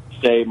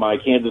 say, my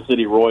Kansas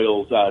City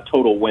Royals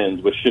total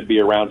wins, which should be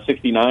around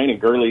 69, and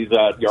Gurley's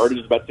yardage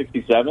is about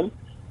 67.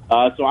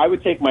 So I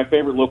would take my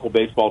favorite local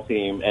baseball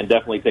team and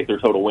definitely take their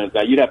total wins.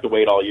 Now, you'd have to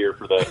wait all year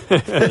for the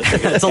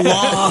It's a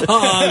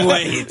long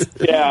wait.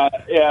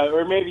 Yeah,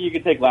 or maybe you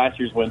could take last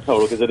year's win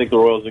total because I think the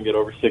Royals can get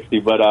over 60.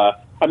 But,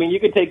 I mean, you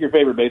could take your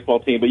favorite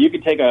baseball team, but you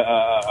could take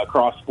a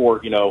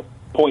cross-sport,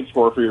 point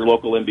score for your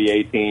local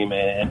NBA team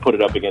and put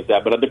it up against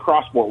that. But the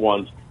cross-sport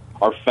ones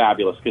are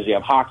fabulous because you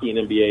have hockey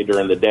and NBA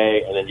during the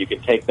day, and then you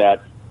can take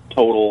that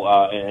total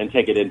and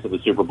take it into the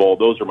Super Bowl.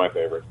 Those are my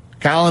favorites.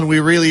 Collin, we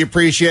really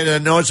appreciate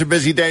it. I know it's a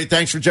busy day.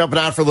 Thanks for jumping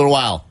on for a little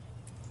while.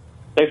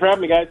 Thanks for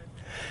having me, guys.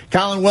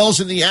 Collin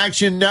Wilson, the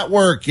Action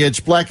Network. It's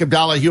Bleck,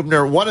 Abdalla,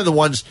 Huebner. One of the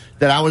ones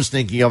that I was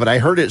thinking of, and I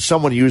heard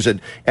someone use it,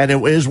 and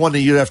it is one that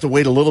you'd have to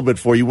wait a little bit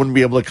for. You wouldn't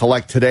be able to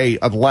collect today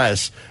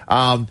unless,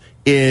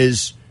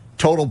 is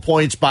total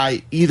points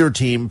by either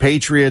team,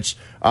 Patriots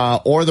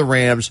or the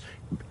Rams,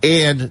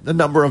 and the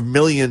number of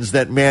millions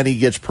that Manny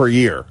gets per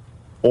year,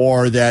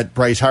 or that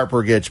Bryce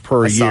Harper gets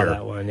per year. Saw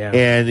that one, yeah.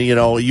 And,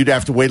 you'd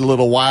have to wait a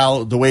little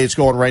while. The way it's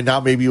going right now,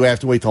 maybe you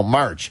have to wait till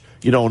March.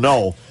 You don't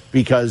know,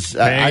 because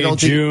May, I don't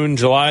think June,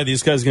 July,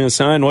 these guys are going to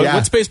sign.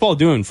 What's baseball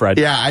doing, Fred?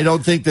 Yeah, I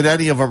don't think that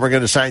any of them are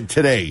going to sign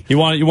today. You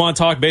want to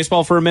talk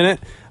baseball for a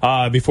minute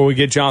before we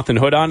get Jonathan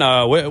Hood on?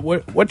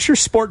 What's your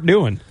sport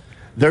doing?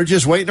 They're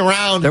just waiting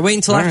around. They're waiting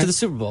until after the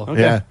Super Bowl.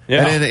 Okay.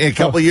 Yeah. And in a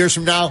couple of years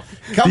from now,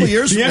 the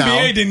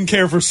NBA didn't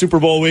care for Super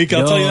Bowl week,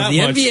 I'll tell you that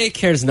much. The NBA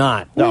cares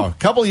not. No, a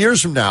couple of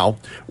years from now,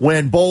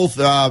 when both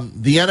the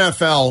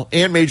NFL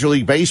and Major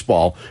League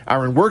Baseball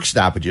are in work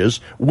stoppages,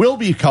 we'll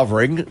be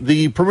covering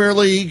the Premier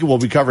League, we'll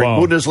be covering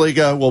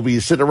Bundesliga, we'll be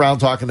sitting around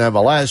talking to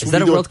MLS. Is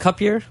that a World Cup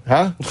year?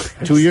 Huh?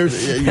 2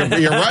 years?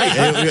 You're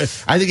right.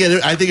 I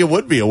think it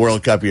would be a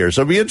World Cup year,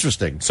 so it'll be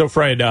interesting. So,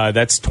 Fred,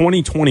 that's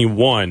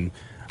 2021.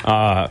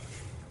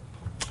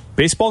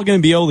 Baseball going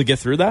to be able to get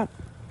through that?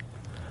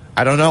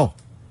 I don't know.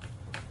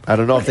 I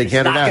don't know if they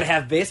can or not. Not going to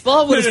have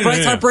baseball? What is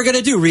Bryce Harper going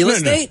to do? Real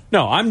estate?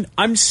 No,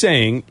 I'm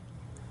saying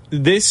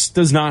this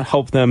does not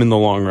help them in the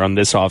long run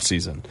this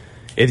offseason.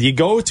 If you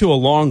go to a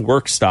long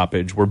work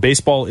stoppage where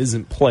baseball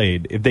isn't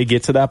played, if they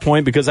get to that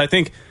point, because I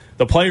think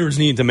the players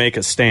need to make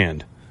a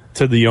stand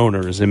to the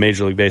owners in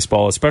Major League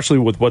Baseball, especially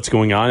with what's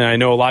going on. And I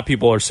know a lot of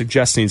people are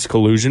suggesting it's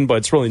collusion, but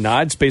it's really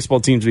not. It's baseball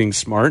teams being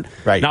smart,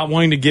 not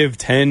wanting to give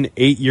 10,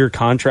 8-year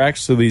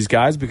contracts to these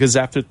guys because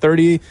after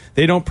 30,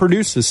 they don't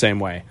produce the same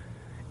way.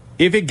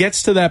 If it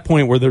gets to that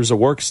point where there's a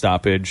work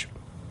stoppage,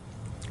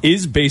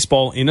 is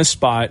baseball in a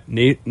spot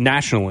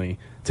nationally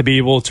to be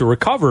able to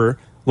recover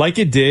like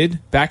it did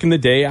back in the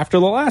day after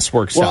the last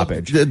work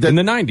stoppage in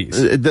the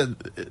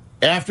 90s?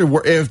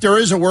 If there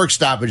is a work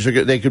stoppage,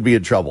 they could be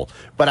in trouble.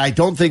 But I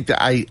don't think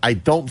that I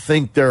don't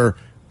think that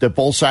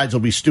both sides will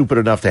be stupid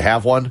enough to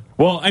have one.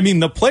 Well, I mean,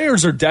 the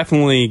players are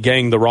definitely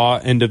getting the raw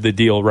end of the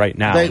deal right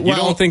now. You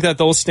don't think that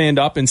they'll stand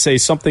up and say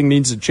something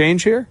needs to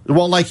change here?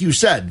 Well, like you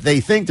said,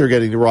 they think they're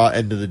getting the raw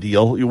end of the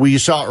deal. We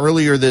saw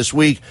earlier this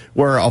week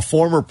where a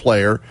former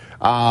player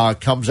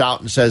comes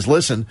out and says,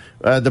 listen,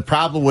 the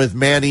problem with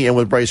Manny and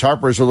with Bryce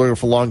Harper is they're looking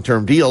for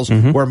long-term deals,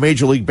 where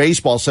Major League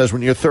Baseball says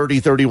when you're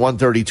 30, 31,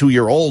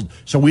 32-year-old,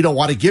 so we don't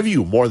want to give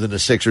you more than a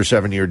 6 or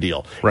 7 year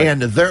deal. Right.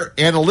 And they're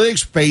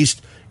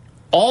analytics-based.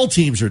 All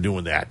teams are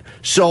doing that.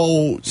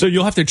 So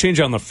you'll have to change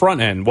it on the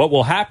front end. What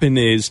will happen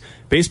is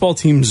baseball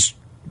teams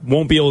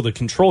won't be able to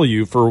control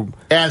you for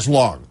as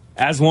long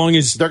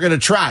as they're going to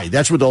try.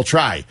 That's what they'll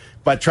try.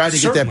 But try to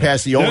get that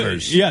past the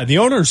owners. The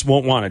owners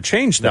won't want to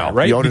change that,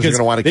 right? The owners are going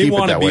to want to keep it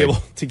that way. They want to be able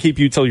to keep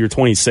you till you're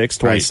 26,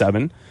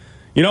 27. Right.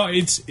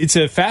 It's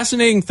a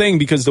fascinating thing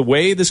because the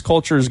way this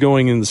culture is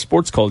going in the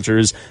sports culture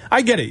is,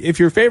 I get it. If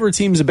your favorite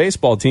team is a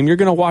baseball team, you're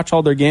going to watch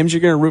all their games.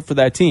 You're going to root for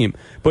that team.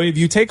 But if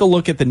you take a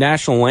look at the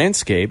national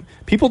landscape,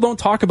 people don't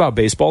talk about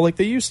baseball like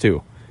they used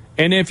to.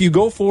 And if you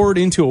go forward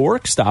into a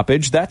work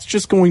stoppage, that's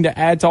just going to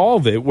add to all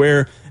of it,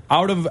 where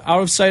out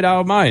of sight,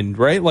 out of mind,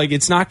 right? Like,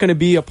 it's not going to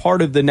be a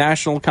part of the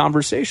national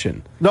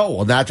conversation. No,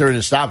 well, not during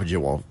the stoppage, it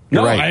won't.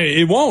 You're right.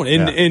 It won't.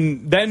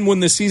 And then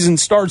when the season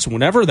starts,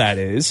 whenever that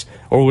is,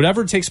 or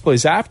whatever takes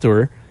place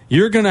after,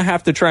 you're going to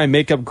have to try and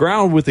make up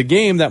ground with a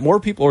game that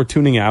more people are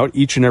tuning out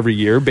each and every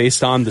year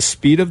based on the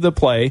speed of the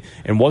play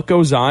and what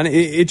goes on.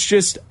 It's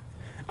just,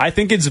 I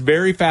think it's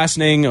very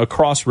fascinating, a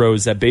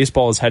crossroads that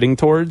baseball is heading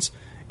towards.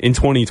 in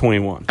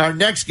 2021. Our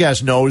next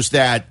guest knows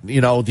that,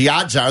 the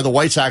odds are the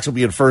White Sox will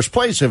be in first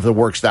place if the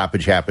work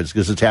stoppage happens,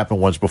 because it's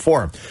happened once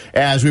before.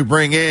 As we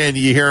bring in,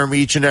 you hear him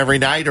each and every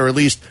night, or at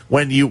least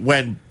when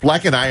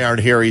Bleck and I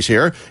aren't here, he's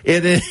here.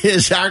 It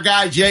is our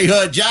guy, Jay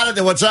Hood.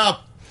 Jonathan, what's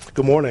up?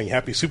 Good morning.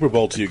 Happy Super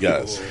Bowl to you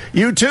guys.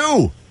 You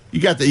too.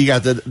 You got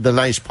the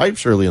nice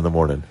pipes early in the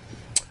morning.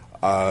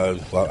 Pardon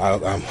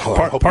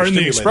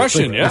the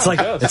expression. Yeah,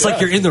 it's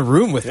like you're in the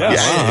room with us.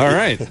 Yeah. All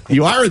right,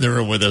 you are in the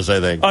room with us, I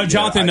think.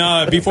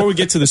 Jonathan, before we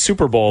get to the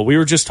Super Bowl, we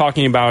were just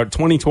talking about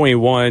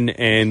 2021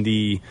 and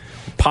the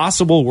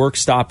possible work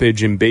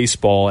stoppage in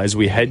baseball as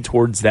we head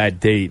towards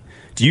that date.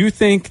 Do you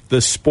think the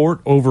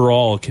sport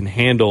overall can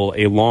handle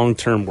a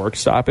long-term work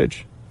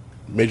stoppage?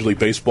 Major League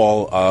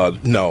Baseball,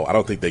 no, I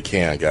don't think they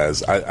can,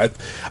 guys.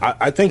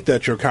 I think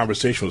that your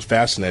conversation was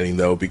fascinating,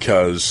 though,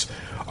 because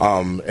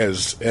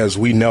as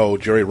we know,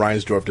 Jerry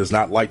Reinsdorf does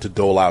not like to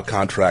dole out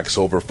contracts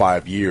over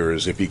 5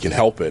 years if he can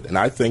help it. And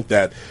I think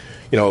that,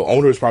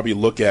 owners probably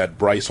look at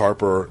Bryce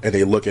Harper and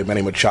they look at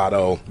Manny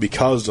Machado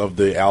because of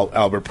the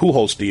Albert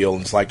Pujols deal.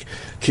 And it's like,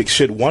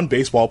 should one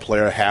baseball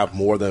player have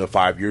more than a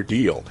 5-year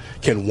deal?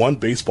 Can one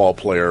baseball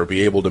player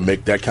be able to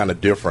make that kind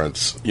of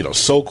difference,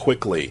 so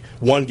quickly?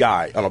 One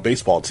guy on a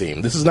baseball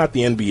team. This is not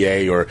the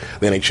NBA or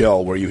the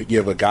NHL where you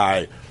give a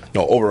guy,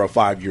 over a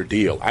 5-year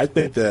deal. I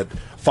think that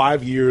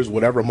 5 years,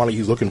 whatever money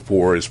he's looking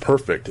for, is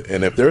perfect.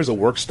 And if there's a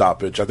work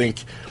stoppage, I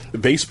think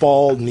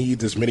baseball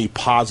needs as many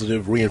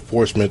positive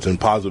reinforcements and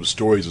positive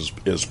stories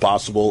as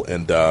possible.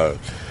 And, a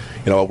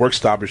work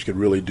stoppage could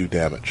really do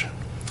damage.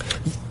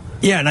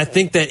 Yeah, and I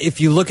think that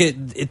if you look at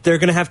it, they're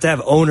going to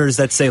have owners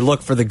that say,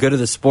 look, for the good of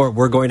the sport,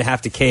 we're going to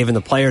have to cave, and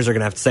the players are going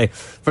to have to say,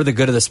 for the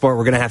good of the sport,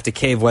 we're going to have to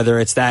cave, whether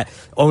it's that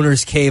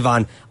owners cave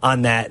on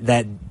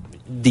that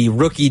the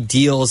rookie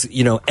deals,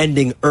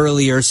 ending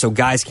earlier so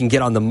guys can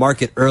get on the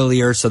market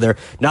earlier, so they're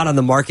not on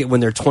the market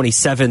when they're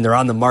 27, they're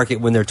on the market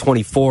when they're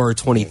 24 or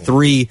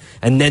 23,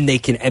 and then they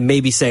can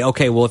maybe say,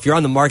 okay, well, if you're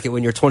on the market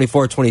when you're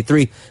 24 or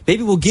 23,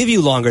 maybe we'll give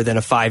you longer than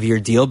a 5-year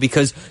deal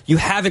because you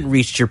haven't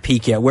reached your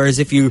peak yet. Whereas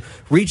if you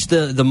reach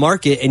the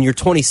market and you're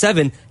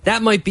 27,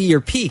 that might be your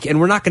peak, and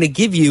we're not going to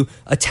give you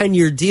a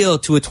 10-year deal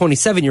to a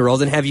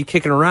 27-year-old and have you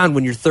kicking around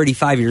when you're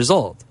 35 years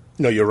old.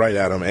 No, you're right,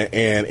 Adam.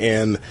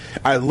 And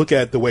I look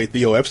at the way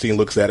Theo Epstein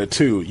looks at it,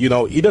 too.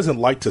 He doesn't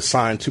like to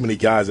sign too many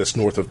guys that's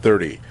north of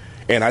 30.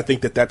 And I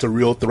think that that's a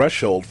real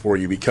threshold for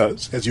you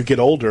because as you get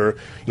older,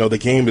 the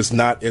game is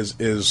not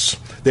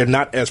they're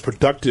not as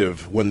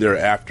productive when they're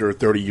after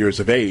 30 years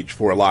of age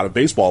for a lot of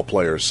baseball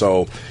players.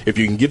 So if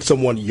you can get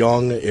someone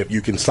young, if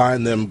you can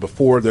sign them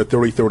before they're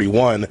 30,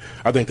 31,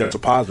 I think that's a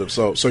positive.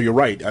 So you're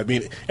right. I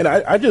mean, and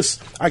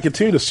I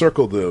continue to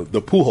circle the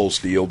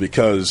Pujols deal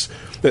because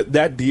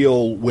that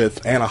deal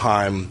with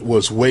Anaheim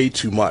was way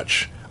too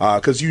much.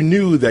 Because you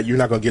knew that you're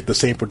not going to get the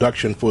same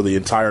production for the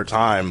entire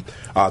time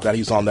that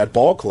he's on that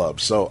ball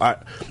club. So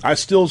I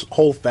still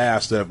hold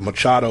fast that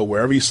Machado,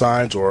 wherever he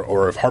signs,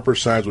 or if Harper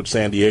signs with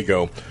San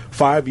Diego,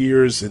 5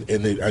 years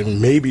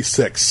and maybe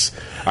 6,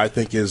 I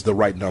think is the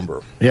right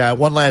number. Yeah,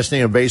 one last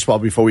thing in baseball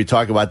before we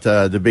talk about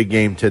the big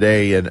game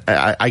today, and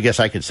I guess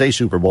I could say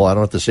Super Bowl. I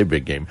don't have to say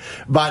big game.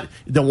 But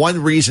the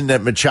one reason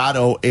that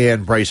Machado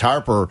and Bryce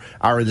Harper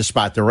are in the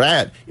spot they're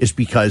at is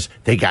because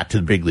they got to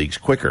the big leagues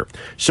quicker.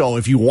 So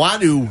if you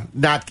want to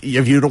not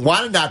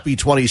be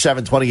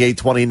 27, 28,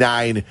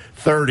 29,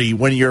 30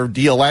 when your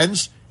deal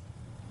ends,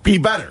 be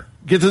better.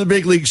 Get to the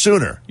big league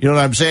sooner. You know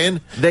what I'm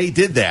saying? They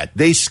did that.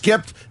 They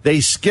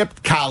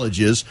skipped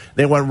colleges.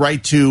 They went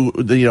right to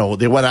they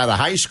went out of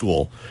high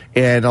school.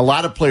 And a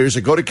lot of players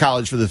that go to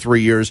college for the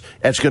 3 years,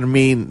 that's going to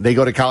mean they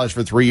go to college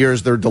for 3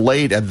 years, they're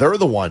delayed, and they're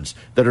the ones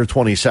that are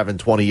 27,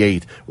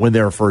 28 when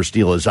their first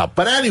deal is up.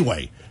 But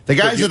anyway, the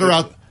guys that are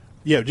out.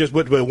 Yeah, just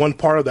but one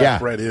part of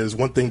that, Fred, is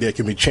one thing that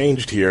can be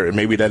changed here, and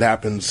maybe that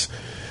happens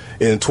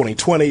in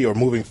 2020 or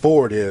moving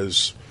forward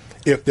is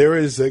if there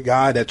is a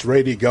guy that's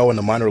ready to go in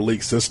the minor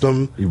league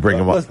system, you bring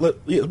him up.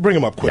 Bring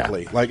him up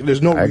quickly. Yeah. Like,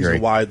 there's no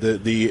reason why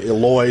the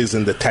Eloys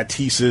and the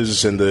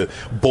Tatises and the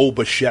Bo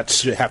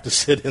Bichettes should have to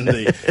sit in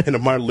the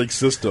minor league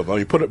system. I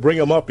mean, bring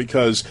them up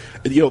because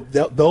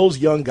those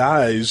young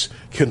guys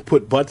can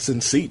put butts in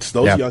seats.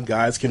 Those young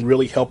guys can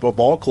really help a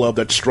ball club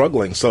that's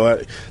struggling.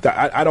 So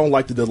I don't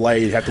like to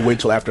delay. You have to wait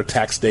until after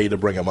tax day to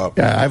bring them up.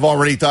 Yeah, I've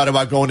already thought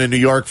about going to New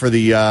York for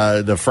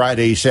the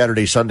Friday,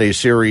 Saturday, Sunday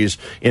series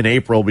in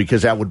April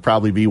because that would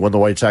probably be when the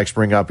White Sox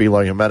bring up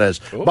Eloy Jimenez.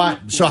 Ooh.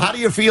 But so how do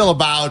you feel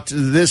about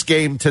this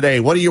game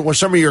today? What are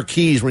some of your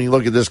keys when you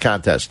look at this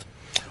contest?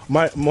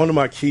 One of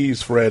my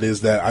keys, Fred,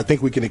 is that I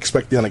think we can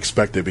expect the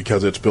unexpected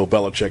because it's Bill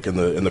Belichick and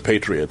the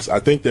Patriots. I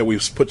think that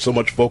we've put so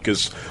much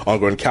focus on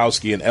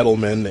Gronkowski and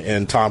Edelman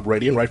and Tom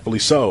Brady, and rightfully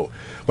so.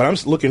 But I'm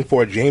looking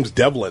for James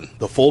Devlin,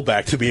 the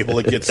fullback, to be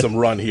able to get some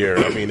run here.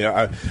 I mean,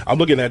 I'm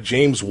looking at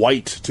James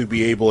White to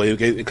be able,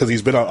 because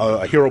he's been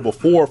a hero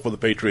before for the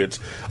Patriots.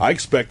 I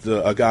expect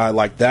a guy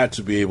like that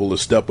to be able to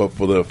step up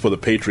for the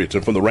Patriots.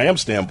 And from the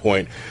Rams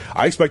standpoint,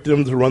 I expect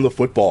them to run the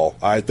football.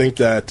 I think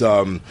that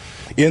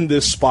in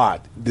this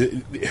spot,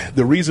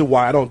 the reason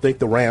why I don't think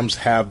the Rams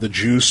have the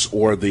juice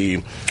or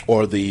the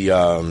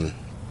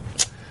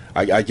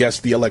I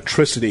guess the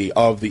electricity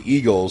of the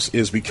Eagles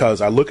is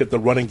because I look at the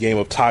running game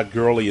of Todd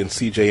Gurley and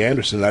C.J.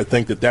 Anderson, and I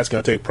think that that's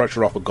going to take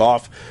pressure off of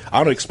Goff.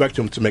 I don't expect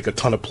him to make a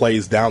ton of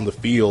plays down the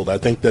field. I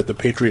think that the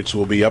Patriots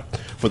will be up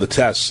for the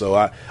test. So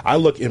I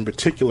look in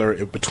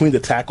particular between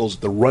the tackles,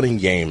 the running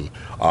game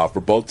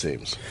for both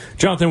teams.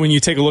 Jonathan, when you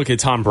take a look at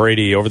Tom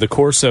Brady, over the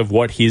course of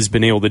what he's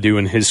been able to do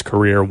in his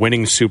career,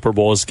 winning Super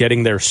Bowls,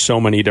 getting there so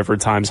many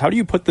different times, how do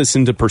you put this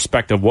into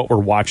perspective, what we're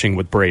watching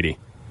with Brady?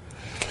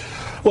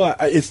 Well,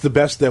 it's the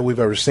best that we've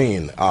ever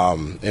seen,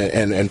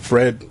 and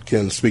Fred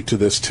can speak to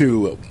this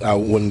too.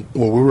 When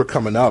we were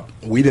coming up,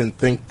 we didn't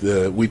think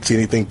we'd see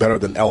anything better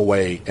than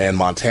Elway and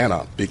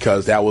Montana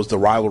because that was the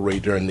rivalry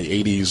during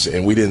the 80s,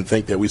 and we didn't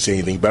think that we'd see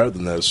anything better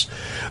than this.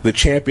 The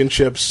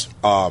championships,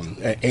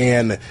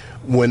 and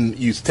when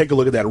you take a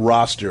look at that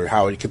roster,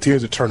 how it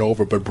continues to turn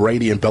over, but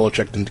Brady and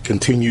Belichick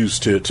continues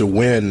to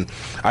win,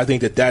 I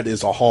think that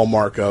is a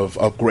hallmark of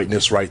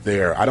greatness right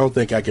there. I don't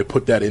think I could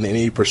put that in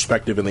any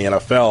perspective in the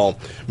NFL,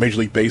 Major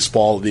League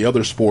Baseball, the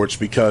other sports,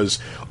 because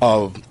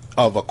of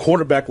a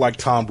quarterback like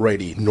Tom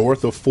Brady,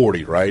 north of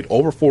 40, right?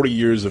 Over 40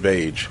 years of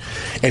age,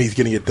 and he's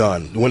getting it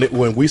done.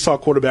 When we saw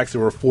quarterbacks that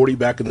were 40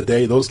 back in the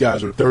day, those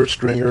guys were third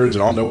stringers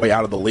and on their way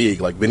out of the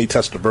league, like Vinny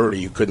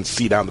Testaverde, who couldn't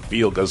see down the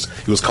field because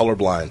he was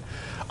colorblind.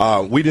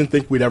 We didn't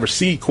think we'd ever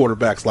see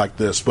quarterbacks like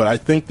this, but I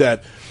think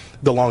that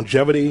the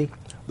longevity,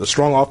 the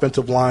strong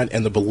offensive line,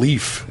 and the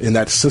belief in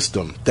that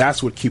system,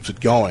 that's what keeps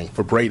it going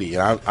for Brady.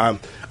 And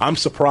I'm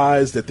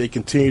surprised that they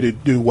continue to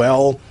do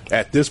well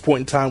at this point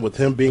in time with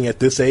him being at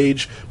this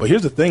age. But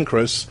here's the thing,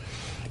 Chris.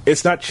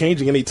 It's not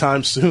changing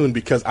anytime soon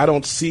because I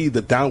don't see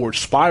the downward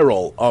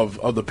spiral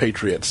of the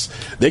Patriots.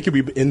 They could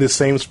be in the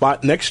same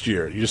spot next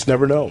year. You just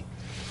never know.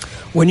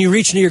 When you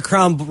reach into your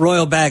Crown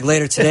Royal bag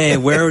later today,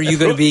 where are you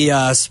going to be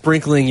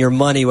sprinkling your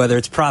money, whether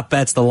it's prop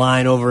bets, the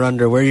line, over,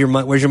 under? Where's your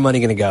money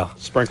going to go?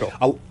 Sprinkle.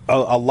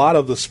 A lot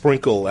of the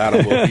sprinkle,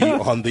 Adam, will be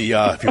on the,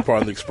 if you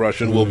pardon the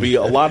expression,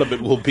 a lot of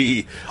it will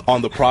be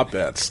on the prop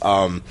bets.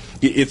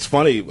 It's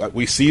funny.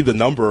 We see the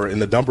number,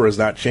 and the number has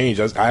not changed.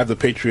 I have the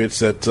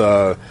Patriots at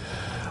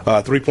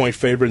 3-point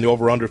favorite in the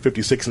over-under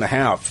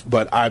 56.5.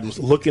 But I'm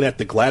looking at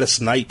the Gladys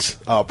Knight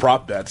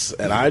prop bets,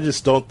 and I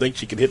just don't think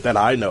she can hit that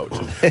high note.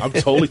 I'm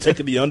totally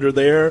taking the under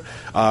there.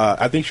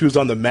 I think she was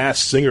on The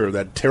Masked Singer,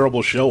 that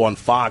terrible show on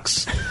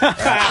Fox.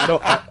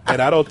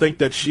 I don't think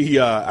that she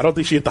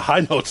hit the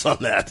high notes on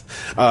that.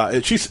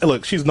 She's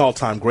an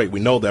all-time great. We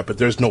know that, but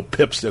there's no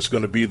pips that's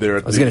going to be there.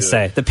 I was going to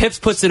say the pips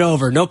puts it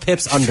over. No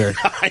pips under.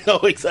 I know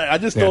exactly. I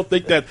just don't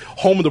think that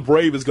Home of the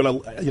Brave is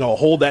going to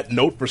hold that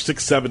note for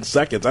 6-7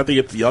 seconds. I think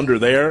it's the under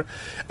there,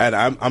 and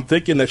I'm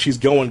thinking that she's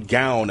going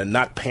gown and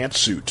not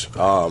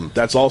pantsuit.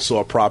 That's also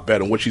a prop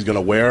bet on what she's going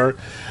to wear,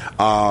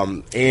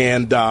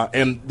 and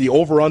the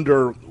over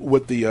under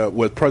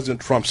with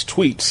President Trump's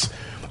tweets.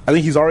 I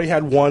think he's already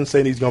had one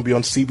saying he's going to be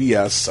on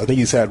CBS. I think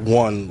he's had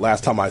one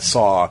last time I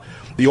saw.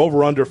 The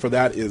over under for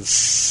that is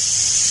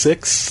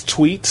 6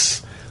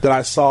 tweets that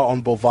I saw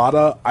on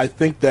Bovada. I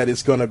think that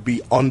it's going to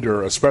be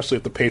under, especially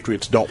if the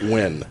Patriots don't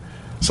win.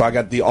 So I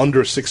got the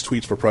under 6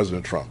 tweets for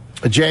President Trump.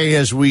 Jay,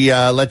 as we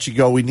let you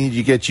go, we need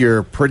you to get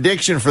your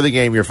prediction for the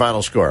game, your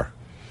final score.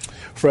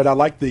 Fred, I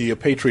like the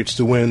Patriots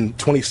to win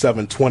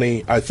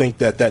 27-20. I think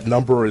that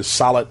number is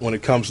solid when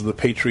it comes to the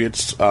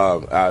Patriots.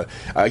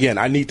 Again,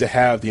 I need to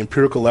have the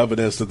empirical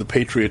evidence that the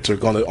Patriots are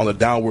going on a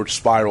downward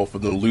spiral for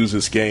them to lose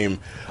this game.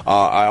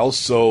 I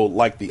also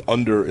like the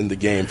under in the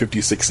game,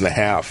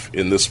 56.5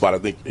 in this spot. I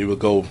think it will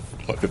go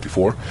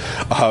 54,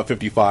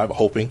 55,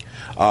 hoping.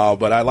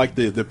 But I like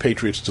the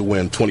Patriots to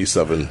win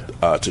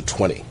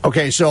 27-20.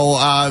 Okay, so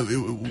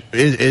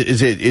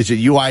is it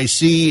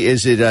UIC?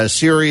 Is it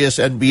Sirius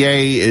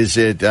NBA? Is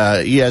it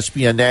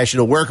ESPN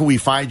National? Where can we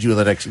find you in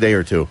the next day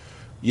or two?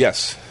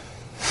 Yes.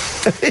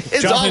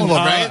 It's Jonathan, all of them,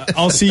 right?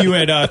 I'll see you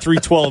at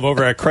 3:12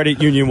 over at Credit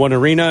Union One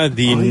Arena.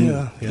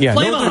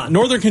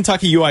 Northern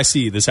Kentucky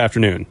UIC this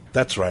afternoon.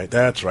 That's right.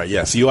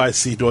 Yes,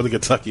 UIC Northern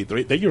Kentucky.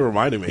 Thank you for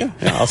reminding me.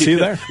 Yeah, I'll see you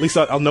there. At least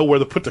I'll know where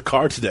to put the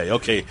card today.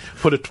 Okay,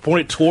 point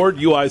it toward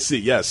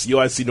UIC. Yes,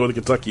 UIC Northern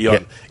Kentucky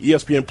on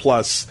ESPN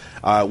Plus.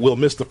 We'll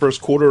miss the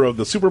first quarter of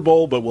the Super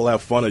Bowl, but we'll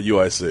have fun at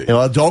UIC.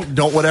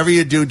 Don't whatever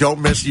you do,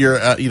 don't miss your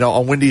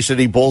a Windy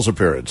City Bulls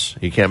appearance.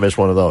 You can't miss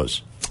one of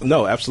those.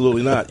 No,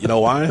 absolutely not. You know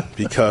why?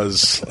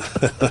 Because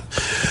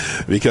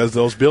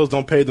those bills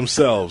don't pay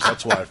themselves.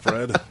 That's why,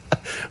 Fred.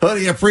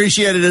 Hoodie,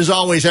 appreciate it as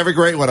always. Have a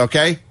great one,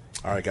 okay?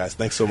 All right, guys.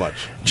 Thanks so much.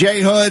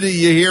 Jay Hood,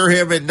 you hear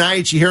him at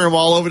night. You hear him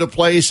all over the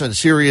place on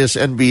Sirius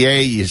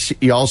NBA.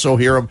 You also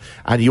hear him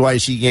on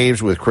UIC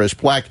Games with Chris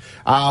Bleck.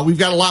 We've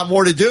got a lot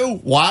more to do.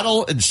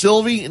 Waddle and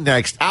Silvy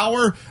next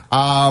hour.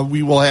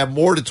 We will have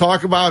more to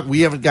talk about.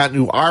 We haven't gotten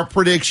to our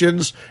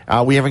predictions.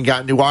 We haven't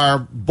gotten to our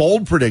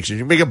bold predictions.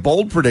 You make a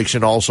bold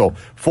prediction also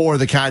for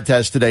the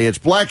contest today. It's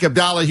Bleck,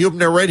 Abdalla,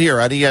 Huebner right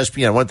here on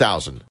ESPN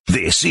 1000.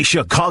 This is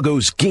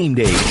Chicago's Game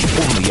Day,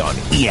 only on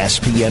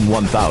ESPN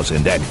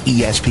 1000 and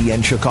ESPN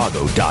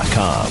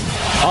ESPNChicago.com.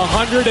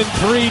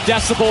 103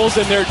 decibels,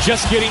 and they're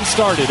just getting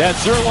started as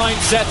Zerline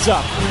sets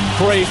up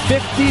for a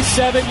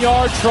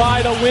 57-yard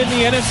try to win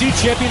the NFC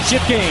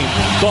Championship game.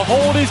 The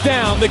hold is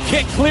down, the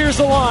kick clears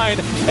the line,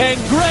 and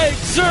Greg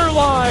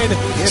Zerline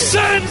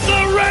sends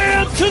the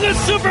Rams to the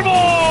Super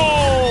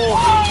Bowl!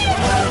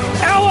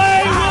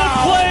 LA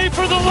will play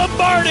for the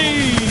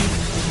Lombardi!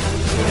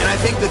 And I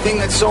think the thing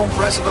that's so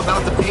impressive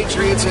about the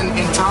Patriots and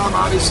Tom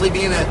obviously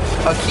being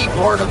a key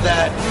part of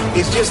that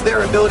is just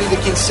their ability to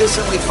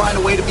consistently find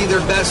a way to be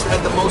their best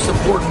at the most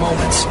important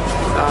moments.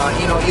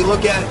 You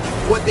look at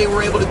what they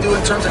were able to do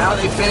in terms of how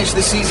they finished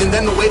the season,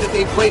 then the way that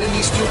they played in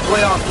these 2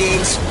 playoff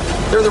games.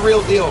 They're the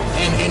real deal.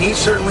 And he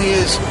certainly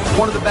is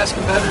one of the best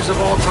competitors of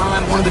all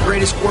time, one of the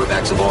greatest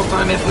quarterbacks of all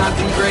time, if not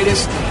the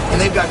greatest. And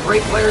they've got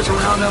great players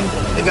around them.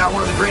 They've got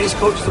one of the greatest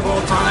coaches of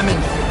all time.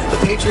 And the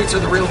Patriots are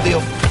the real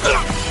deal.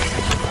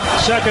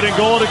 2nd and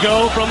goal to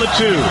go from the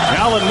 2.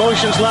 Allen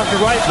motions left to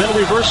right, then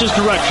reverses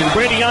direction.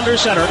 Brady under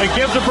center and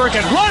gives to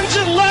Burkett. Runs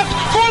it left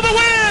for the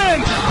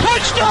win!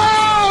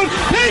 Touchdown!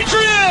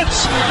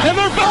 Patriots! And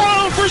they're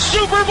bound for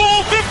Super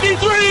Bowl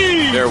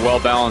 53! They're a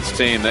well-balanced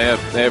team. They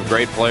have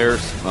great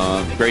players,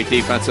 great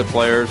defensive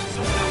players,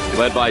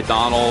 led by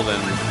Donald,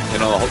 and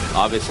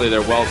obviously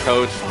they're well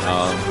coached.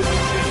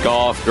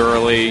 Goff,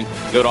 Gurley,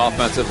 good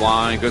offensive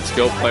line, good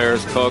skilled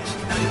players, Cooks.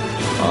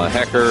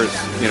 Hecker's,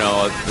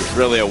 it's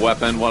really a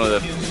weapon.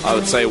 I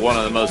would say one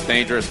of the most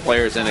dangerous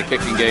players in the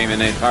kicking game in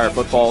the entire in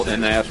the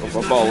National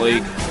Football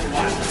League.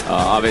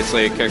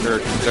 Obviously a kicker.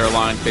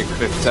 Zerline kicked a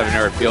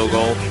 57-yard field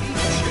goal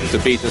to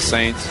beat the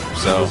Saints.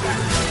 So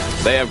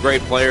they have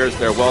great players.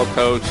 They're well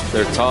coached.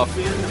 They're tough.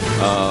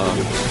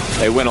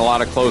 They win a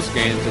lot of close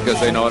games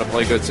because they know how to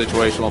play good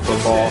situational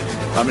football.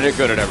 I mean, they're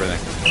good at everything.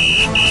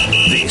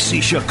 This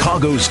is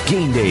Chicago's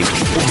Game Day,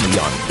 only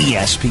on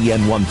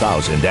ESPN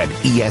 1000 and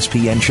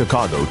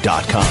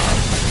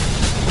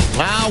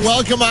ESPNChicago.com.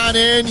 Welcome on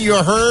in. You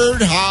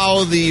heard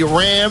how the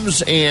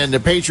Rams and the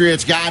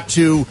Patriots got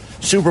to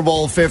Super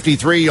Bowl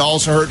 53. You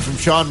also heard from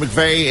Sean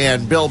McVay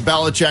and Bill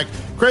Belichick.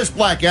 Chris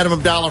Bleck, Adam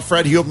Abdalla,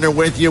 Fred Huebner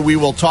with you. We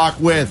will talk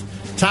with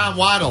Tom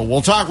Waddle.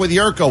 We'll talk with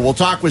Jurko. We'll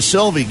talk with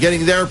Silvy,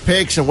 getting their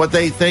picks and what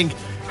they think,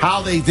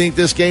 how they think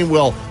this game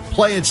will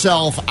play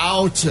itself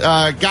out.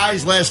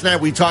 Guys, last night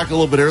we talked a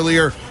little bit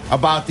earlier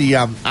about the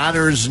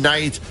honors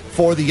night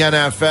for the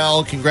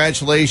NFL.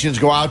 Congratulations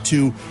go out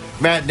to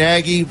Matt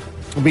Nagy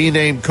being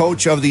named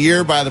Coach of the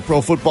Year by the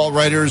Pro Football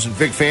Writers, and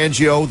Vic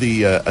Fangio,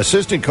 the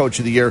Assistant Coach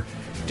of the Year.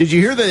 Did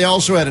you hear that they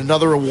also had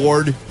another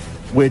award,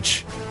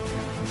 which,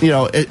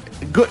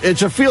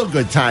 it's a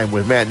feel-good time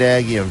with Matt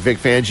Nagy and Vic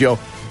Fangio.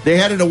 They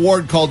had an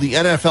award called the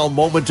NFL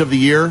Moment of the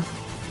Year.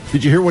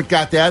 Did you hear what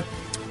got that?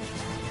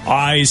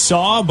 I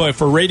saw, but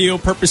for radio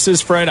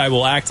purposes, Fred, I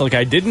will act like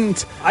I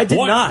didn't. I did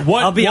not.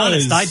 I'll be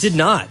honest, I did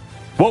not.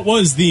 What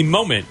was the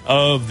moment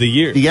of the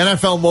year? The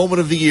NFL Moment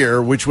of the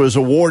Year, which was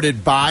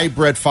awarded by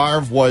Brett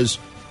Favre, was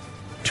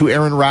to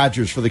Aaron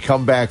Rodgers for the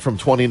comeback from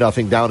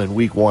 20-0 down in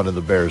Week 1 of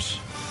the Bears.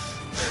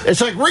 It's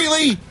like,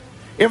 really?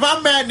 If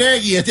I'm Matt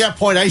Nagy at that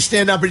point, I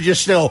stand up and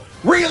just still,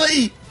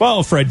 really?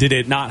 Well, Fred, did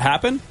it not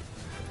happen?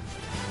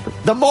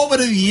 The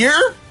moment of the year?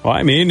 Well,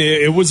 I mean,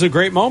 it was a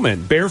great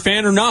moment. Bear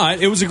fan or not,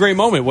 it was a great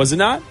moment, was it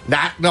not?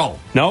 No,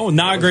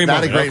 not a great moment.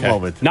 Not a great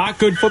moment. Not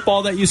good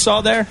football that you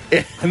saw there?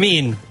 I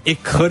mean,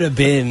 it could have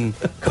been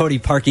Cody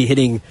Parkey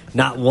hitting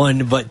not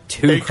one but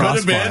 2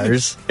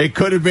 crossbars. It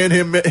could have been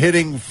him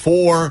hitting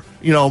 4,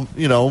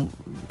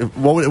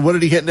 what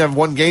did he hit in that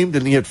one game?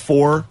 Didn't he hit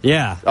 4?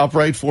 Yeah.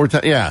 Upright 4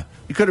 times? Yeah.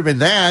 It could have been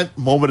that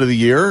moment of the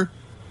year.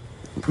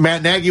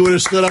 Matt Nagy would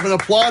have stood up and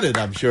applauded,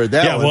 I'm sure.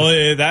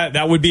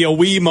 That would be a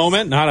we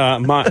moment,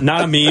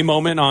 not a me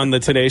moment on the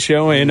Today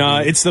Show. And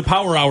it's the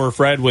Power Hour,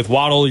 Fred, with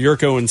Waddle,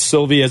 Jurko, and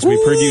Silvy as we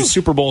preview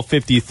Super Bowl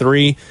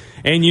 53.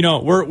 And,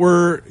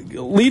 we're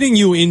leading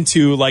you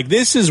into,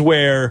 this is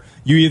where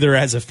you either,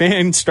 as a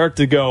fan, start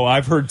to go,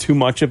 I've heard too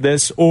much of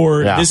this,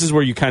 or this is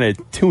where you kind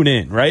of tune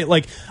in,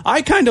 right?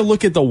 I kind of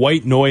look at the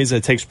white noise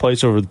that takes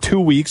place over 2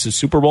 weeks of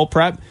Super Bowl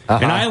prep,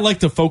 and I like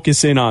to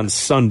focus in on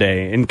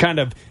Sunday and kind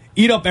of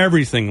eat up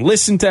everything,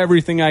 listen to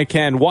everything I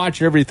can,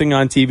 watch everything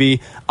on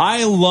TV.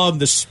 I love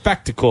the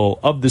spectacle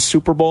of the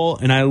Super Bowl,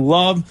 and I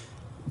love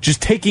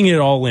just taking it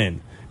all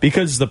in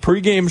because the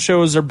pregame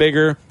shows are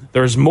bigger.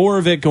 There's more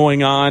of it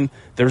going on.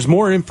 There's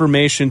more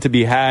information to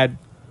be had.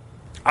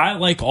 I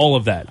like all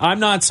of that.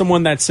 I'm not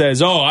someone that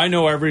says, I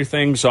know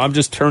everything, so I'm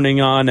just turning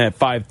on at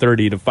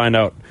 5:30 to find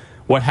out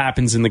what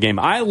happens in the game.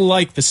 I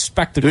like the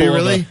spectacle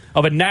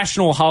of a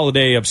national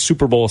holiday of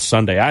Super Bowl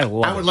Sunday. I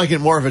would like it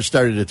more if it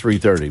started at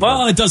 3:30.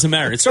 Well, it doesn't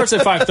matter. It starts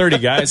at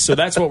 5:30, guys, so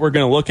that's what we're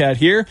going to look at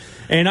here.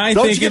 And I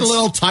don't think you get a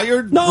little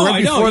tired? No,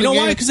 I don't. You know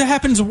why? Because it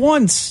happens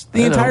once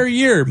the entire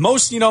year.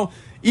 Most,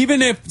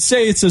 even if,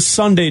 say, it's a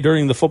Sunday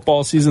during the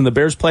football season, the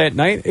Bears play at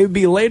night, it would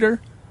be later.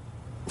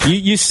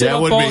 You sit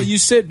you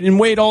sit and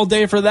wait all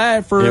day for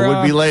that. It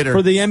would be later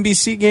for the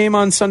NBC game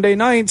on Sunday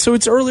night. So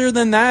it's earlier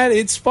than that.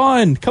 It's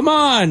fun. Come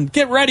on,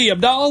 get ready,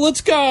 Abdalla.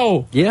 Let's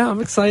go. Yeah, I'm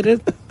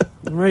excited.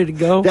 I'm ready to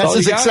go. That's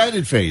his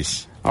excited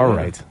face. All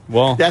right.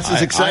 Well, that's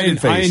his excited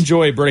face. I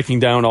enjoy breaking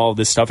down all of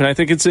this stuff, and I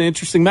think it's an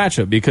interesting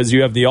matchup because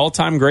you have the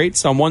all-time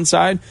greats on one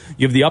side,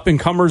 you have the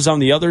up-and-comers on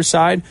the other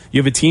side, you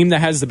have a team that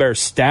has the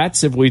Bears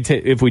stats.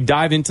 If we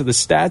dive into the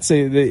stats,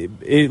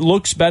 it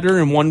looks better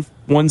in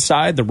one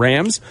side, the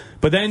Rams,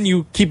 but then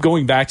you keep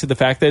going back to the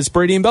fact that it's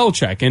Brady and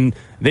Belichick, and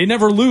they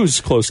never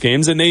lose close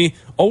games, and they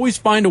always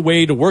find a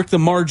way to work the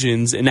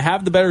margins and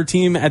have the better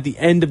team at the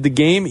end of the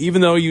game,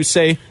 even though you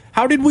say,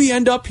 how did we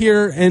end up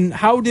here, and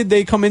how did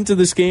they come into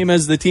this game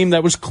as the team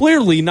that was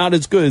clearly not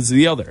as good as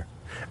the other?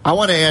 I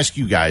want to ask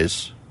you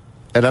guys,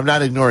 and I'm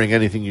not ignoring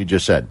anything you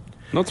just said.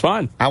 No, it's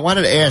fine. I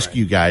wanted to ask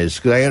you guys,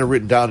 because I had it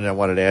written down, and I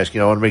wanted to ask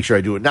you. I want to make sure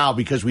I do it now,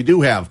 because we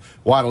do have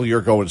Waddle,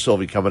 Jurko, and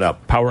Silvy coming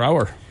up. Power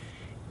Hour.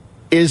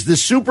 Is the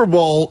Super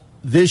Bowl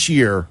this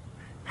year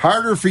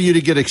harder for you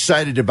to get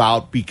excited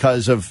about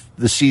because of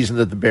the season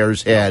that the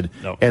Bears had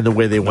and the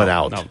way they went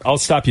out? No. I'll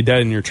stop you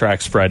dead in your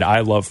tracks, Fred.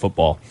 I love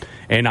football.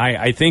 And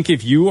I think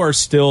if you are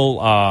still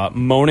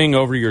moaning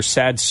over your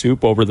sad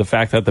soup over the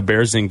fact that the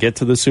Bears didn't get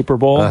to the Super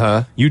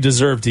Bowl, you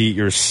deserve to eat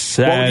your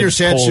sad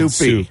cold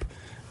soup.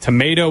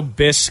 Tomato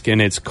bisque,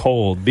 and it's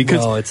cold.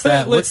 Because no, it's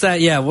that. What's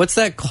that? Yeah, what's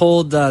that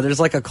cold? There's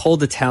like a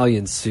cold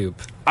Italian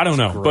soup. I don't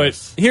know,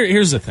 but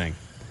here's the thing.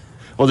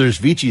 Well, there's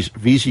Vici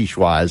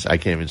Schwaz. I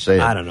can't even say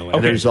it. I don't know.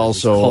 And there's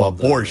also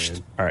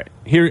Borscht. All right,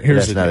 here's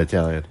that's not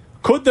Italian.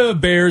 Could the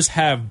Bears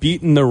have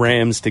beaten the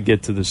Rams to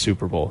get to the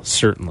Super Bowl?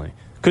 Certainly.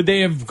 Could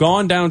they have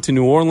gone down to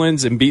New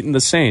Orleans and beaten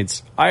the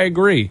Saints? I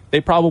agree.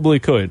 They probably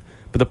could.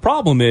 But the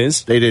problem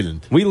is they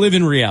didn't. We live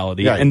in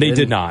reality, and they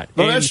did not.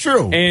 No, that's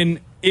true. And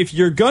if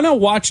you're going to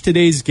watch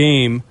today's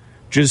game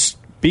just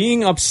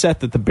being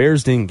upset that the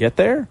Bears didn't get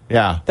there,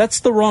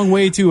 that's the wrong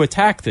way to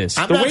attack this.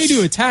 The way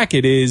to attack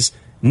it is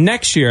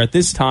next year at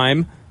this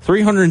time,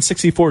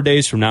 364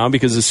 days from now,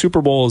 because the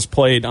Super Bowl is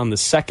played on the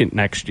 2nd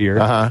next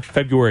year,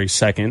 February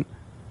 2nd.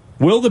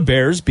 Will the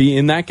Bears be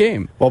in that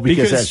game? Well,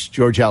 because that's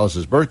George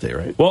Ellis's birthday,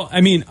 right? Well,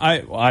 I mean,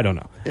 I don't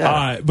know.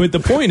 Yeah. But the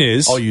point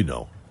is... Oh, you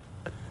know.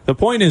 The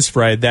point is,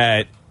 Fred,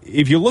 that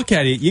if you look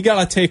at it, you got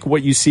to take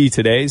what you see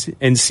today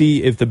and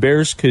see if the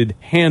Bears could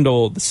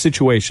handle the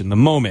situation, the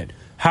moment.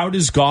 How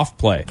does Goff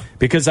play?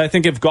 Because I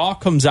think if Goff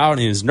comes out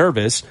and is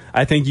nervous,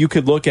 I think you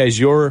could look as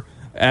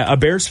a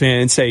Bears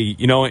fan and say,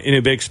 you know, in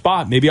a big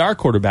spot, maybe our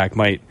quarterback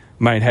might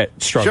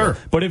struggle. Sure.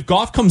 But if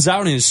Goff comes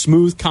out and is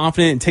smooth,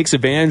 confident, and takes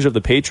advantage of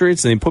the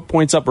Patriots and they put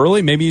points up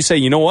early, maybe you say,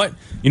 you know what?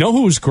 You know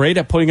who was great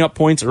at putting up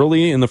points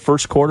early in the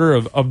first quarter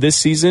of this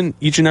season,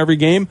 each and every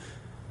game?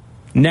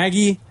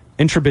 Nagy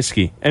and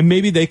Trubisky. And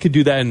maybe they could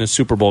do that in a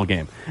Super Bowl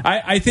game.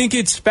 I think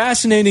it's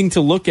fascinating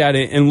to look at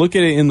it and look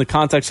at it in the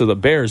context of the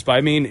Bears. But,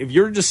 I mean, if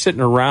you're just sitting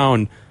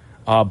around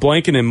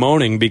blanking and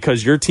moaning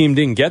because your team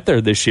didn't get there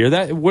this year,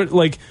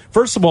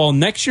 first of all,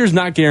 next year's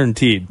not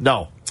guaranteed.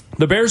 No.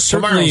 The Bears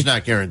Tomorrow's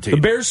not guaranteed.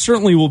 The Bears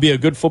certainly will be a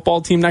good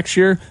football team next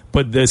year,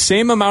 but the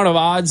same amount of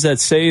odds that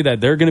say that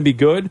they're going to be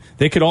good,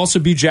 they could also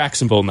be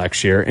Jacksonville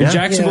next year. And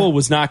Jacksonville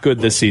was not good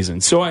this season.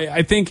 So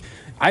I think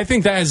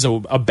that is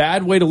a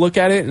bad way to look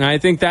at it, and I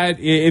think that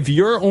if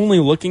you're only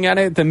looking at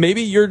it, then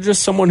maybe you're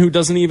just someone who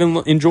doesn't even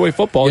enjoy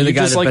football. You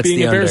just like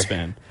being a Bears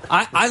fan.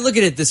 I look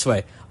at it this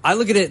way. I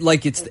look at it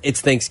like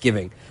it's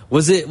Thanksgiving.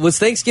 Was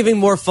Thanksgiving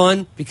more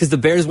fun because the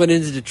Bears went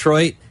into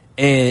Detroit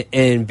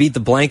and beat the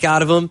blank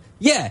out of them?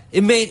 Yeah,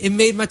 it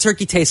made my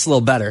turkey taste a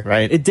little better.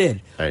 Right. It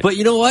did. Right. But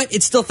you know what?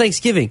 It's still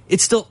Thanksgiving.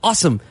 It's still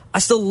awesome. I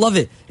still love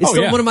it. It's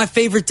still one of my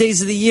favorite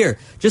days of the year.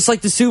 Just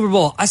like the Super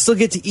Bowl. I still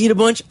get to eat a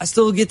bunch. I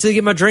still get to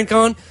get my drink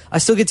on. I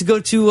still get to go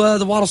to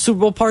the Waddle Super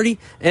Bowl party.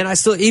 And I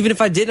still, even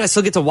if I didn't, I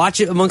still get to watch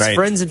it amongst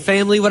friends and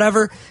family,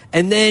 whatever.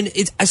 And then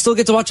I still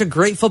get to watch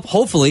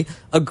hopefully,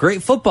 a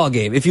great football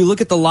game. If you look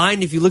at the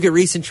line, if you look at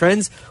recent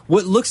trends,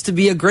 what looks to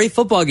be a great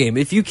football game.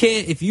 If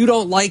you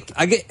don't like,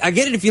 I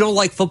get it if you don't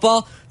like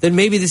football, then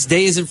maybe this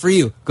day isn't for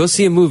you. Go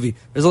see a movie.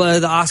 There's a lot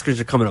of the Oscars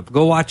are coming up.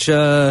 Go watch.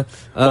 Well,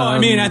 I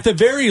mean, at the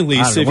very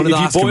least, if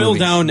you boil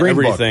down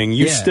everything,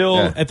 you still,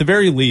 at the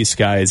very least,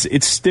 guys,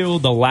 it's still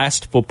the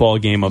last football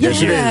game of the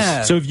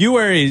year. So if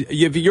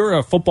you're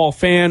a football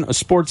fan, a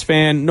sports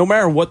fan, no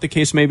matter what the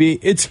case may be,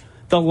 it's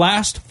the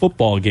last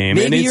football game.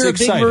 Maybe and it's you're a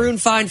exciting. big Maroon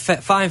 5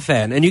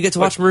 fan, and you get to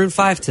watch Maroon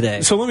 5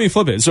 today. So let me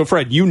flip it. So,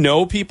 Fred, you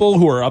know people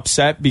who are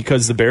upset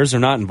because the Bears are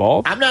not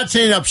involved? I'm not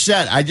saying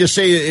upset. I just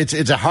say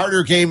it's a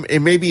harder game. It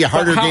may be a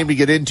harder game to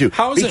get into.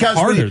 How is it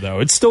harder, though?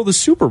 It's still the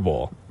Super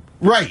Bowl.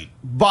 Right,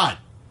 but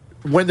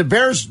when the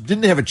Bears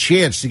didn't have a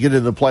chance to get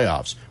into the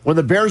playoffs, when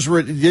the Bears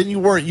were, then you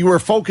were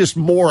focused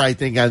more, I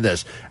think, on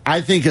this. I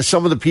think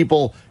some of the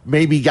people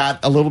maybe got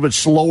a little bit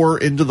slower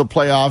into the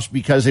playoffs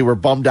because they were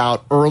bummed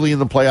out early in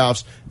the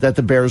playoffs that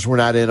the Bears were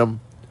not in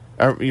them,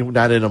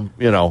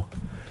 you know.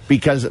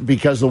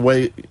 because the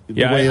way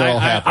it all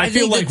happened. I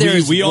feel like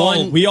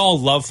we all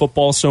love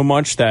football so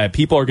much that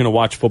people are going to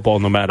watch football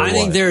no matter what. I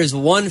think there is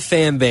one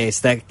fan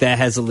base that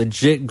has a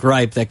legit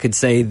gripe that could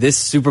say this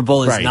Super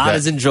Bowl is not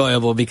as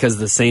enjoyable because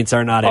the Saints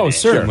are not in it. Oh,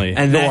 certainly.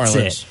 And that's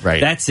Orleans. it.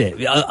 Right. That's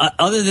it.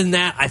 Other than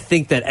that, I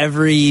think that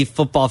every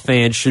football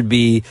fan should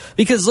be,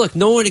 because look,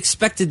 no one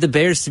expected the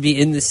Bears to be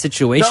in this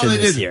situation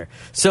this year.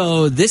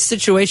 So this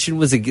situation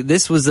was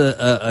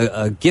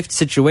a gift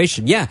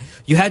situation. Yeah,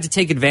 you had to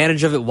take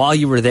advantage of it while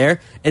you were there,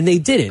 and they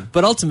didn't.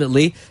 But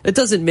ultimately, it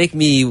doesn't make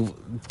me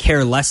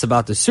care less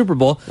about the Super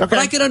Bowl. Okay. But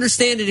I could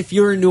understand it if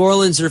you're in New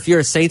Orleans or if you're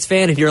a Saints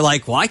fan and you're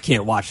like, well, I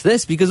can't watch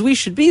this because we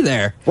should be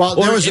there. Well,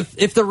 or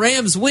if the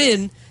Rams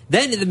win,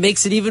 then it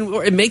makes it even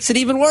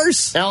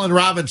worse. Allen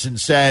Robinson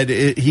said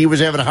he was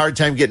having a hard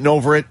time getting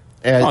over it.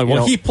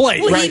 He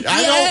played. Right,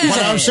 I know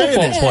what I'm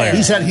saying.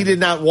 He said he did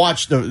not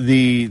watch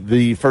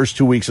the first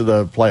 2 weeks of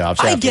the playoffs.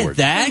 I get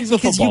that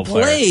because you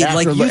played.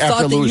 You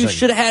thought that you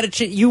should have had a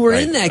chance. You were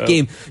in that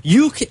game.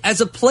 You,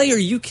 as a player,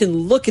 you can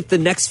look at the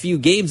next few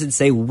games and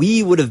say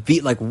we would have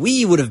beat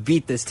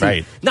this team.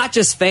 Right. Not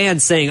just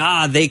fans saying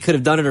they could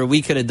have done it or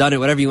we could have done it.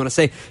 Whatever you want to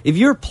say. If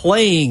you're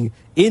playing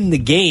in the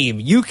game,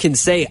 you can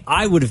say,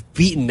 I would have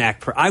beaten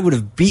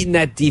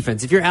that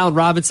defense. If you're Allen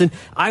Robinson,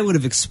 I would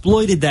have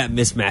exploited that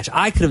mismatch.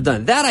 I could have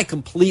done that. I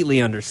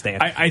completely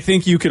understand. I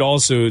think you could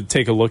also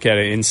take a look at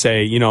it and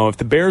say, if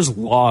the Bears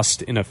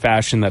lost in a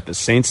fashion that the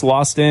Saints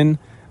lost in,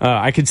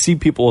 I could see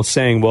people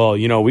saying, well,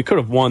 we could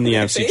have won the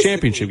NFC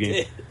Championship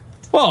game.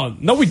 Well,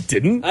 no, we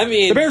didn't. I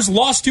mean, the Bears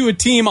lost to a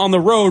team on the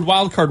road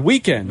wild card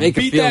weekend.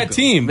 Beat that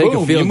team.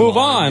 Boom, you move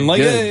on.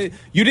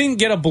 You didn't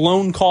get a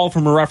blown call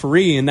from a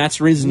referee, and that's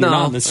the reason you're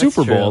not in the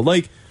Super Bowl.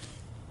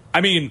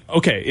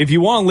 Okay, if you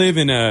want to live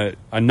in a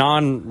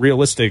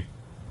non-realistic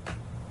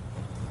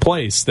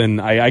place, then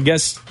I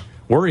guess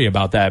worry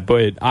about that.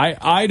 But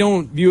I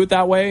don't view it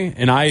that way,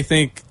 and I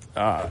think you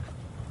got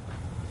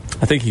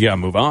to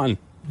move on.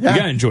 Yeah. You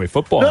got to enjoy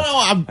football. No,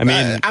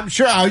 I'm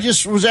sure. I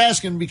just was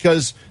asking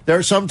because there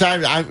are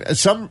sometimes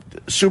some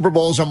Super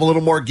Bowls I'm a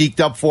little more geeked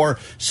up for.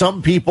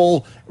 Some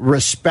people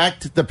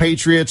respect the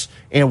Patriots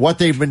and what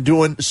they've been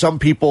doing. Some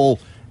people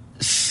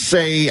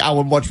say I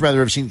would much rather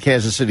have seen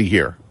Kansas City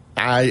here.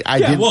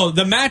 Well,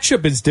 the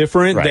matchup is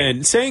different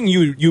than saying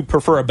you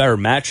prefer a better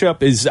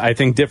matchup is, I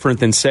think,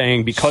 different than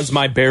saying because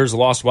my Bears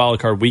lost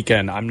wildcard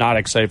weekend, I'm not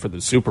excited for the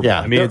Super Bowl.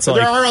 Yeah,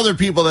 there are other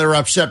people that are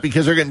upset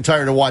because they're getting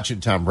tired of watching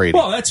Tom Brady.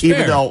 Well, that's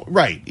fair.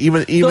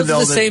 Even those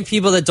are the same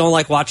people that don't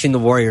like watching the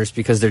Warriors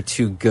because they're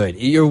too good.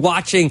 You're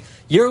watching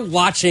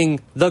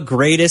the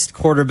greatest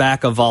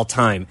quarterback of all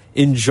time.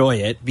 Enjoy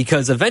it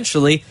because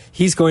eventually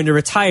he's going to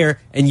retire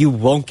and you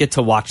won't get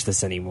to watch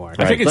this anymore.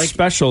 I think it's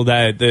special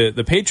that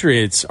the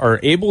Patriots are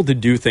able to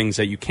do things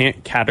that you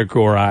can't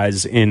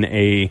categorize in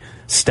a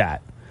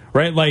stat,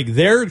 right? Like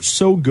they're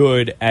so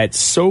good at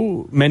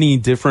so many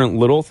different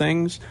little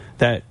things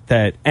that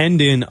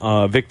end in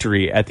a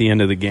victory at the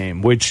end of the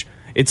game, which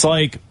it's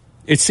like,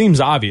 it seems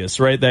obvious,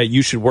 right? That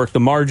you should work the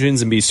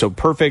margins and be so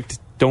perfect.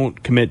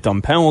 Don't commit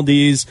dumb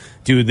penalties,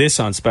 do this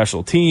on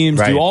special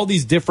teams, do all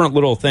these different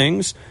little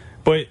things.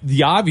 But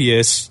the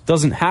obvious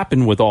doesn't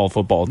happen with all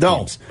football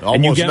teams. No,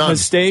 and you get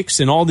mistakes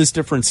and all this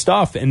different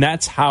stuff, and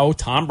that's how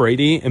Tom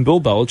Brady and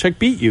Bill Belichick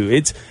beat you.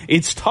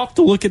 It's tough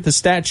to look at the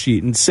stat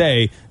sheet and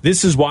say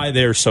this is why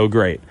they're so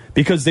great.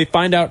 Because they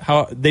find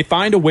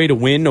a way to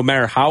win no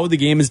matter how the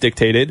game is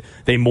dictated.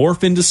 They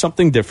morph into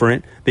something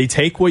different. They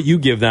take what you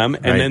give them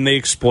and then they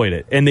exploit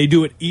it. And they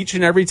do it each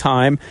and every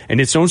time. And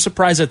it's no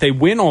surprise that they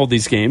win all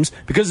these games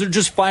because they're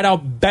just flat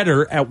out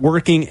better at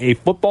working a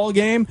football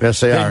game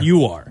than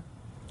you are.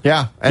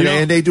 Yeah,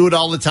 and they do it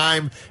all the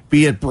time,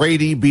 be it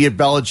Brady, be it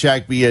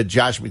Belichick, be it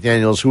Josh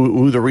McDaniels,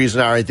 who the reason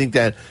are. I think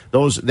that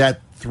that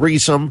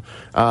threesome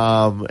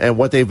and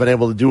what they've been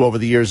able to do over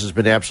the years has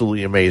been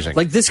absolutely amazing.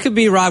 Like this could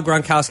be Rob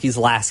Gronkowski's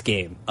last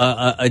game,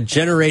 a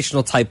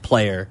generational type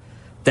player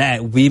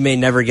that we may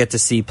never get to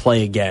see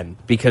play again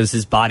because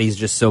his body's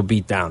just so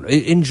beat down.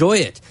 Enjoy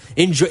it.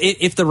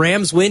 If the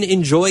Rams win,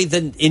 enjoy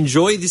the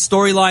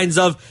storylines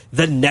of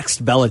the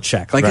next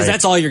Belichick. Because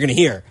that's all you're going to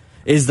hear.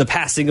 Is the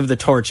passing of the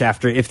torch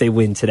if they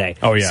win today.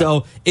 Oh yeah.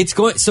 So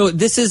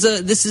this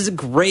is a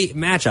great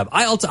matchup.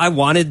 I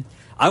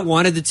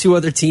wanted the two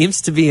other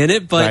teams to be in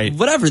it, but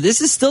whatever.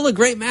 This is still a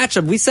great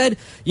matchup. We said,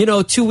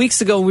 2 weeks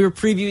ago when we were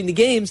previewing the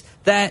games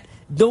that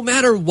no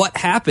matter what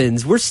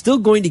happens, we're still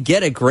going to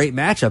get a great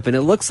matchup, and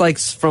it looks like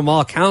from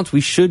all accounts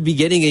we should be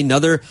getting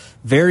another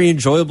very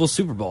enjoyable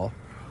Super Bowl.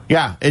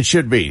 Yeah, it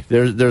should be.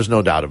 There's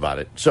no doubt about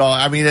it. So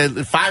I mean, a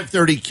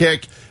 5:30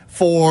 kick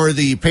for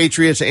the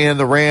Patriots and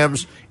the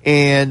Rams.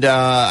 And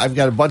I've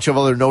got a bunch of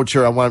other notes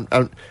here. I want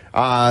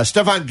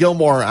Stephon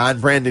Gilmore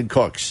on Brandon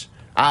Cooks.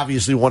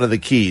 Obviously, one of the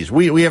keys.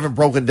 We haven't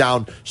broken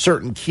down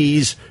certain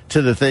keys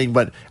to the thing,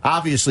 but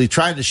obviously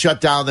trying to shut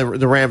down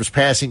the Rams'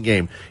 passing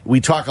game. We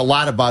talk a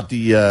lot about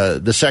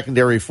the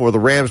secondary for the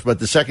Rams, but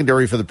the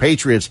secondary for the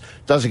Patriots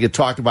doesn't get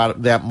talked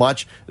about that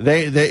much.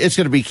 It's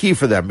going to be key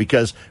for them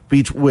because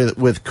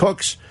with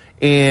Cooks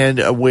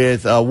and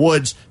with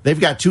Woods, they've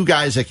got two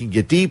guys that can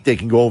get deep. They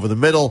can go over the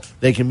middle.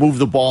 They can move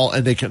the ball,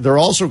 and they're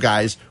also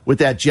guys with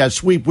that jet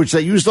sweep, which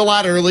they used a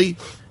lot early.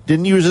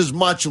 Didn't use as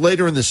much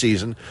later in the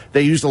season.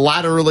 They used a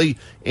lot early,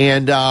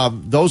 and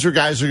those are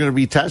guys that are going to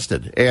be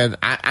tested. And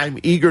I'm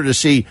eager to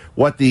see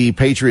what the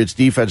Patriots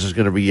defense is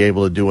going to be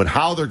able to do and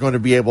how they're going to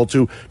be able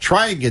to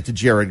try and get to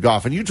Jared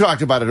Goff. And you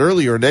talked about it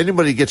earlier, and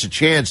anybody gets a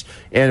chance,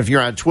 and if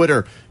you're on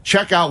Twitter,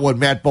 check out what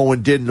Matt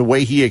Bowen did and the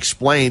way he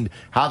explained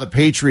how the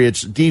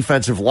Patriots'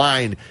 defensive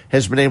line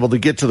has been able to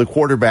get to the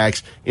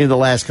quarterbacks in the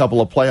last couple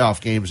of playoff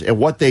games and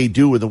what they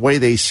do and the way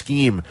they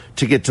scheme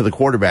to get to the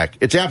quarterback.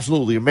 It's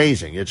absolutely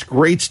amazing. It's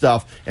great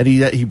stuff, and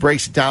he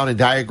breaks it down and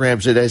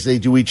diagrams it as they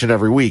do each and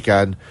every week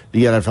on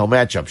the NFL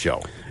Matchup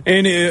Show.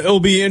 And it'll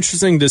be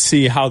interesting to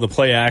see how the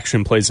play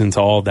action plays into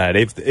all that.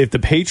 If the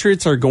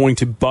Patriots are going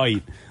to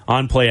bite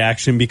on play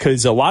action,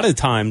 because a lot of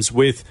times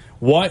with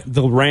what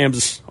the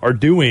Rams are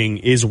doing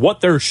is what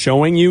they're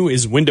showing you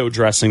is window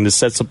dressing to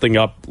set something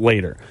up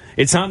later.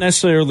 It's not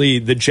necessarily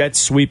the jet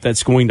sweep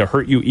that's going to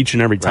hurt you each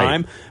and every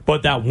time,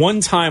 but that one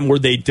time where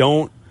they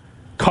don't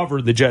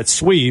cover the jet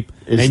sweep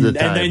and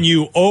then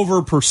you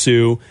over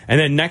pursue, and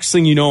then next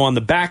thing you know, on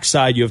the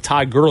backside you have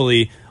Todd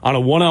Gurley on a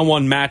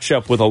one-on-one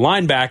matchup with a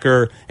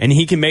linebacker, and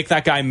he can make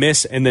that guy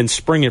miss and then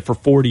spring it for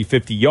 40,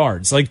 50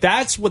 yards. Like,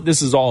 that's what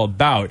this is all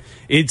about.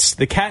 It's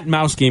the cat and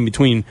mouse game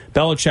between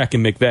Belichick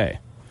and McVay.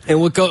 And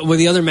with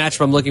the other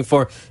matchup I'm looking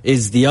for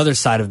is the other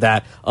side of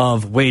that,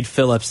 of Wade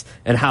Phillips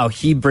and how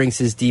he brings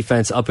his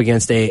defense up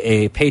against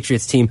a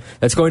Patriots team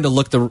that's going to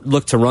look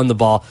to run the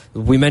ball.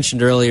 We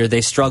mentioned earlier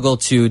they struggle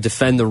to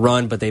defend the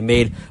run, but they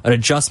made an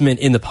adjustment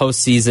in the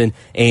postseason,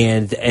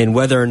 and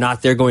whether or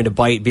not they're going to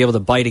be able to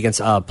bite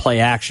against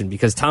play action,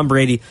 because Tom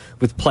Brady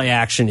with play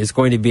action is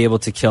going to be able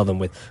to kill them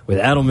with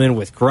Edelman,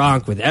 with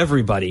Gronk, with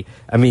everybody.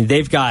 I mean,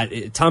 they've got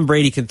Tom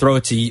Brady can throw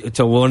it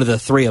to one of the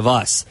three of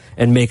us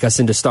and make us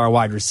into star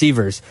wide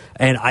receivers,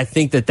 and I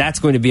think that's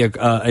going to be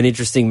an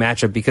interesting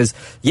matchup, because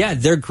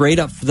they're great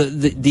up.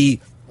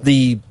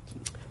 The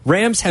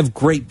Rams have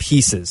great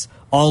pieces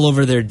all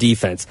over their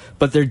defense,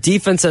 but their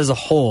defense as a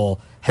whole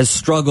has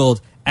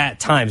struggled at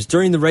times.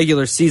 During the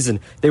regular season,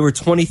 they were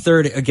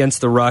 23rd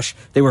against the rush,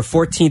 they were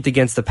 14th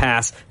against the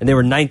pass, and they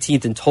were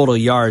 19th in total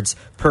yards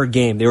per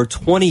game. They were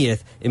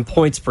 20th in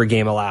points per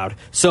game allowed.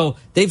 So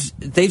they've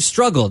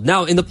struggled.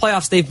 Now in the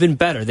playoffs, they've been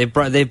better.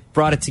 They've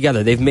brought it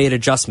together. They've made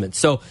adjustments.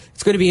 So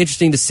it's going to be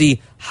interesting to see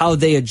how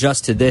they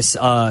adjust to this,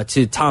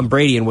 to Tom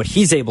Brady and what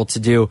he's able to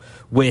do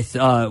with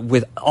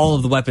all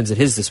of the weapons at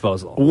his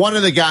disposal. One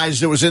of the guys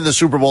that was in the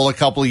Super Bowl a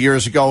couple of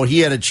years ago, he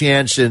had a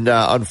chance, and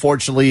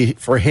unfortunately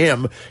for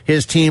him,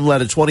 his team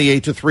let a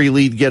 28-3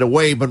 lead get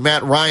away. But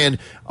Matt Ryan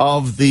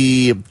of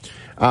the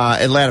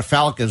Atlanta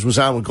Falcons was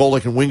on with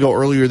Golick and Wingo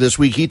earlier this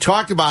week. He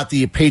talked about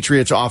the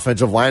Patriots'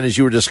 offensive line, as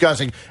you were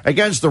discussing,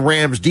 against the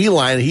Rams'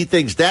 D-line, and he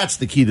thinks that's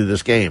the key to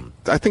this game.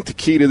 I think the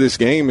key to this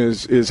game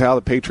is how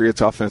the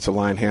Patriots' offensive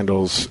line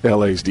handles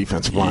LA's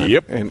defensive line.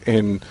 Yep.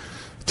 And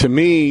to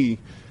me,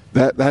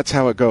 that's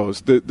how it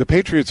goes. The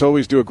Patriots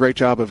always do a great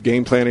job of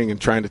game planning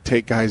and trying to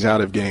take guys out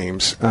of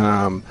games.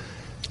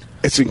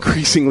 It's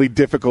increasingly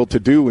difficult to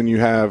do when you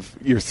have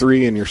your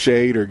three and your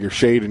shade, or your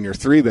shade and your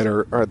three that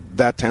are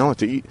that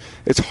talented.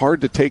 It's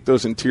hard to take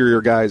those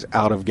interior guys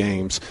out of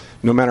games,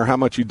 no matter how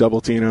much you double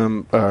team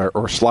them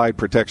or slide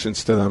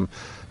protections to them.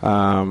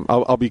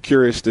 I'll be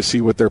curious to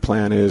see what their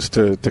plan is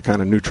to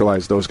kind of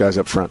neutralize those guys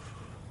up front.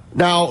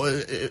 Now,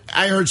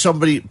 I heard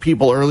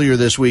people earlier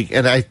this week,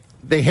 and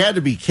they had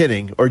to be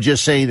kidding or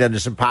just saying that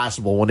it's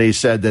impossible when they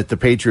said that the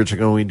Patriots are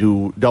going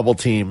to double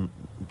team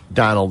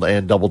Donald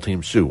and double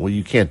team Sue. Well,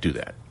 you can't do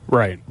that.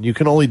 Right. You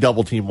can only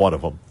double team one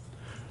of them.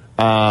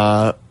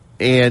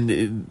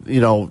 And,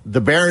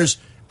 the Bears,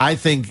 I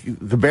think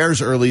the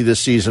Bears early this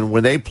season,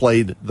 when they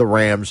played the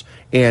Rams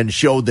and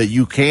showed that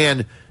you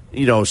can,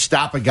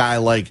 stop a guy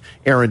like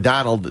Aaron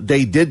Donald,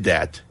 they did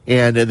that.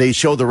 And they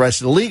showed the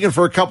rest of the league. And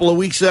for a couple of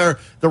weeks there,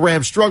 the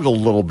Rams struggled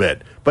a little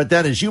bit. But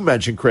then, as you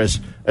mentioned, Chris,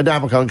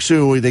 Ndamukong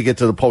Suh, they get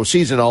to the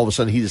postseason, all of a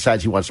sudden he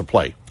decides he wants to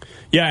play.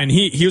 Yeah, and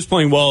he was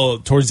playing well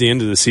towards the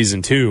end of the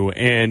season, too.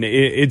 And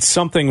it's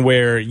something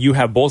where you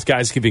have both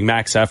guys giving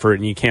max effort,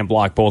 and you can't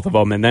block both of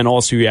them. And then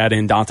also you add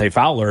in Dante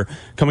Fowler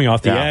coming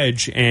off the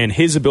edge, and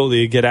his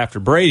ability to get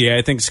after Brady,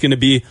 I think, is going to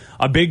be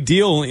a big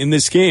deal in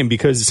this game,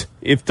 because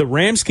if the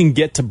Rams can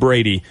get to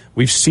Brady,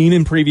 we've seen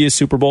in previous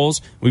Super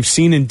Bowls, we've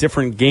seen in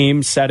different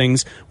game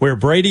settings where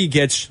Brady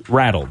gets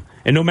rattled.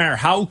 And no matter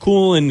how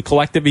cool and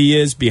collective he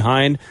is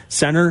behind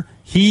center,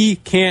 he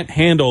can't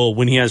handle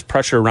when he has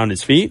pressure around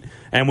his feet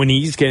and when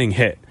he's getting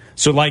hit.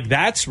 So,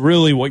 that's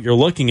really what you're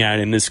looking at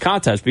in this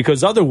contest,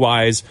 because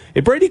otherwise,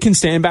 if Brady can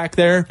stand back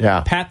there,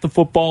 pat the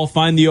football,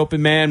 find the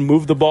open man,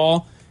 move the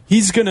ball,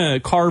 he's going to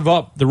carve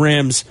up the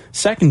Rams'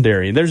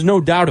 secondary. There's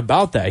no doubt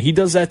about that. He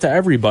does that to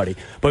everybody.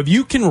 But if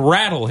you can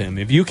rattle him,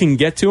 if you can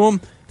get to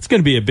him, it's going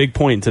to be a big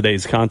point in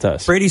today's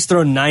contest. Brady's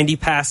thrown 90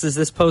 passes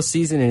this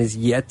postseason and is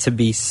yet to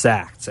be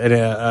sacked.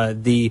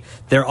 And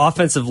their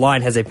offensive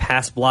line has a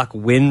pass block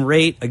win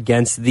rate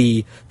against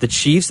the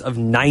Chiefs of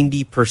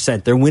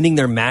 90%. They're winning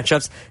their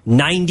matchups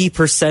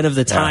 90% of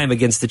the time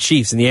against the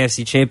Chiefs in the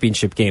AFC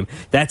Championship game.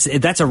 That's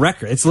a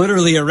record. It's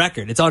literally a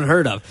record. It's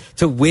unheard of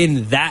to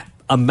win that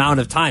amount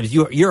of times.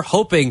 You're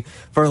hoping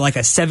for like a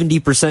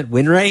 70%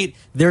 win rate.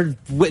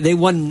 They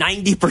won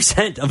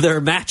 90% of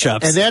their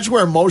matchups. And that's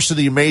where most of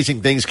the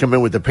amazing things come in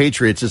with the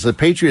Patriots, is the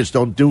Patriots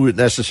don't do it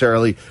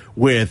necessarily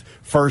with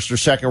first or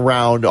second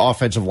round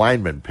offensive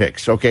lineman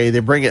picks. Okay, they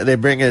bring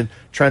in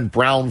Trent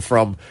Brown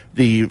from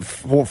the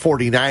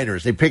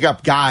 49ers. They pick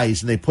up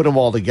guys and they put them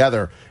all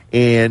together,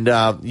 and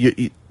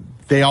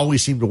they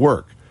always seem to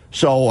work.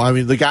 So, I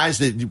mean, the guys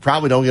that you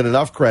probably don't get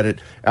enough credit,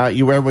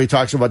 everybody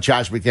talks about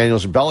Josh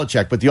McDaniels and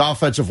Belichick, but the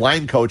offensive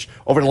line coach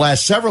over the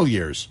last several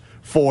years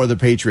for the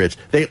Patriots,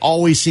 they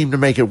always seem to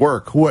make it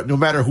work. No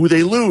matter who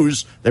they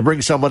lose, they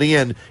bring somebody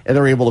in, and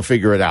they're able to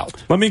figure it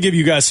out. Let me give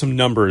you guys some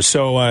numbers.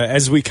 So,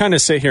 as we kind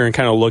of sit here and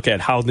kind of look at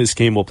how this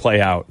game will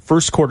play out,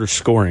 first quarter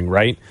scoring,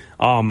 right?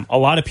 A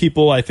lot of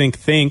people, I think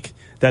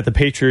that the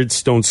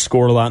Patriots don't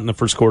score a lot in the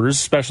first quarters,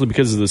 especially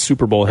because of the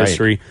Super Bowl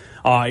history.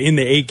 In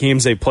the 8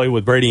 games they play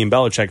with Brady and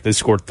Belichick, they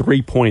scored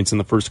 3 points in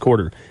the first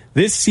quarter.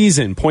 This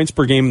season, points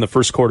per game in the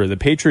first quarter, the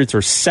Patriots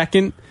are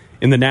second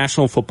in the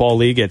National Football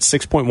League at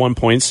 6.1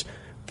 points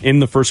in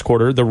the first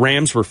quarter. The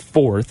Rams were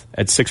 4th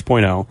at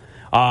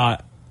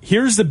 6.0.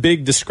 Here's the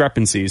big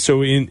discrepancy.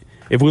 So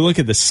if we look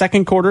at the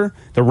second quarter,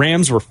 the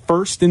Rams were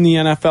first in the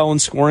NFL in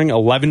scoring,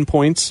 11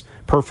 points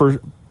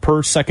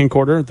per second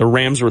quarter. The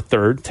Rams were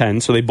third,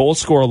 10. So they both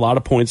score a lot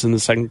of points in the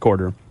second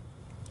quarter.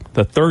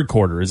 The third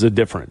quarter is a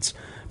difference.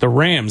 The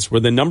Rams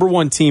were the number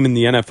 1 team in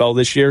the NFL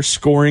this year,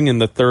 scoring in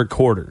the third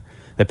quarter.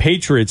 The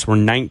Patriots were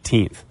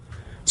 19th.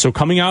 So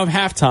coming out of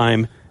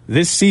halftime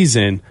this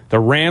season, the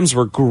Rams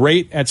were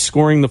great at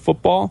scoring the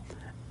football.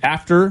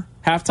 After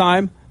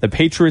halftime, the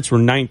Patriots were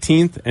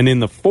 19th. And in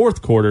the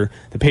fourth quarter,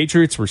 the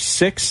Patriots were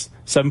 6th,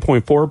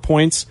 7.4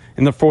 points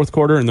in the fourth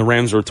quarter, and the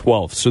Rams were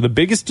 12th. So the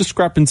biggest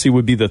discrepancy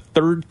would be the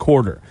third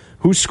quarter.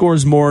 Who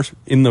scores more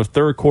in the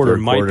third quarter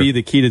might be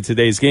the key to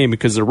today's game,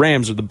 because the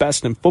Rams are the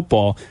best in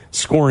football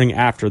scoring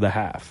after the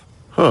half.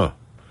 Huh.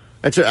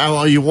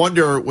 You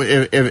wonder,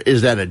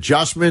 is that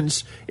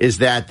adjustments? Is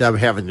that them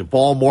having the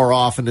ball more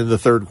often in the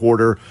third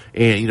quarter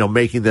and,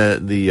 making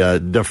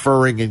the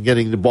deferring and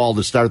getting the ball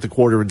to start the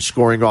quarter and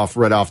scoring off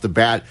right off the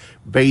bat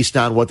based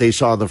on what they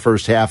saw in the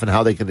first half and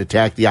how they can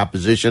attack the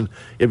opposition?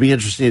 It'd be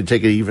interesting to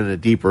take even a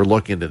deeper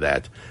look into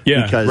that.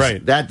 Yeah, because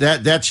right.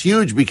 That's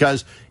huge,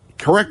 because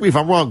correct me if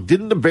I'm wrong,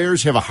 didn't the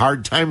Bears have a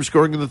hard time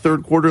scoring in the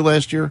third quarter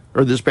last year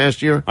or this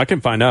past year? I can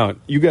find out.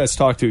 You guys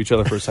talk to each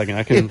other for a second.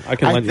 I can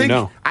let you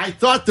know. I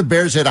thought the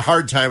Bears had a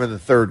hard time in the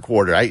third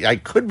quarter. I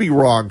could be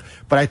wrong,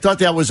 but I thought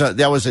that was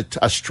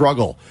a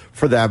struggle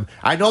for them.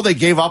 I know they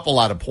gave up a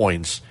lot of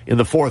points in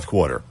the fourth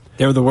quarter.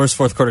 They were the worst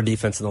fourth quarter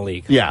defense in the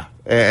league. Yeah,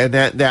 and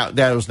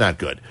that was not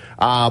good.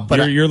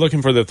 But you're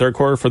looking for the third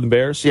quarter for the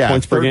Bears? Yeah,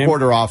 points per game? Third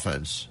quarter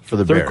offense for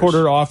the Bears. Third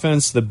quarter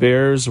offense, the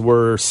Bears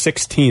were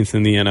 16th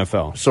in the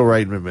NFL. So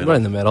right in the middle. Right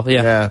in the middle,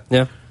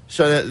 yeah.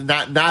 So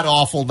not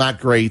awful, not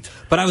great.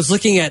 But I was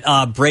looking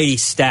at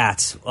Brady's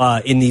stats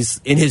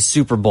in his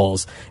Super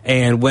Bowls,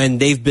 and when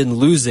they've been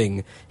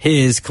losing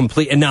his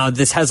complete, and now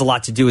this has a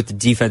lot to do with the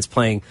defense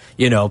playing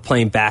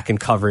back in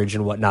coverage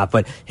and whatnot.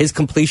 But his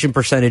completion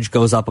percentage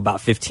goes up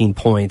about 15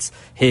 points.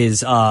 When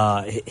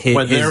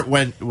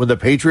the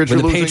Patriots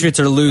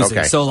are losing.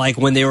 Okay. So like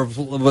when they were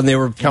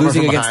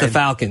losing against the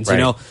Falcons,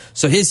 right.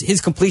 So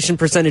his completion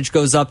percentage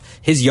goes up,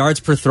 his yards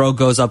per throw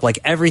goes up, like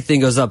everything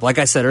goes up. Like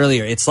I said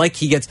earlier, it's like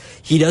he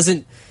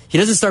doesn't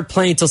start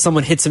playing until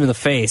someone hits him in the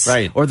face,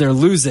 right, or they're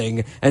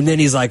losing, and then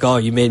he's like, "Oh,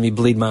 you made me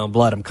bleed my own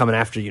blood. I'm coming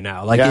after you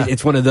now." Like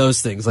it's one of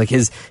those things. Like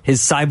his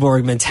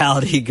cyborg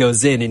mentality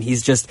goes in, and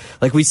he's just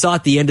like we saw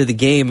at the end of the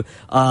game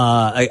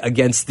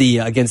against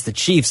the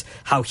Chiefs,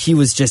 how he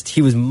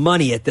was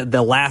money at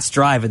the last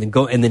drive, and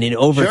then in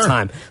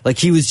overtime, like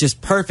he was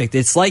just perfect.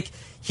 It's like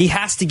he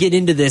has to get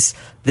into this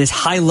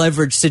high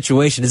leverage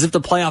situation. As if the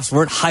playoffs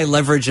weren't high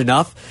leverage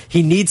enough,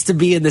 he needs to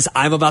be in this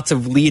I'm about to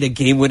lead a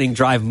game winning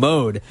drive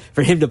mode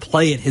for him to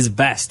play at his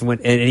best,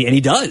 and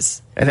he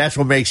does. And that's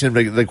what makes him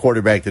the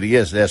quarterback that he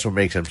is. That's what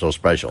makes him so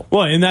special.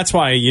 Well, and that's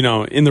why,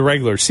 in the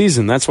regular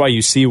season, that's why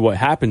you see what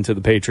happened to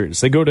the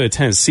Patriots. They go to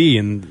Tennessee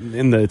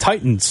and the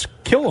Titans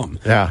kill them,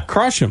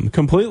 crush them,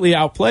 completely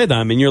outplay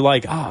them, and you're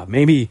like,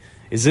 maybe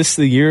is this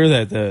the year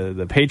that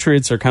the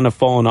Patriots are kind of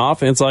falling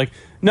off? And it's like,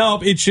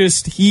 nope, it's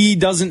just he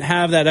doesn't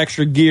have that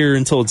extra gear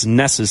until it's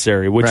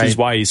necessary, which is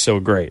why he's so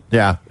great.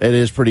 Yeah, it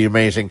is pretty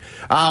amazing.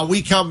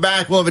 We come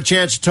back, we'll have a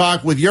chance to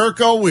talk with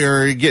Jurko.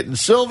 We're getting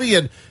Silvy,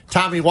 and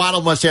Tommy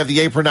Waddle must have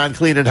the apron on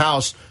cleaning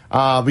house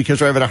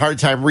because we're having a hard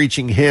time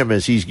reaching him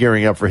as he's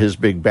gearing up for his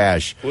big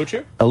bash.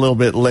 A little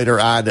bit later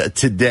on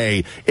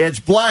today.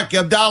 It's Bleck,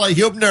 Abdalla,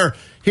 Huebner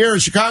here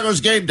in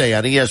Chicago's Game Day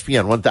on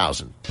ESPN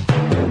 1000.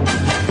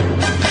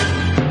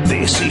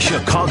 This This is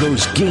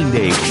Chicago's Game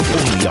Day,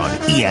 only on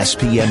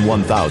ESPN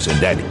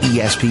 1000 at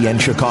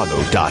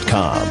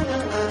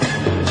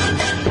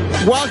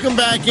ESPNChicago.com. Welcome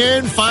back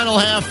in. Final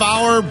half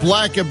hour.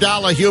 Bleck,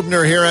 Abdalla,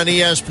 Huebner here on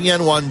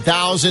ESPN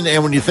 1000.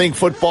 And when you think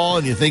football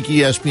and you think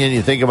ESPN,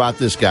 you think about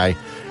this guy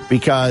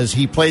because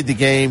he played the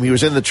game. He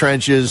was in the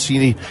trenches.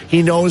 He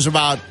knows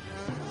about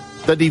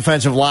the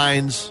defensive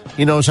lines.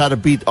 He knows how to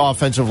beat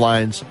offensive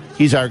lines.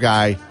 He's our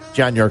guy,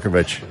 John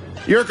Jurkovic.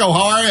 Jurko,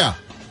 how are you?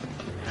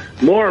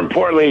 More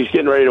importantly, he's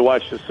getting ready to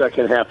watch the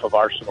second half of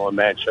Arsenal and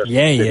Manchester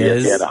Yeah, he City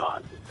is. at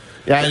Anaheim.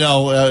 Yeah, I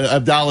know.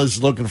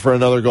 Abdalla's looking for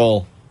another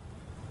goal.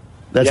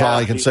 That's all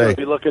I can he's say. Gonna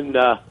be looking,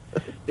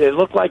 it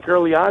looked like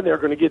early on they were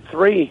going to get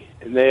 3,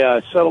 and they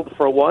settled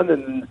for 1,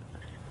 and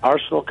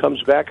Arsenal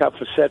comes back off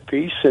a set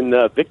piece and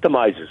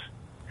victimizes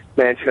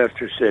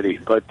Manchester City.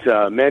 But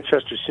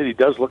Manchester City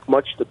does look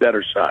much the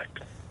better side.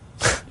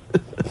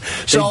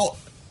 So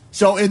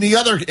in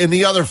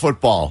the other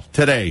football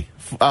today,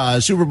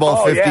 Super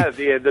Bowl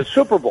 50. Yeah, the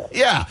Super Bowl.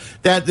 Yeah,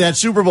 that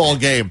Super Bowl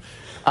game.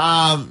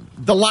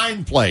 The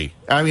line play.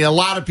 I mean, a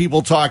lot of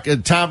people talk.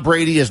 Tom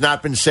Brady has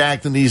not been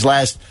sacked in these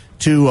last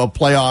 2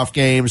 playoff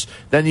games.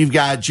 Then you've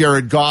got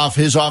Jared Goff.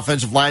 His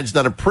offensive line's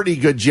done a pretty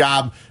good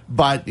job,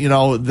 but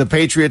the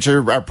Patriots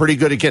are pretty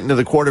good at getting to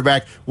the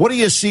quarterback. What do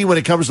you see when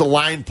it comes to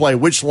line play?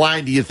 Which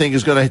line do you think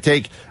is going to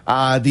take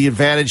the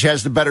advantage,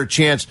 has the better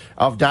chance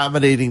of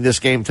dominating this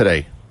game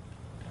today?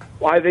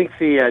 Well, I think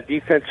the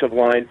defensive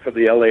line for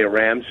the LA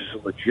Rams is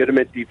a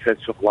legitimate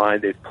defensive line.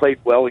 They've played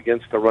well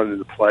against the run in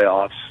the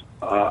playoffs.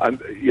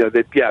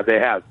 They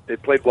have. They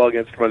played well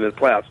against the run in the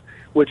playoffs,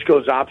 which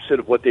goes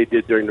opposite of what they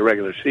did during the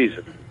regular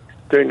season.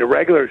 During the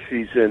regular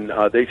season,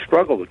 they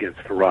struggled against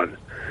the run.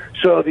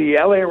 So the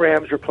LA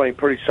Rams are playing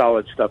pretty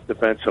solid stuff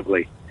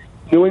defensively.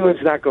 New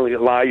England's not going to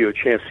allow you a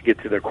chance to get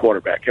to their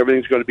quarterback.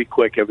 Everything's going to be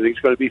quick. Everything's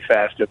going to be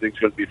fast. Everything's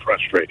going to be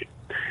frustrating.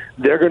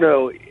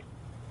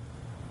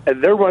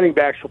 And their running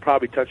backs will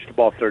probably touch the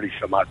ball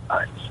 30-some-odd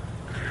times.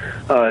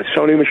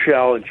 Sony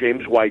Michel and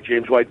James White.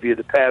 James White via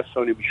the pass,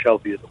 Sony Michel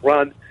via the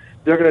run.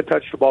 They're going to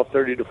touch the ball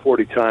 30 to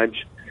 40 times.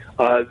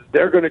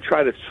 They're going to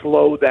try to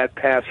slow that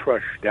pass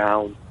rush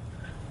down.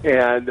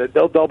 And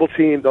they'll double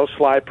team, they'll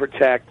slide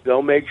protect,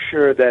 they'll make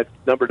sure that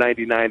number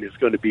 99 is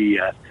going to be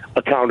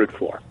accounted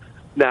for.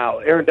 Now,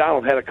 Aaron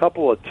Donald had a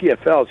couple of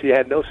TFLs. He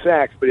had no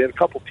sacks, but he had a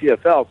couple of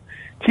TFLs.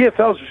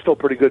 TFLs are still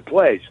pretty good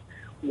plays.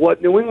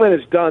 What New England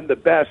has done the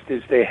best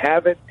is they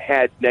haven't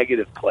had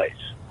negative plays.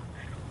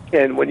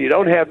 And when you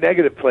don't have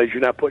negative plays,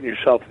 you're not putting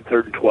yourself in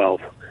 3rd and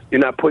 12.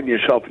 You're not putting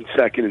yourself in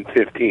 2nd and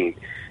 15.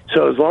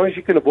 So as long as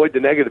you can avoid the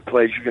negative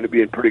plays, you're going to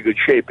be in pretty good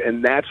shape.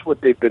 And that's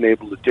what they've been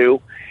able to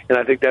do. And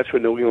I think that's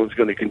what New England's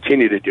going to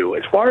continue to do.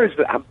 As far as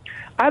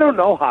I don't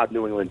know how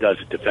New England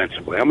does it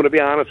defensively. I'm going to be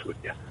honest with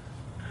you.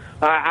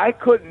 I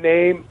couldn't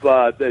name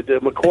the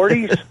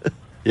McCourties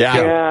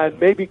and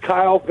maybe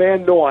Kyle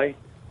Van Noy.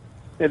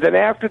 And then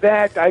after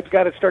that, I've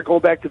got to start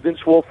going back to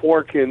Vince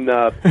Wilfork and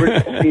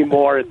Richard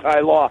Seymour and Ty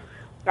Law.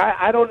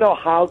 I don't know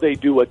how they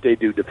do what they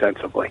do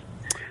defensively.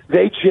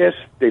 They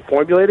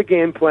formulate a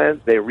game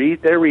plan, they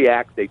read, they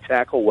react, they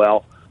tackle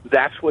well.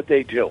 That's what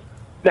they do.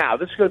 Now,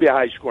 this is going to be a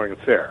high-scoring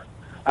affair.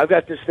 I've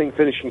got this thing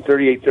finishing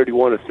 38-31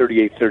 or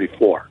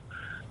 38-34.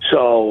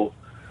 So,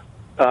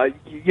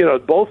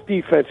 both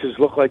defenses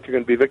look like they're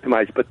going to be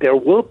victimized, but there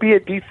will be a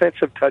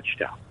defensive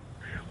touchdown,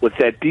 with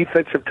that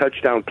defensive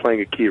touchdown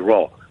playing a key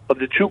role. Of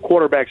the 2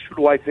 quarterbacks, who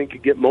do I think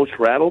could get most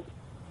rattled?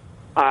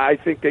 I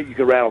think that you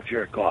could rattle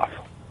Jared Goff.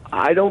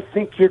 I don't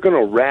think you're going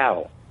to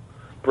rattle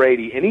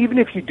Brady. And even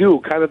if you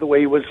do, kind of the way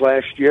he was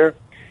last year,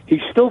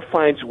 he still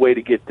finds a way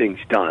to get things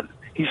done.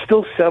 He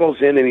still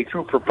settles in, and he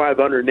threw for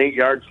 508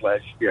 yards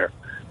last year.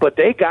 But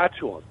they got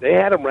to him. They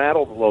had him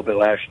rattled a little bit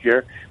last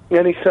year,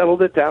 and he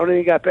settled it down, and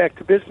he got back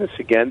to business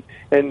again,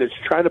 and it's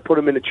trying to put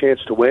him in a chance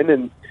to win.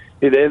 And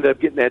it ended up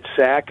getting that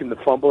sack and the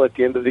fumble at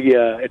the end of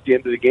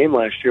the game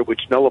last year,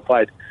 which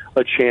nullified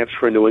a chance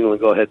for New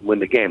England to go ahead and win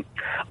the game.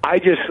 I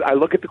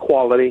look at the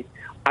quality.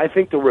 I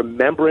think the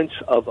remembrance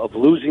of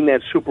losing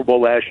that Super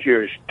Bowl last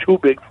year is too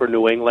big for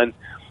New England.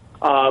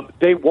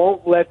 They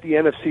won't let the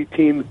NFC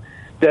team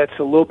that's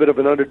a little bit of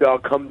an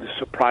underdog come to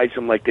surprise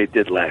them like they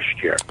did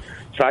last year.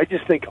 So I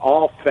just think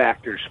all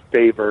factors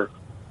favor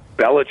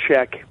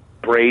Belichick,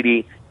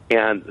 Brady,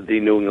 and the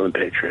New England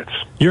Patriots.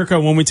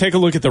 Jurko, when we take a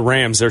look at the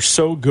Rams, they're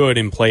so good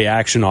in play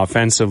action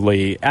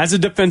offensively. As a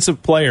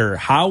defensive player,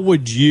 how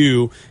would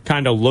you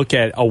kind of look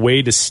at a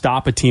way to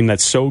stop a team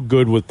that's so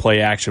good with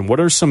play action? What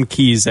are some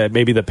keys that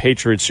maybe the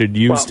Patriots should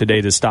use today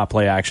to stop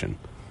play action?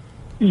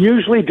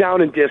 Usually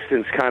down and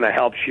distance kind of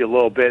helps you a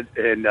little bit.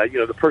 And,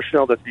 the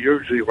personnel that they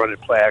usually run in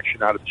play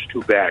action out of its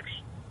 2 backs.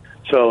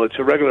 So it's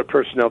a regular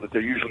personnel that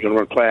they're usually going to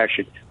run play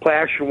action. Play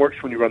action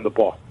works when you run the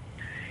ball.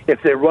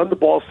 If they run the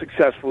ball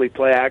successfully,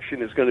 play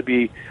action is going to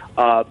be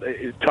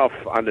tough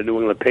on the New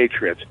England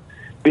Patriots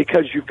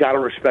because you've got to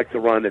respect the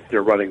run if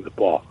they're running the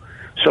ball.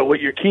 So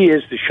what your key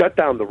is to shut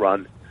down the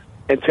run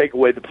and take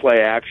away the play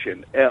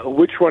action.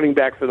 Which running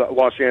back for the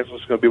Los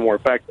Angeles is going to be more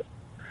effective?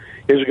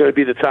 Is it going to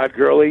be the Todd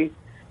Gurley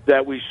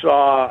that we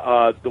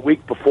saw the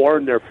week before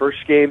in their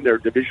first game, their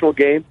divisional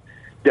game,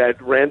 that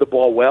ran the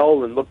ball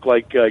well and looked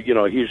like he's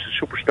the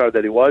superstar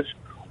that he was,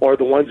 or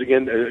the one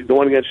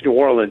against New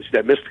Orleans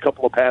that missed a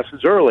couple of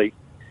passes early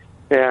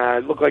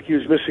and looked like he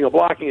was missing a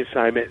blocking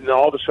assignment, and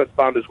all of a sudden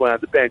found his way on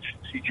the bench.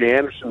 C.J.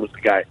 Anderson was the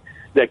guy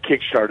that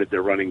kick-started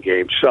their running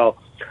game. So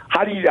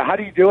how do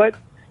you do it?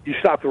 You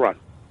stop the run.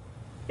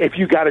 If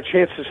you got a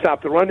chance to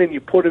stop the run and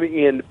you put them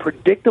in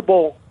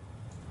predictable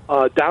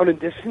down and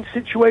distance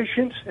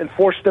situations and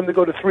force them to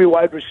go to 3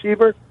 wide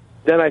receiver,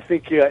 then I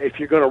think if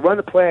you're going to run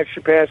the play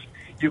action pass,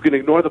 you can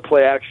ignore the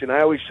play action. I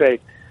always say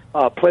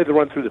play the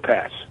run through the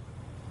pass.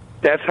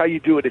 That's how you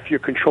do it if you're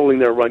controlling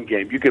their run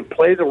game. You can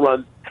play the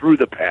run through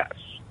the pass.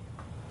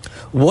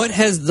 What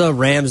has the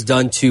Rams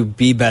done to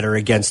be better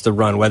against the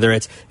run? Whether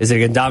is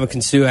it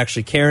Ndamukong Suh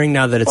actually caring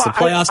now that it's the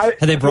playoffs?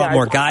 Have they brought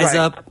more guys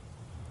up?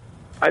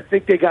 I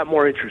think they got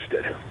more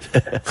interested.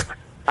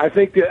 I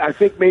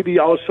think maybe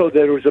also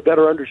there was a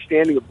better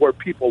understanding of where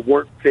people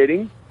weren't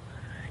fitting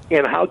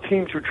and how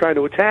teams were trying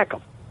to attack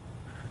them.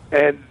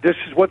 And this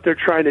is what they're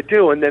trying to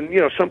do. And then,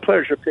 some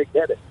players are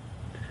pig-headed.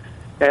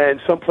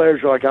 And some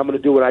players are like, I'm going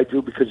to do what I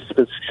do because it's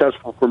been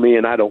successful for me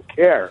and I don't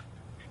care.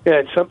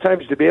 And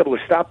sometimes to be able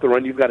to stop the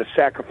run, you've got to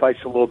sacrifice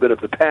a little bit of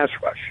the pass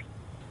rush.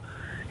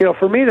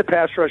 For me, the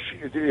pass rush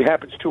it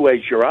happens 2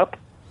 ways. You're up,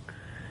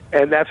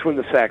 and that's when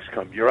the sacks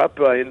come. You're up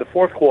in the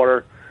fourth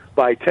quarter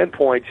by 10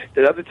 points.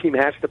 The other team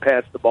has to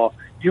pass the ball.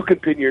 You can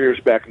pin your ears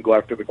back and go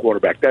after the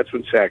quarterback. That's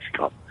when sacks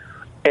come.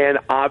 And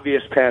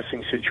obvious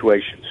passing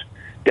situations.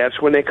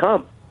 That's when they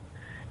come.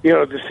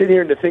 To sit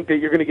here and to think that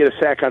you're going to get a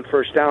sack on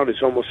first down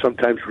is almost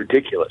sometimes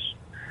ridiculous.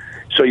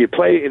 So you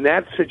play, in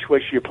that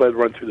situation, you play the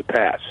run through the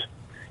pass.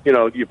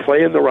 You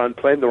play in the run,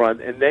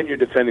 and then you're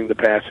defending the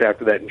pass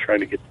after that and trying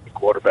to get to the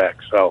quarterback.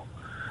 So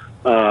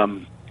I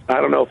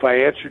don't know if I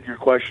answered your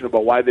question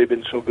about why they've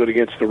been so good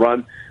against the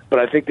run, but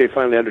I think they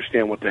finally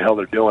understand what the hell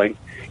they're doing.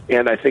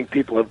 And I think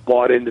people have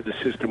bought into the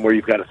system where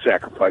you've got to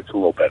sacrifice a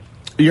little bit.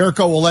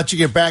 Jurko, we'll let you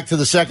get back to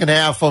the second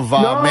half of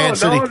Man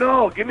City.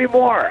 No, give me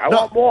more. I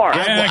want more.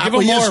 Give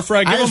him more,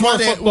 Fred. Give him more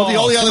football. Well, the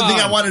only other thing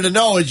I wanted to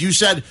know is you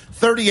said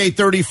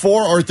 38-34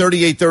 or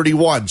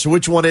 38-31. So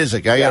which one is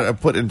it? I got to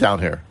put it down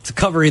here. It's a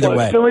cover either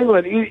way.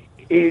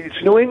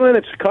 It's New England.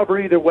 It's a cover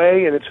either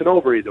way, and it's an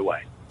over either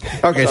way.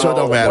 Okay, so it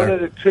don't matter. One of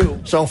the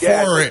two. So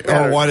 4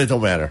 or 1, it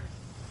don't matter.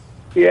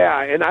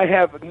 Yeah, and I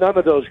have none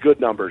of those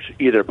good numbers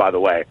either, by the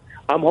way.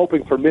 I'm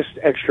hoping for missed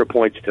extra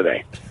points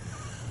today.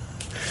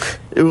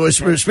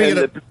 Speaking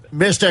of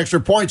missed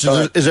extra points,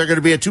 is there going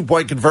to be a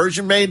 2-point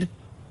conversion made?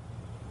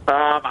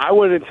 I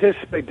would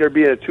anticipate there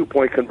being a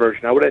 2-point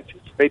conversion. I would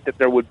anticipate that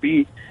there would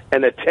be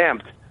an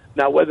attempt.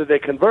 Now, whether they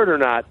convert or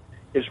not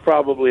is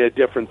probably a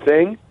different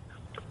thing.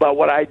 But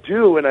what I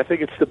do, and I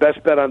think it's the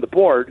best bet on the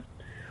board,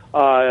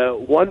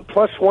 1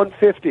 plus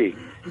 150,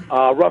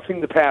 roughing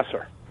the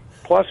passer.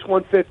 Plus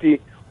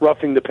 150,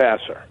 roughing the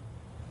passer.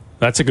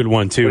 That's a good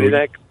one, too. What do you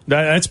think?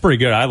 That's pretty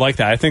good. I like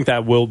that. I think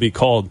that will be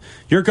called.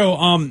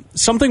 Jurko,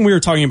 something we were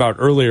talking about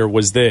earlier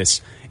was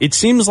this. It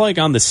seems like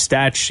on the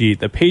stat sheet,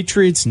 the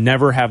Patriots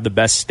never have the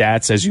best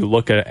stats as you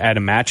look at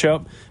a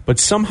matchup, but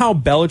somehow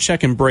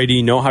Belichick and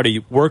Brady know how to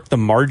work the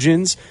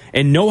margins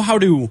and know how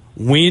to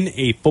win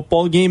a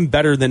football game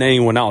better than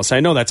anyone else.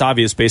 I know that's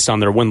obvious based on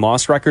their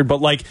win-loss record,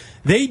 but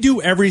they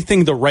do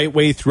everything the right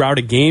way throughout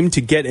a game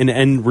to get an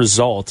end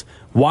result.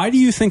 Why do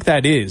you think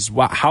that is?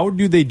 How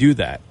do they do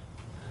that?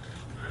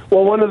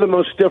 Well, one of the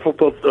most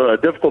difficult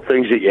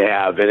things that you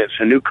have, and it's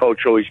a new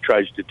coach always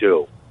tries to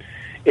do,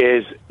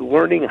 is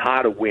learning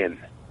how to win.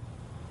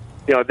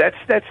 That's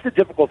the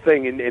difficult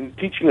thing in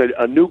teaching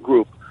a new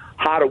group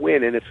how to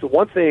win, and it's the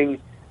one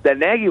thing that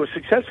Nagy was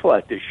successful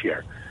at this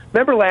year.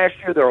 Remember last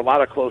year there were a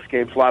lot of close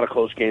games.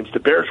 The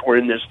Bears were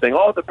in this thing.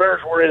 Oh, the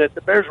Bears were in it. The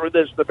Bears were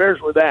this. The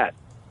Bears were that.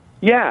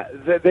 Yeah,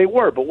 they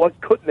were, but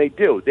what couldn't they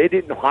do? They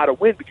didn't know how to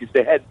win because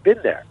they hadn't been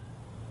there.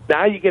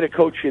 Now you get a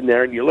coach in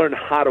there and you learn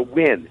how to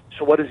win.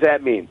 So what does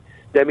that mean?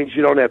 That means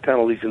you don't have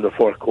penalties in the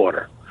fourth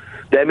quarter.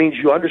 That means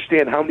you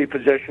understand how many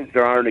possessions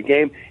there are in a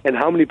game and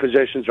how many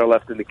possessions are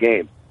left in the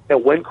game.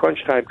 And when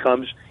crunch time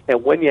comes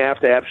and when you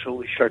have to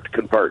absolutely start to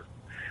convert.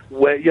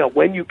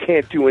 When you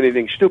can't do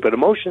anything stupid.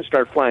 Emotions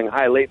start flying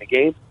high late in the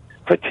game.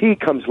 Fatigue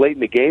comes late in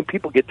the game.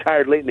 People get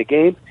tired late in the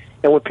game.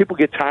 And when people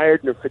get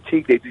tired and they're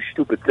fatigued, they do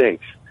stupid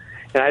things.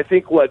 And I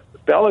think what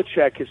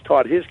Belichick has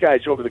taught his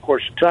guys over the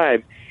course of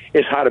time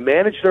is how to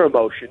manage their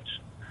emotions,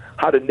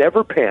 how to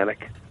never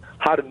panic,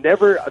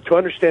 to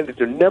understand that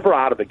they're never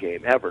out of a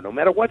game, ever. No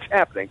matter what's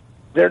happening,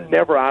 they're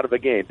never out of a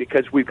game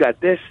because we've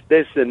got this,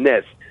 and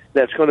this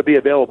that's going to be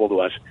available to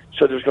us.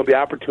 So there's going to be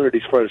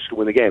opportunities for us to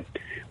win the game.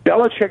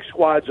 Belichick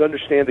squads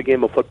understand the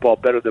game of football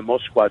better than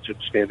most squads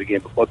understand the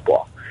game of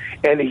football.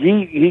 And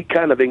he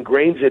kind of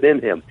ingrains it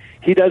in him.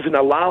 He doesn't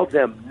allow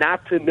them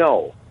not to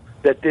know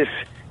that this,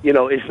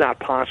 is not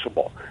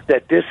possible,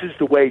 that this is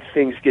the way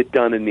things get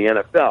done in the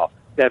NFL.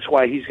 That's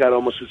why he's got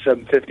almost a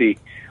 750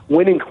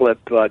 winning clip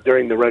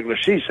during the regular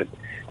season,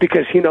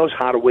 because he knows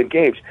how to win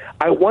games.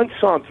 I once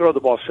saw him throw the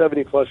ball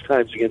 70-plus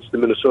times against the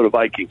Minnesota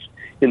Vikings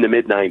in the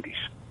mid-'90s.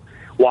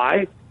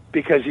 Why?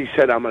 Because he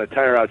said, I'm going to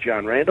tire out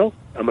John Randall.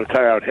 I'm going to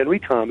tire out Henry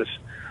Thomas.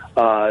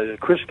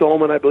 Chris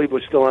Dolman, I believe,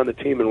 was still on the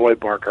team, and Roy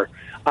Barker.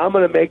 I'm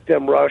going to make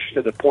them rush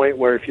to the point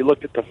where if you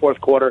looked at the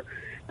fourth quarter,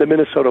 the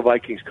Minnesota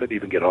Vikings couldn't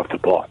even get off the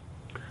ball.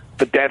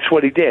 But that's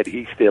what he did.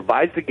 He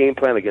devised a game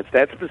plan against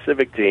that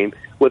specific team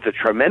with a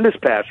tremendous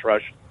pass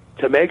rush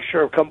to make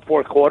sure come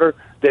fourth quarter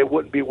they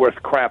wouldn't be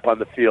worth crap on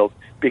the field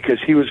because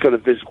he was going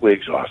to physically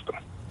exhaust them.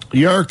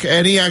 Jurk,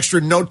 any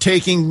extra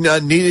note-taking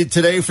needed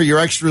today for your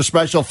extra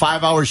special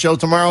 5-hour show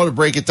tomorrow to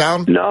break it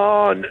down?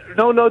 No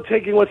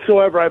note-taking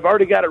whatsoever. I've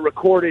already got it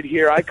recorded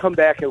here. I come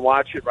back and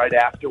watch it right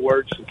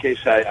afterwards in case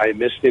I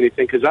missed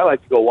anything because I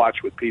like to go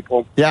watch with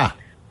people. Yeah.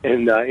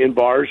 In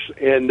bars.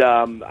 And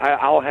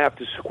I'll have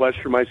to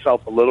sequester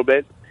myself a little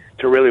bit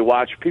to really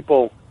watch.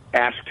 People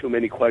ask too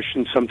many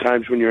questions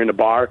sometimes when you're in a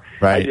bar.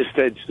 Right. It's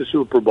the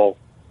Super Bowl.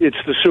 It's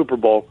the Super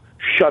Bowl.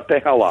 Shut the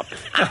hell up.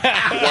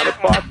 You want to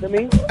talk to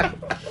me?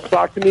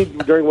 Talk to me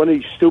during one of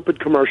these stupid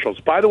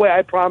commercials. By the way,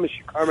 I promise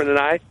you, Carmen and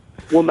I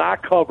will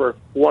not cover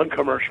one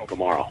commercial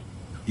tomorrow.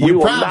 We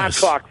will not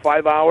talk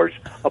 5 hours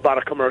about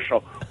a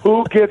commercial.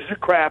 Who gives a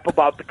crap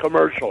about the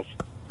commercials?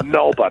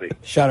 Nobody.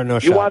 Shot or no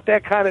shot. You want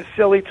that kind of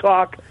silly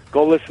talk?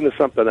 Go listen to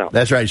something else.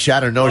 That's right.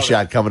 Shot or no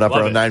shot coming up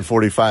around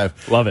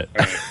 9:45. Love it.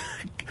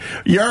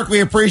 Jurk,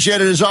 we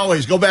appreciate it as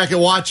always. Go back and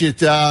watch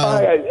it.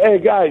 Hey,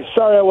 guys,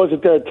 sorry I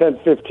wasn't there at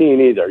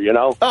 10:15 either, you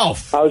know? Oh.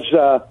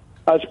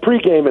 I was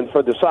pre-gaming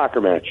for the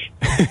soccer match.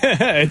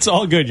 It's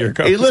all good,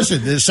 Jurko. Hey,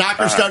 listen, the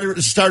soccer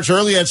starts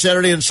early on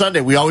Saturday and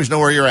Sunday. We always know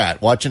where you're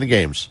at, watching the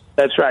games.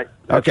 That's right.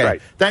 That's okay.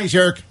 right. Thanks,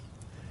 Jurk.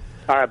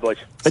 All right, boys.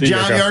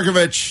 John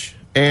Yarkovich,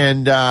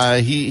 and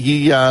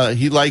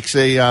he likes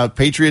a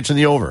Patriots in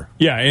the over.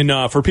 Yeah,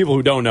 and for people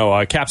who don't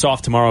know, Cap's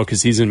off tomorrow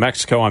because he's in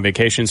Mexico on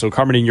vacation. So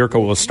Carmen and Jurko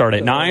will start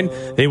at 9.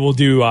 They will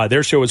do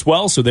their show as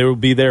well, so they will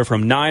be there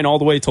from 9 all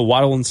the way to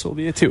Waddle and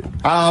Sylvia too.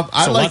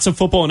 Lots of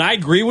football, and I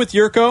agree with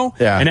Jurko.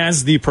 Yeah. And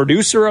as the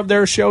producer of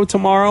their show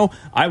tomorrow,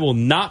 I will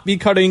not be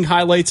cutting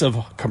highlights of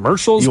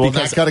commercials. You will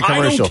not cut a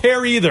commercial. I don't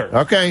care either.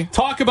 Okay.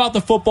 Talk about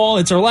the football.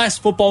 It's our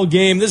last football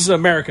game. This is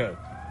America.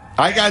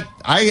 I had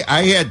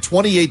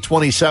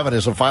 28-27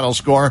 as a final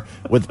score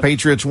with the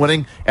Patriots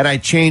winning, and I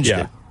changed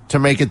it to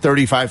make it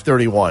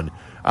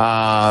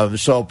 35-31.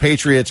 So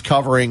Patriots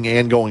covering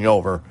and going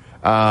over.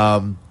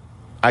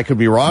 I could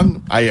be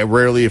wrong. I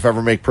rarely, if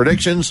ever, make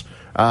predictions,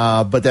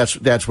 but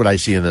that's what I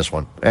see in this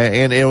one.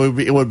 And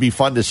it would be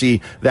fun to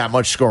see that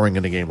much scoring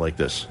in a game like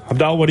this.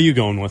 Abdalla, what are you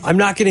going with? I'm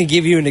not going to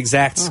give you an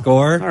exact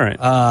score. All right.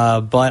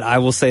 But I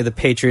will say the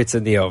Patriots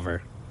in the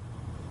over.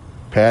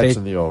 Pats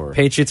in the over.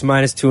 Patriots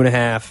minus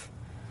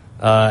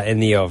 2.5 in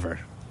the over.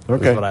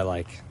 Okay. That's what I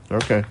like.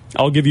 Okay.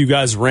 I'll give you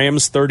guys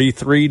Rams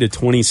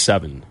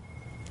 33-27.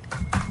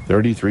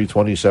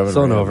 33-27.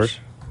 So an over.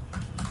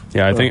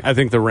 Yeah, I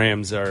think the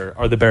Rams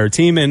are the better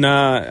team, and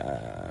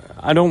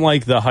I don't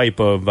like the hype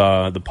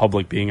of the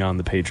public being on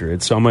the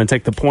Patriots. So I'm going to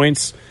take the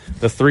points,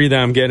 the 3 that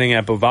I'm getting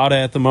at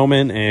Bovada at the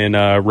moment, and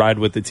ride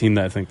with the team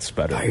that I think is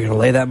better. Oh, you're going to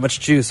lay that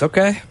much juice,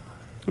 okay?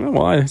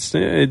 Well,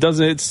 it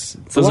doesn't. It's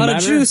a lot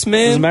of juice,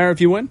 man. Doesn't matter if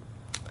you win.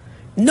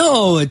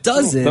 No, it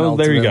doesn't.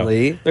 There you go.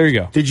 There you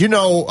go. Did you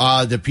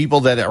know the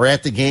people that are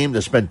at the game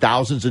that spend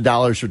thousands of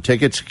dollars for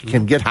tickets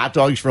can get hot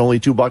dogs for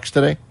only $2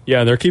 today?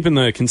 Yeah, they're keeping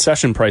the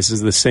concession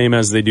prices the same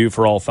as they do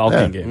for all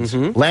Falcon games.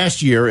 Mm-hmm.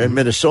 Last year in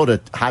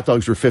Minnesota, hot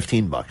dogs were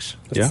 $15.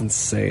 That's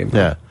insane.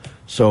 Yeah.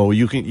 So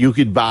you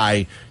can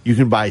buy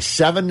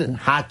 7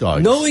 hot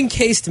dogs. No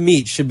encased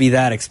meat should be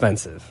that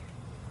expensive.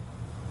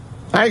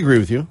 I agree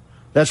with you.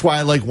 That's why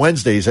I like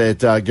Wednesdays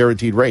at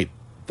guaranteed rate.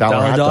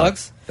 $1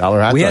 dogs? $1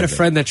 hot We dog had a day.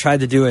 friend that tried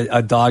to do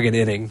a dog an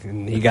inning,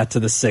 and he got to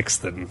the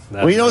 6th. And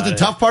Well, you know what the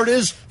tough part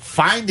is?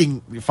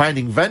 Finding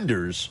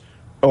vendors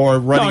or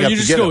running up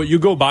to get them. You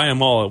go buy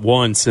them all at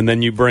once, and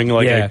then you bring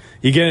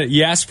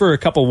you ask for a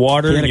cup of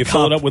water and you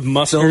fill it up with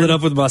mustard. Filled it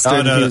up with mustard.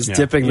 Oh, no, he was no.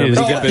 dipping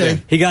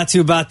them. He got to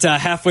about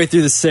halfway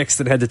through the 6th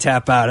and had to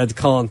tap out. Had to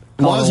call him.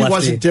 As long as he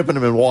wasn't dipping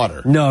them in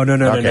water. No.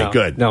 Okay,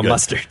 good. No good.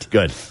 mustard.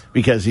 Good.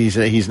 Because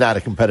he's not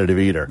a competitive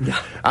eater.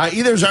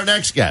 Either's our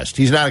next guest.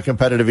 He's not a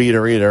competitive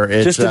eater either.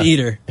 It's, just an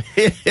eater.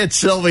 It's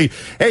Silvy.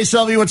 Hey,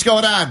 Silvy, what's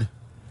going on?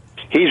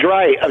 He's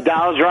right.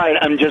 Abdalla's right.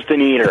 I'm just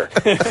an eater.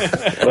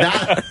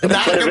 not a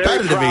competitive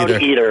very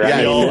proud eater.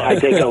 Yeah, I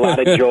take a lot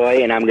of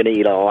joy, and I'm going to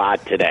eat a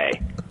lot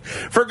today.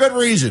 For good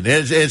reason.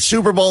 It's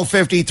Super Bowl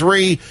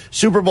 53,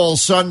 Super Bowl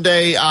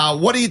Sunday.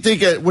 What do you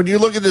think, when you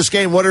look at this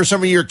game, what are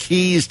some of your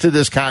keys to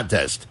this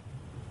contest?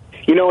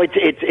 You know,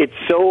 it's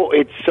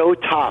so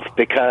tough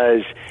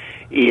because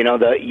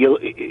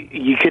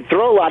you could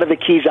throw a lot of the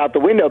keys out the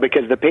window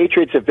because the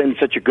Patriots have been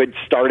such a good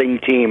starting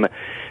team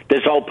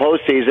this whole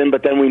postseason.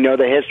 But then we know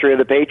the history of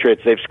the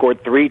Patriots; they've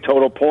scored 3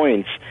 total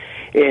points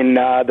in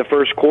the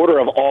first quarter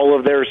of all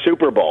of their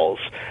Super Bowls.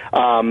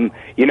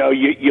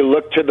 You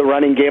look to the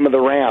running game of the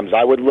Rams.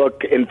 I would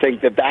look and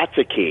think that that's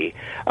a key.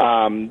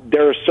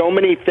 There are so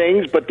many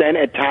things, but then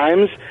at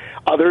times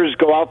others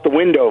go out the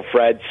window,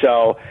 Fred.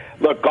 So,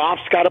 look,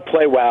 Goff's got to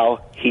play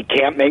well. He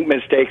can't make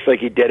mistakes like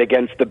he did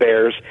against the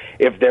Bears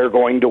if they're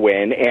going to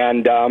win.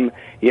 And,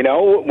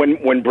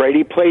 when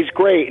Brady plays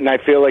great, and I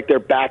feel like they're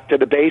back to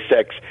the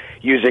basics,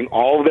 using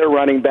all of their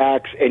running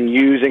backs and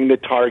using the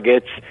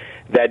targets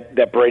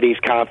that Brady's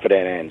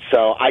confident in.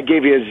 So I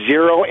gave you a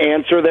 0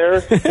 answer there.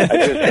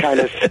 I just kind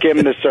of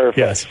skimmed the surface.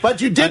 Yes.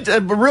 But you did,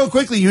 real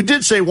quickly, you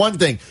did say one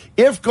thing.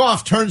 If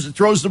Goff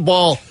throws the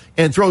ball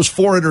and throws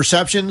 4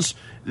 interceptions,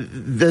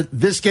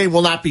 this game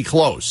will not be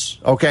close,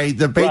 okay?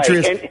 The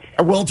Patriots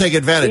will take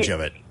advantage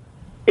of it.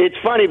 It's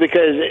funny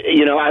because,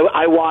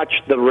 I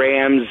watched the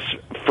Rams'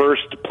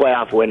 first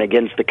playoff win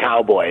against the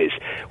Cowboys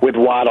with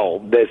Waddle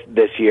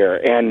this year.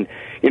 And,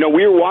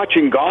 we were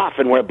watching Goff,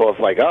 and we're both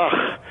like,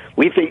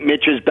 we think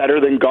Mitch is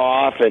better than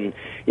Goff, and,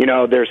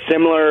 they're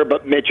similar,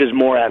 but Mitch is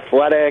more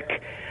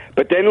athletic.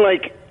 But then,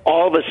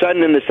 all of a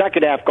sudden in the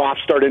second half, Goff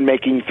started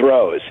making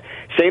throws.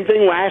 Same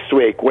thing last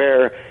week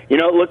where,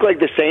 it looked like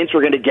the Saints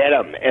were going to get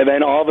him. And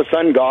then all of a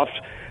sudden, Goff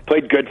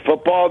played good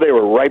football. They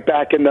were right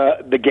back in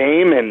the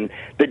game, and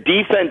the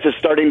defense is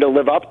starting to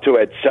live up to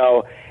it.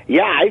 So,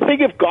 yeah, I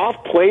think if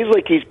Goff plays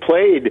like he's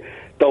played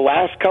the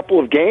last couple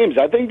of games,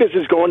 I think this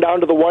is going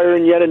down to the wire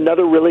in yet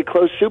another really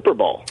close Super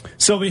Bowl.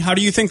 Silvy, how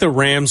do you think the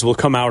Rams will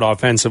come out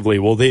offensively?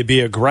 Will they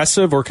be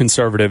aggressive or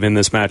conservative in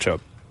this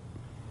matchup?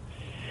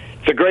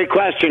 It's a great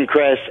question,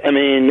 Chris. I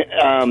mean,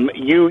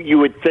 you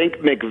would think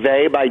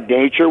McVay by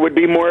nature would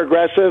be more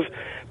aggressive,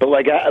 but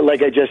like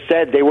I just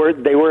said, they were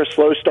a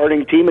slow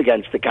starting team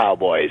against the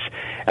Cowboys,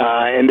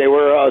 and they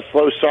were a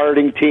slow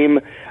starting team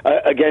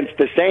against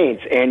the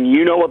Saints. And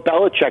you know what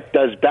Belichick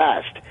does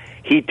best.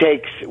 He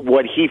takes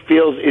what he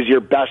feels is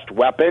your best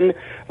weapon,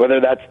 whether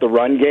that's the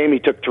run game. He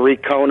took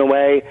Tariq Cohen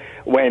away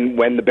when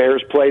the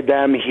Bears played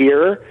them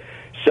here.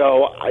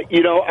 So, I'm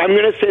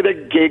going to say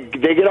that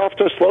they get off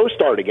to a slow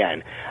start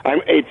again.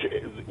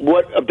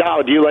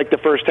 Abdalla, do you like the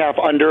first half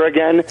under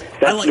again?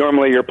 That's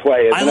normally your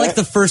play, isn't it? I like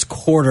the first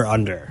quarter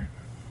under.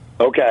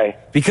 Okay.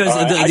 Because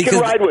I can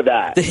ride with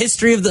that. The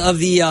history of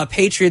the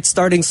Patriots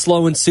starting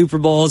slow in Super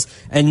Bowls,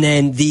 and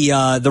then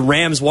the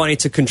Rams wanting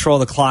to control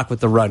the clock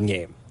with the run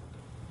game.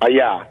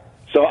 Yeah.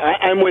 So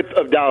I'm with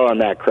Abdalla on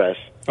that, Chris.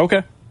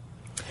 Okay.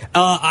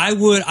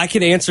 I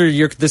could answer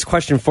this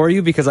question for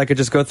you because I could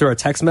just go through our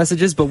text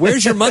messages, but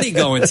where's your money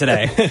going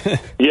today?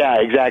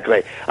 Yeah,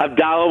 exactly.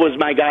 Abdalla was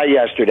my guy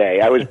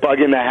yesterday. I was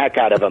bugging the heck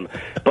out of him.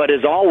 But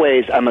as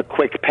always, I'm a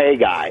quick pay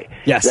guy.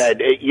 Yes.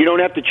 You don't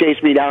have to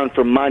chase me down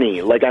for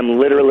money. Like, I'm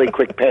literally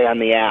quick pay on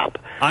the app.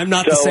 I'm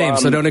not the same,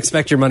 so don't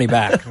expect your money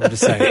back. I'm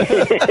just saying.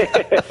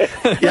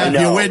 Yeah, if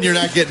you win, you're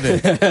not getting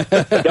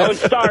it. Don't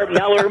start.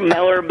 Meller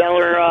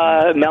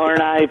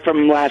and I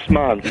from last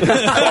month.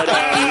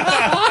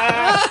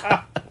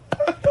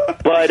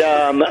 But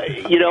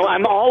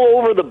I'm all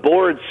over the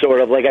board,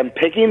 sort of. Like, I'm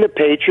picking the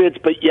Patriots,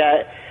 but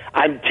yet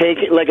I'm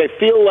taking, I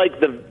feel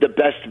like the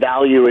best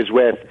value is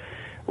with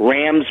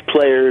Rams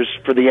players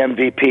for the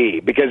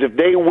MVP. Because if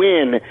they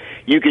win,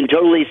 you can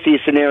totally see a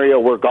scenario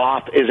where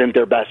Goff isn't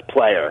their best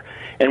player.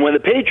 And when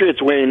the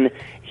Patriots win,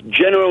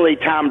 generally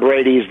Tom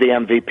Brady is the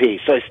MVP.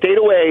 So I stayed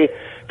away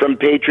from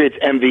Patriots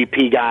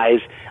MVP guys.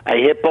 I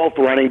hit both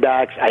running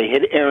backs. I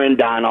hit Aaron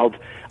Donald.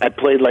 I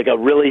played a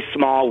really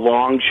small,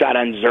 long shot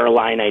on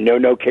Zerline. I know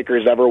no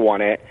kickers ever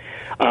won it.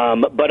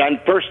 But on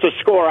first to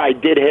score, I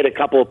did hit a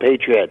couple of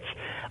Patriots.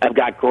 I've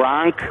got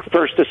Gronk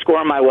first to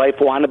score. My wife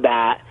wanted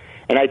that.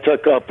 And I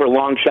took, for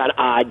long shot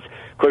odds,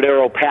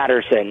 Cordero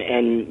Patterson.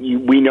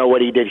 And we know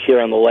what he did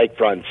here on the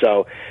lakefront.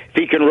 So if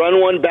he can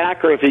run one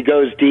back or if he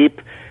goes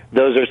deep,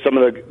 those are some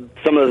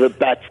of the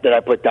bets that I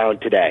put down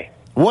today.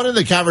 One of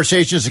the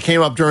conversations that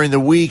came up during the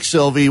week,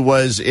 Silvy,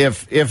 was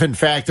if in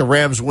fact the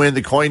Rams win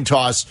the coin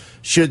toss,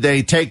 should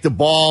they take the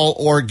ball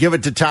or give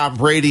it to Tom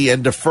Brady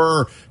and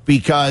defer,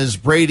 because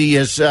Brady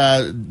has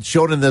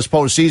shown in this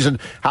postseason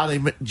how they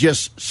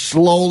just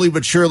slowly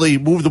but surely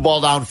move the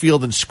ball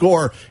downfield and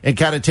score and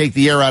kind of take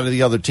the air out of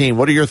the other team.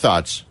 What are your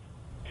thoughts?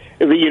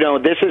 This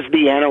is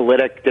the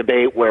analytic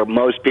debate where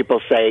most people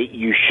say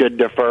you should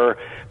defer,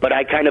 but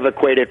I kind of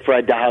equate it,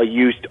 Fred, to how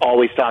you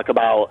always talk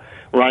about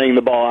running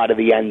the ball out of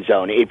the end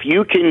zone. If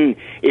you're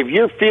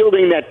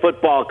fielding that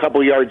football a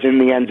couple yards in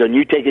the end zone,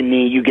 you take a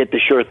knee, you get the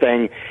sure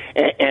thing,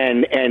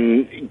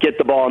 and get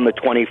the ball in the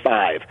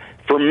 25.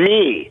 For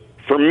me,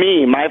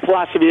 my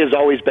philosophy has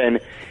always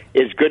been,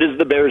 as good as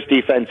the Bears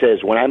defense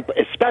is,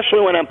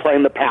 especially when I'm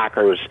playing the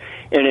Packers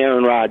and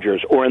Aaron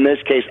Rodgers, or in this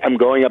case, I'm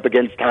going up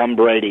against Tom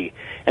Brady,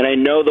 and I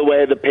know the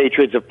way the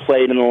Patriots have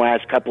played in the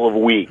last couple of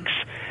weeks.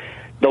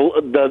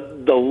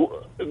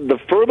 The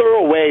further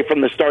away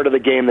from the start of the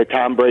game that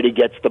Tom Brady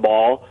gets the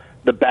ball,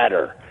 the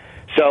better.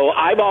 So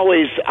I've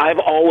always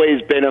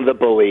been of the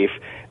belief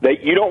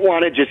that you don't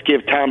want to just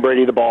give Tom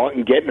Brady the ball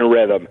and get in a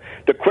rhythm.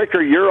 The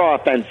quicker your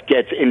offense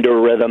gets into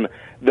a rhythm,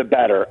 the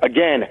better.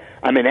 Again,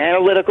 I'm an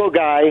analytical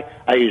guy.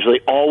 I usually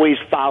always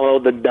follow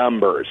the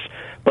numbers.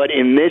 But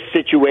in this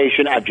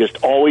situation, I've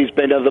just always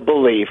been of the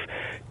belief,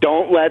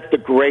 Don't let the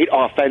great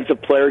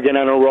offensive player get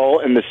on a roll,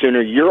 and the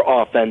sooner your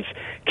offense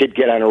could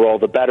get on a roll,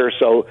 the better.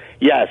 So,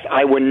 yes,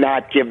 I would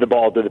not give the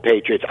ball to the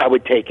Patriots. I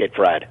would take it,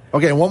 Fred.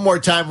 Okay, one more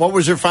time. What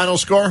was your final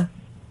score?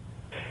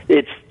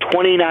 It's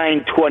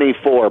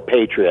 29-24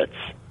 Patriots.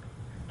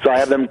 So I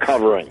have them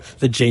covering.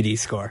 The JD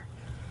score.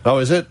 Oh,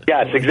 is it?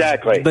 Yes,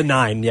 exactly. The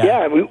 9, yeah.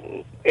 Yeah,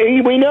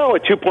 we know a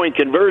 2-point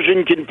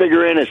conversion can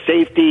figure in a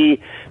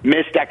safety,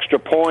 missed extra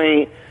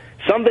point.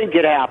 Something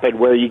could happen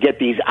where you get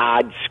these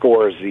odd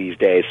scores these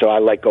days. So I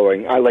like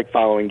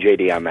following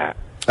JD on that.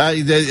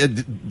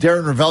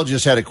 Darren Ravel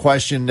just had a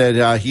question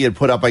that he had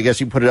put up. I guess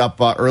he put it up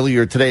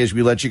earlier today as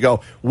we let you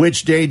go.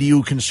 Which day do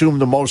you consume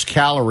the most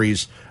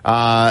calories?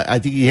 I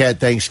think he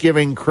had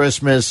Thanksgiving,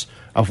 Christmas,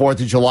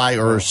 4th of July,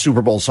 or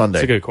Super Bowl Sunday.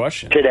 That's a good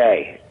question.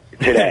 Today.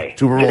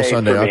 Super Bowl today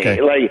Sunday, for me.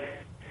 okay.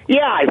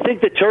 Yeah, I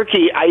think the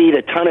turkey, I eat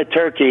a ton of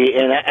turkey,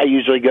 and I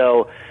usually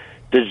go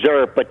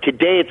dessert, but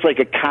today it's like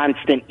a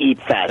constant eat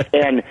fest.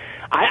 And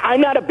I'm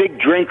not a big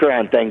drinker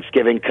on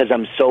Thanksgiving because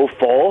I'm so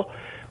full,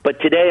 but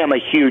today I'm a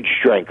huge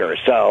drinker.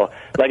 So,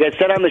 like I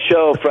said on the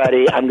show,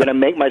 Freddie, I'm going to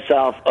make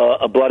myself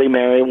a Bloody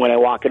Mary when I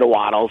walk into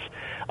Waddles.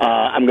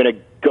 I'm going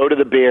to go to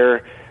the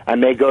beer. I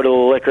may go to the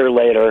liquor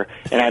later,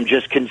 and I'm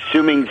just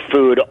consuming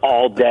food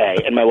all day.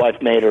 And my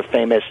wife made her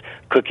famous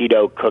cookie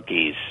dough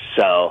cookies.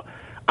 So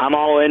I'm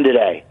all in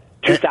today.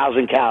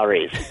 2,000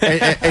 calories.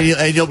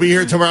 and you'll be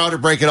here tomorrow to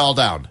break it all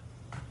down.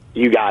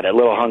 You got it. A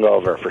little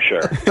hungover for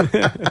sure.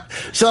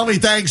 Silvy,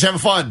 thanks.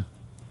 Have fun.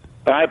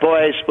 All right,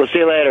 boys. We'll see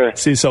you later.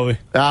 See you, Silvy.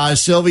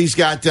 Silvy's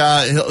got,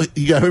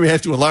 you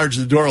have to enlarge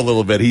the door a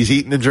little bit. He's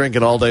eating and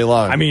drinking all day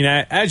long. I mean,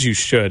 as you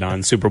should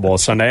on Super Bowl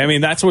Sunday. I mean,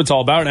 that's what it's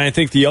all about. And I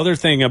think the other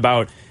thing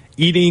about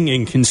eating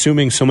and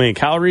consuming so many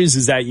calories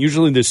is that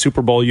usually the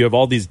Super Bowl you have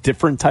all these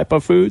different type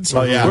of foods.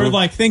 Oh, yeah. Where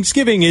like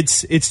Thanksgiving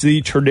it's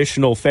the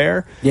traditional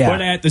fare. Yeah.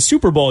 But at the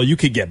Super Bowl you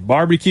could get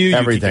barbecue,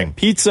 everything. You could get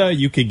pizza,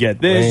 you could get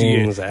this,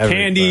 Wings, you get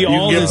candy, all you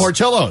can get this.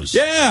 Portillo's.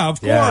 Yeah,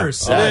 of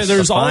course. Yes.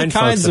 There's The all fine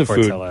kinds of folks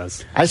at food.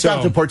 Portillo's. I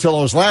stopped at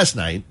Portillo's last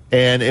night,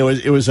 and it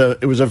was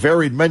a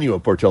varied menu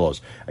at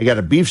Portillo's. I got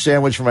a beef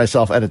sandwich for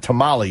myself and a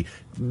tamale.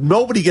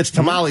 Nobody gets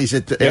tamales,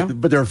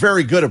 but they're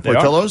very good at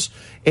Portillo's.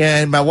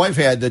 And my wife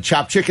had the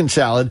chopped chicken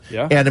salad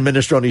and a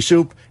minestrone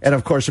soup, and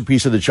of course a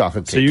piece of the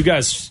chocolate cake. So you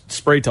guys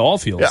sprayed to all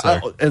fields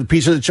there. And a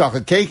piece of the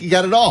chocolate cake, you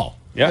got it all.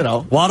 Yeah. You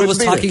know, Wada was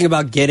talking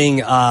about getting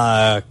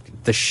the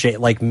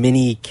like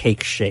mini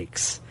cake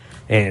shakes.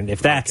 And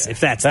if that's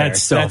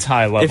that's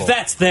high level. If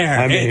that's there,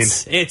 I mean,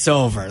 it's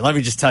over. Let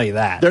me just tell you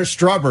that. Their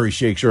strawberry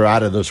shakes are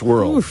out of this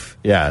world. Oof.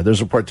 Yeah,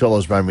 there's a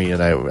Portillo's by me,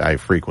 and I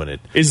frequent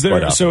it. Is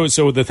there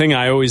so the thing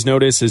I always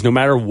notice is no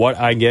matter what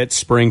I get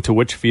spring to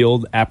which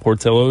field at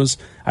Portillo's,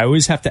 I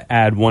always have to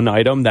add one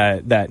item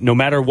that no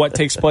matter what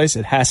takes place,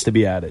 it has to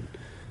be added.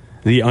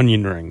 The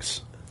onion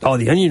rings. Oh,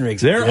 the onion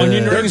rings. Their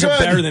onion rings are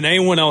better than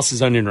anyone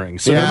else's onion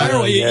rings. So no matter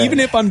what, even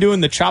if I'm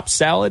doing the chopped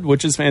salad,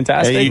 which is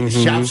fantastic.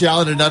 Chopped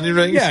salad and onion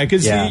rings? Yeah,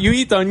 because you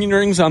eat the onion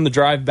rings on the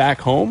drive back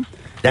home.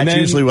 That's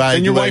usually why I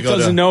and your wife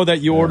doesn't know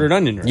that you ordered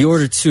onion rings. You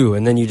ordered 2,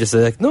 and then you just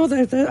say, like, no,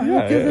 they're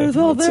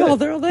all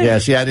there. Yeah,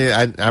 see, I'm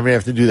going to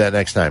have to do that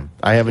next time.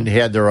 I haven't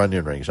had their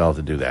onion rings. I'll have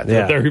to do that.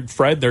 Yeah.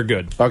 Fred, they're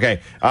good.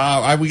 Okay.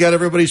 We got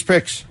everybody's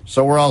picks,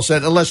 so we're all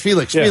set. Unless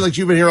Felix. Yeah. Felix,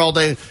 you've been here all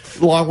day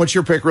long. What's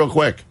your pick real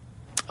quick?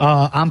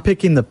 I'm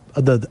picking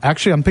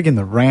I'm picking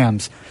the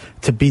Rams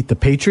to beat the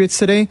Patriots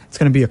today. It's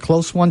going to be a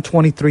close one,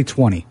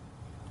 23-20.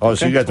 Oh,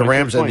 so you got the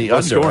Rams and the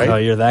under, right? Oh,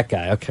 you're that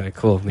guy. Okay,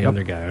 cool. The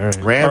under guy. All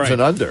right. Rams and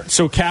under.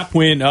 So Cap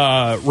went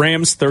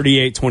Rams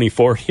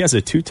 38-24. He has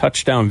a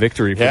 2-touchdown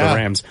victory for the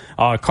Rams.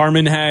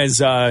 Carmen has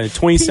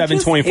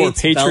 27-24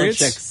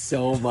 Patriots.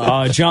 So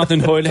much.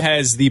 Jonathan Hood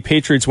has the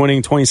Patriots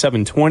winning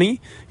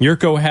 27-20.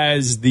 Jurko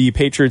has the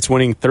Patriots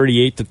winning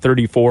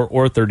 38-34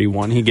 or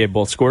 31. He gave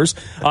both scores.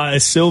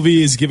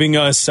 Silvy is giving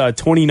us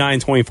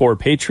 29-24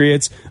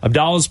 Patriots.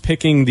 Abdalla's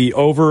picking the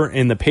over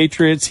in the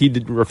Patriots. He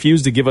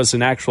refused to give us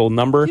an actual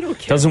number.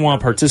 Doesn't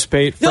want to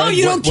participate. No,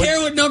 you don't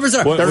care what numbers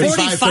are.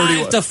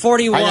 45 to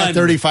 41. I got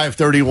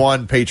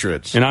 35-31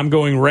 Patriots. And I'm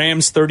going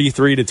Rams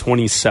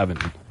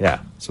 33-27. Yeah.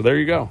 So there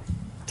you go.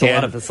 It's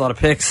a lot of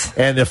picks.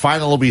 And the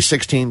final will be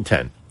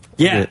 16-10.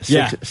 Yeah.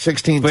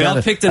 16-10. We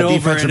all picked it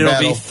over, and it'll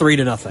be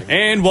 3-0.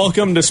 And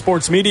welcome to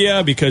sports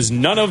media, because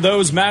none of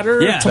those matter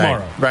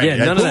tomorrow. Right. Yeah,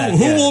 none of that.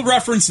 Who will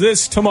reference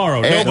this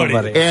tomorrow?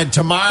 Nobody. And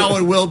tomorrow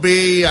it will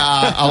be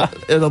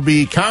it'll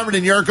be Carmen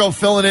and Jurko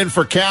filling in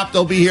for Cap.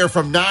 They'll be here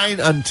from 9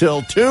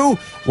 until 2.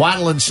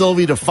 Waddle and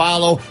Silvy to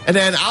follow, and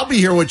then I'll be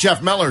here with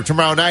Jeff Meller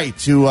tomorrow night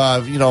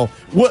to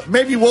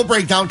maybe we'll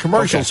break down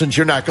commercials since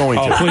you're not going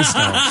to. Oh, please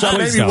no.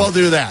 So we'll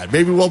do that.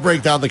 Maybe we'll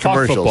break down the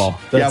commercials.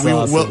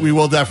 Football. We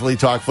will definitely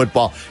talk football.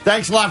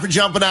 Thanks a lot for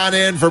jumping on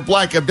in. For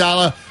Bleck,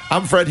 Abdalla,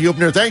 I'm Fred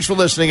Huebner. Thanks for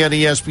listening on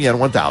ESPN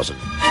 1000.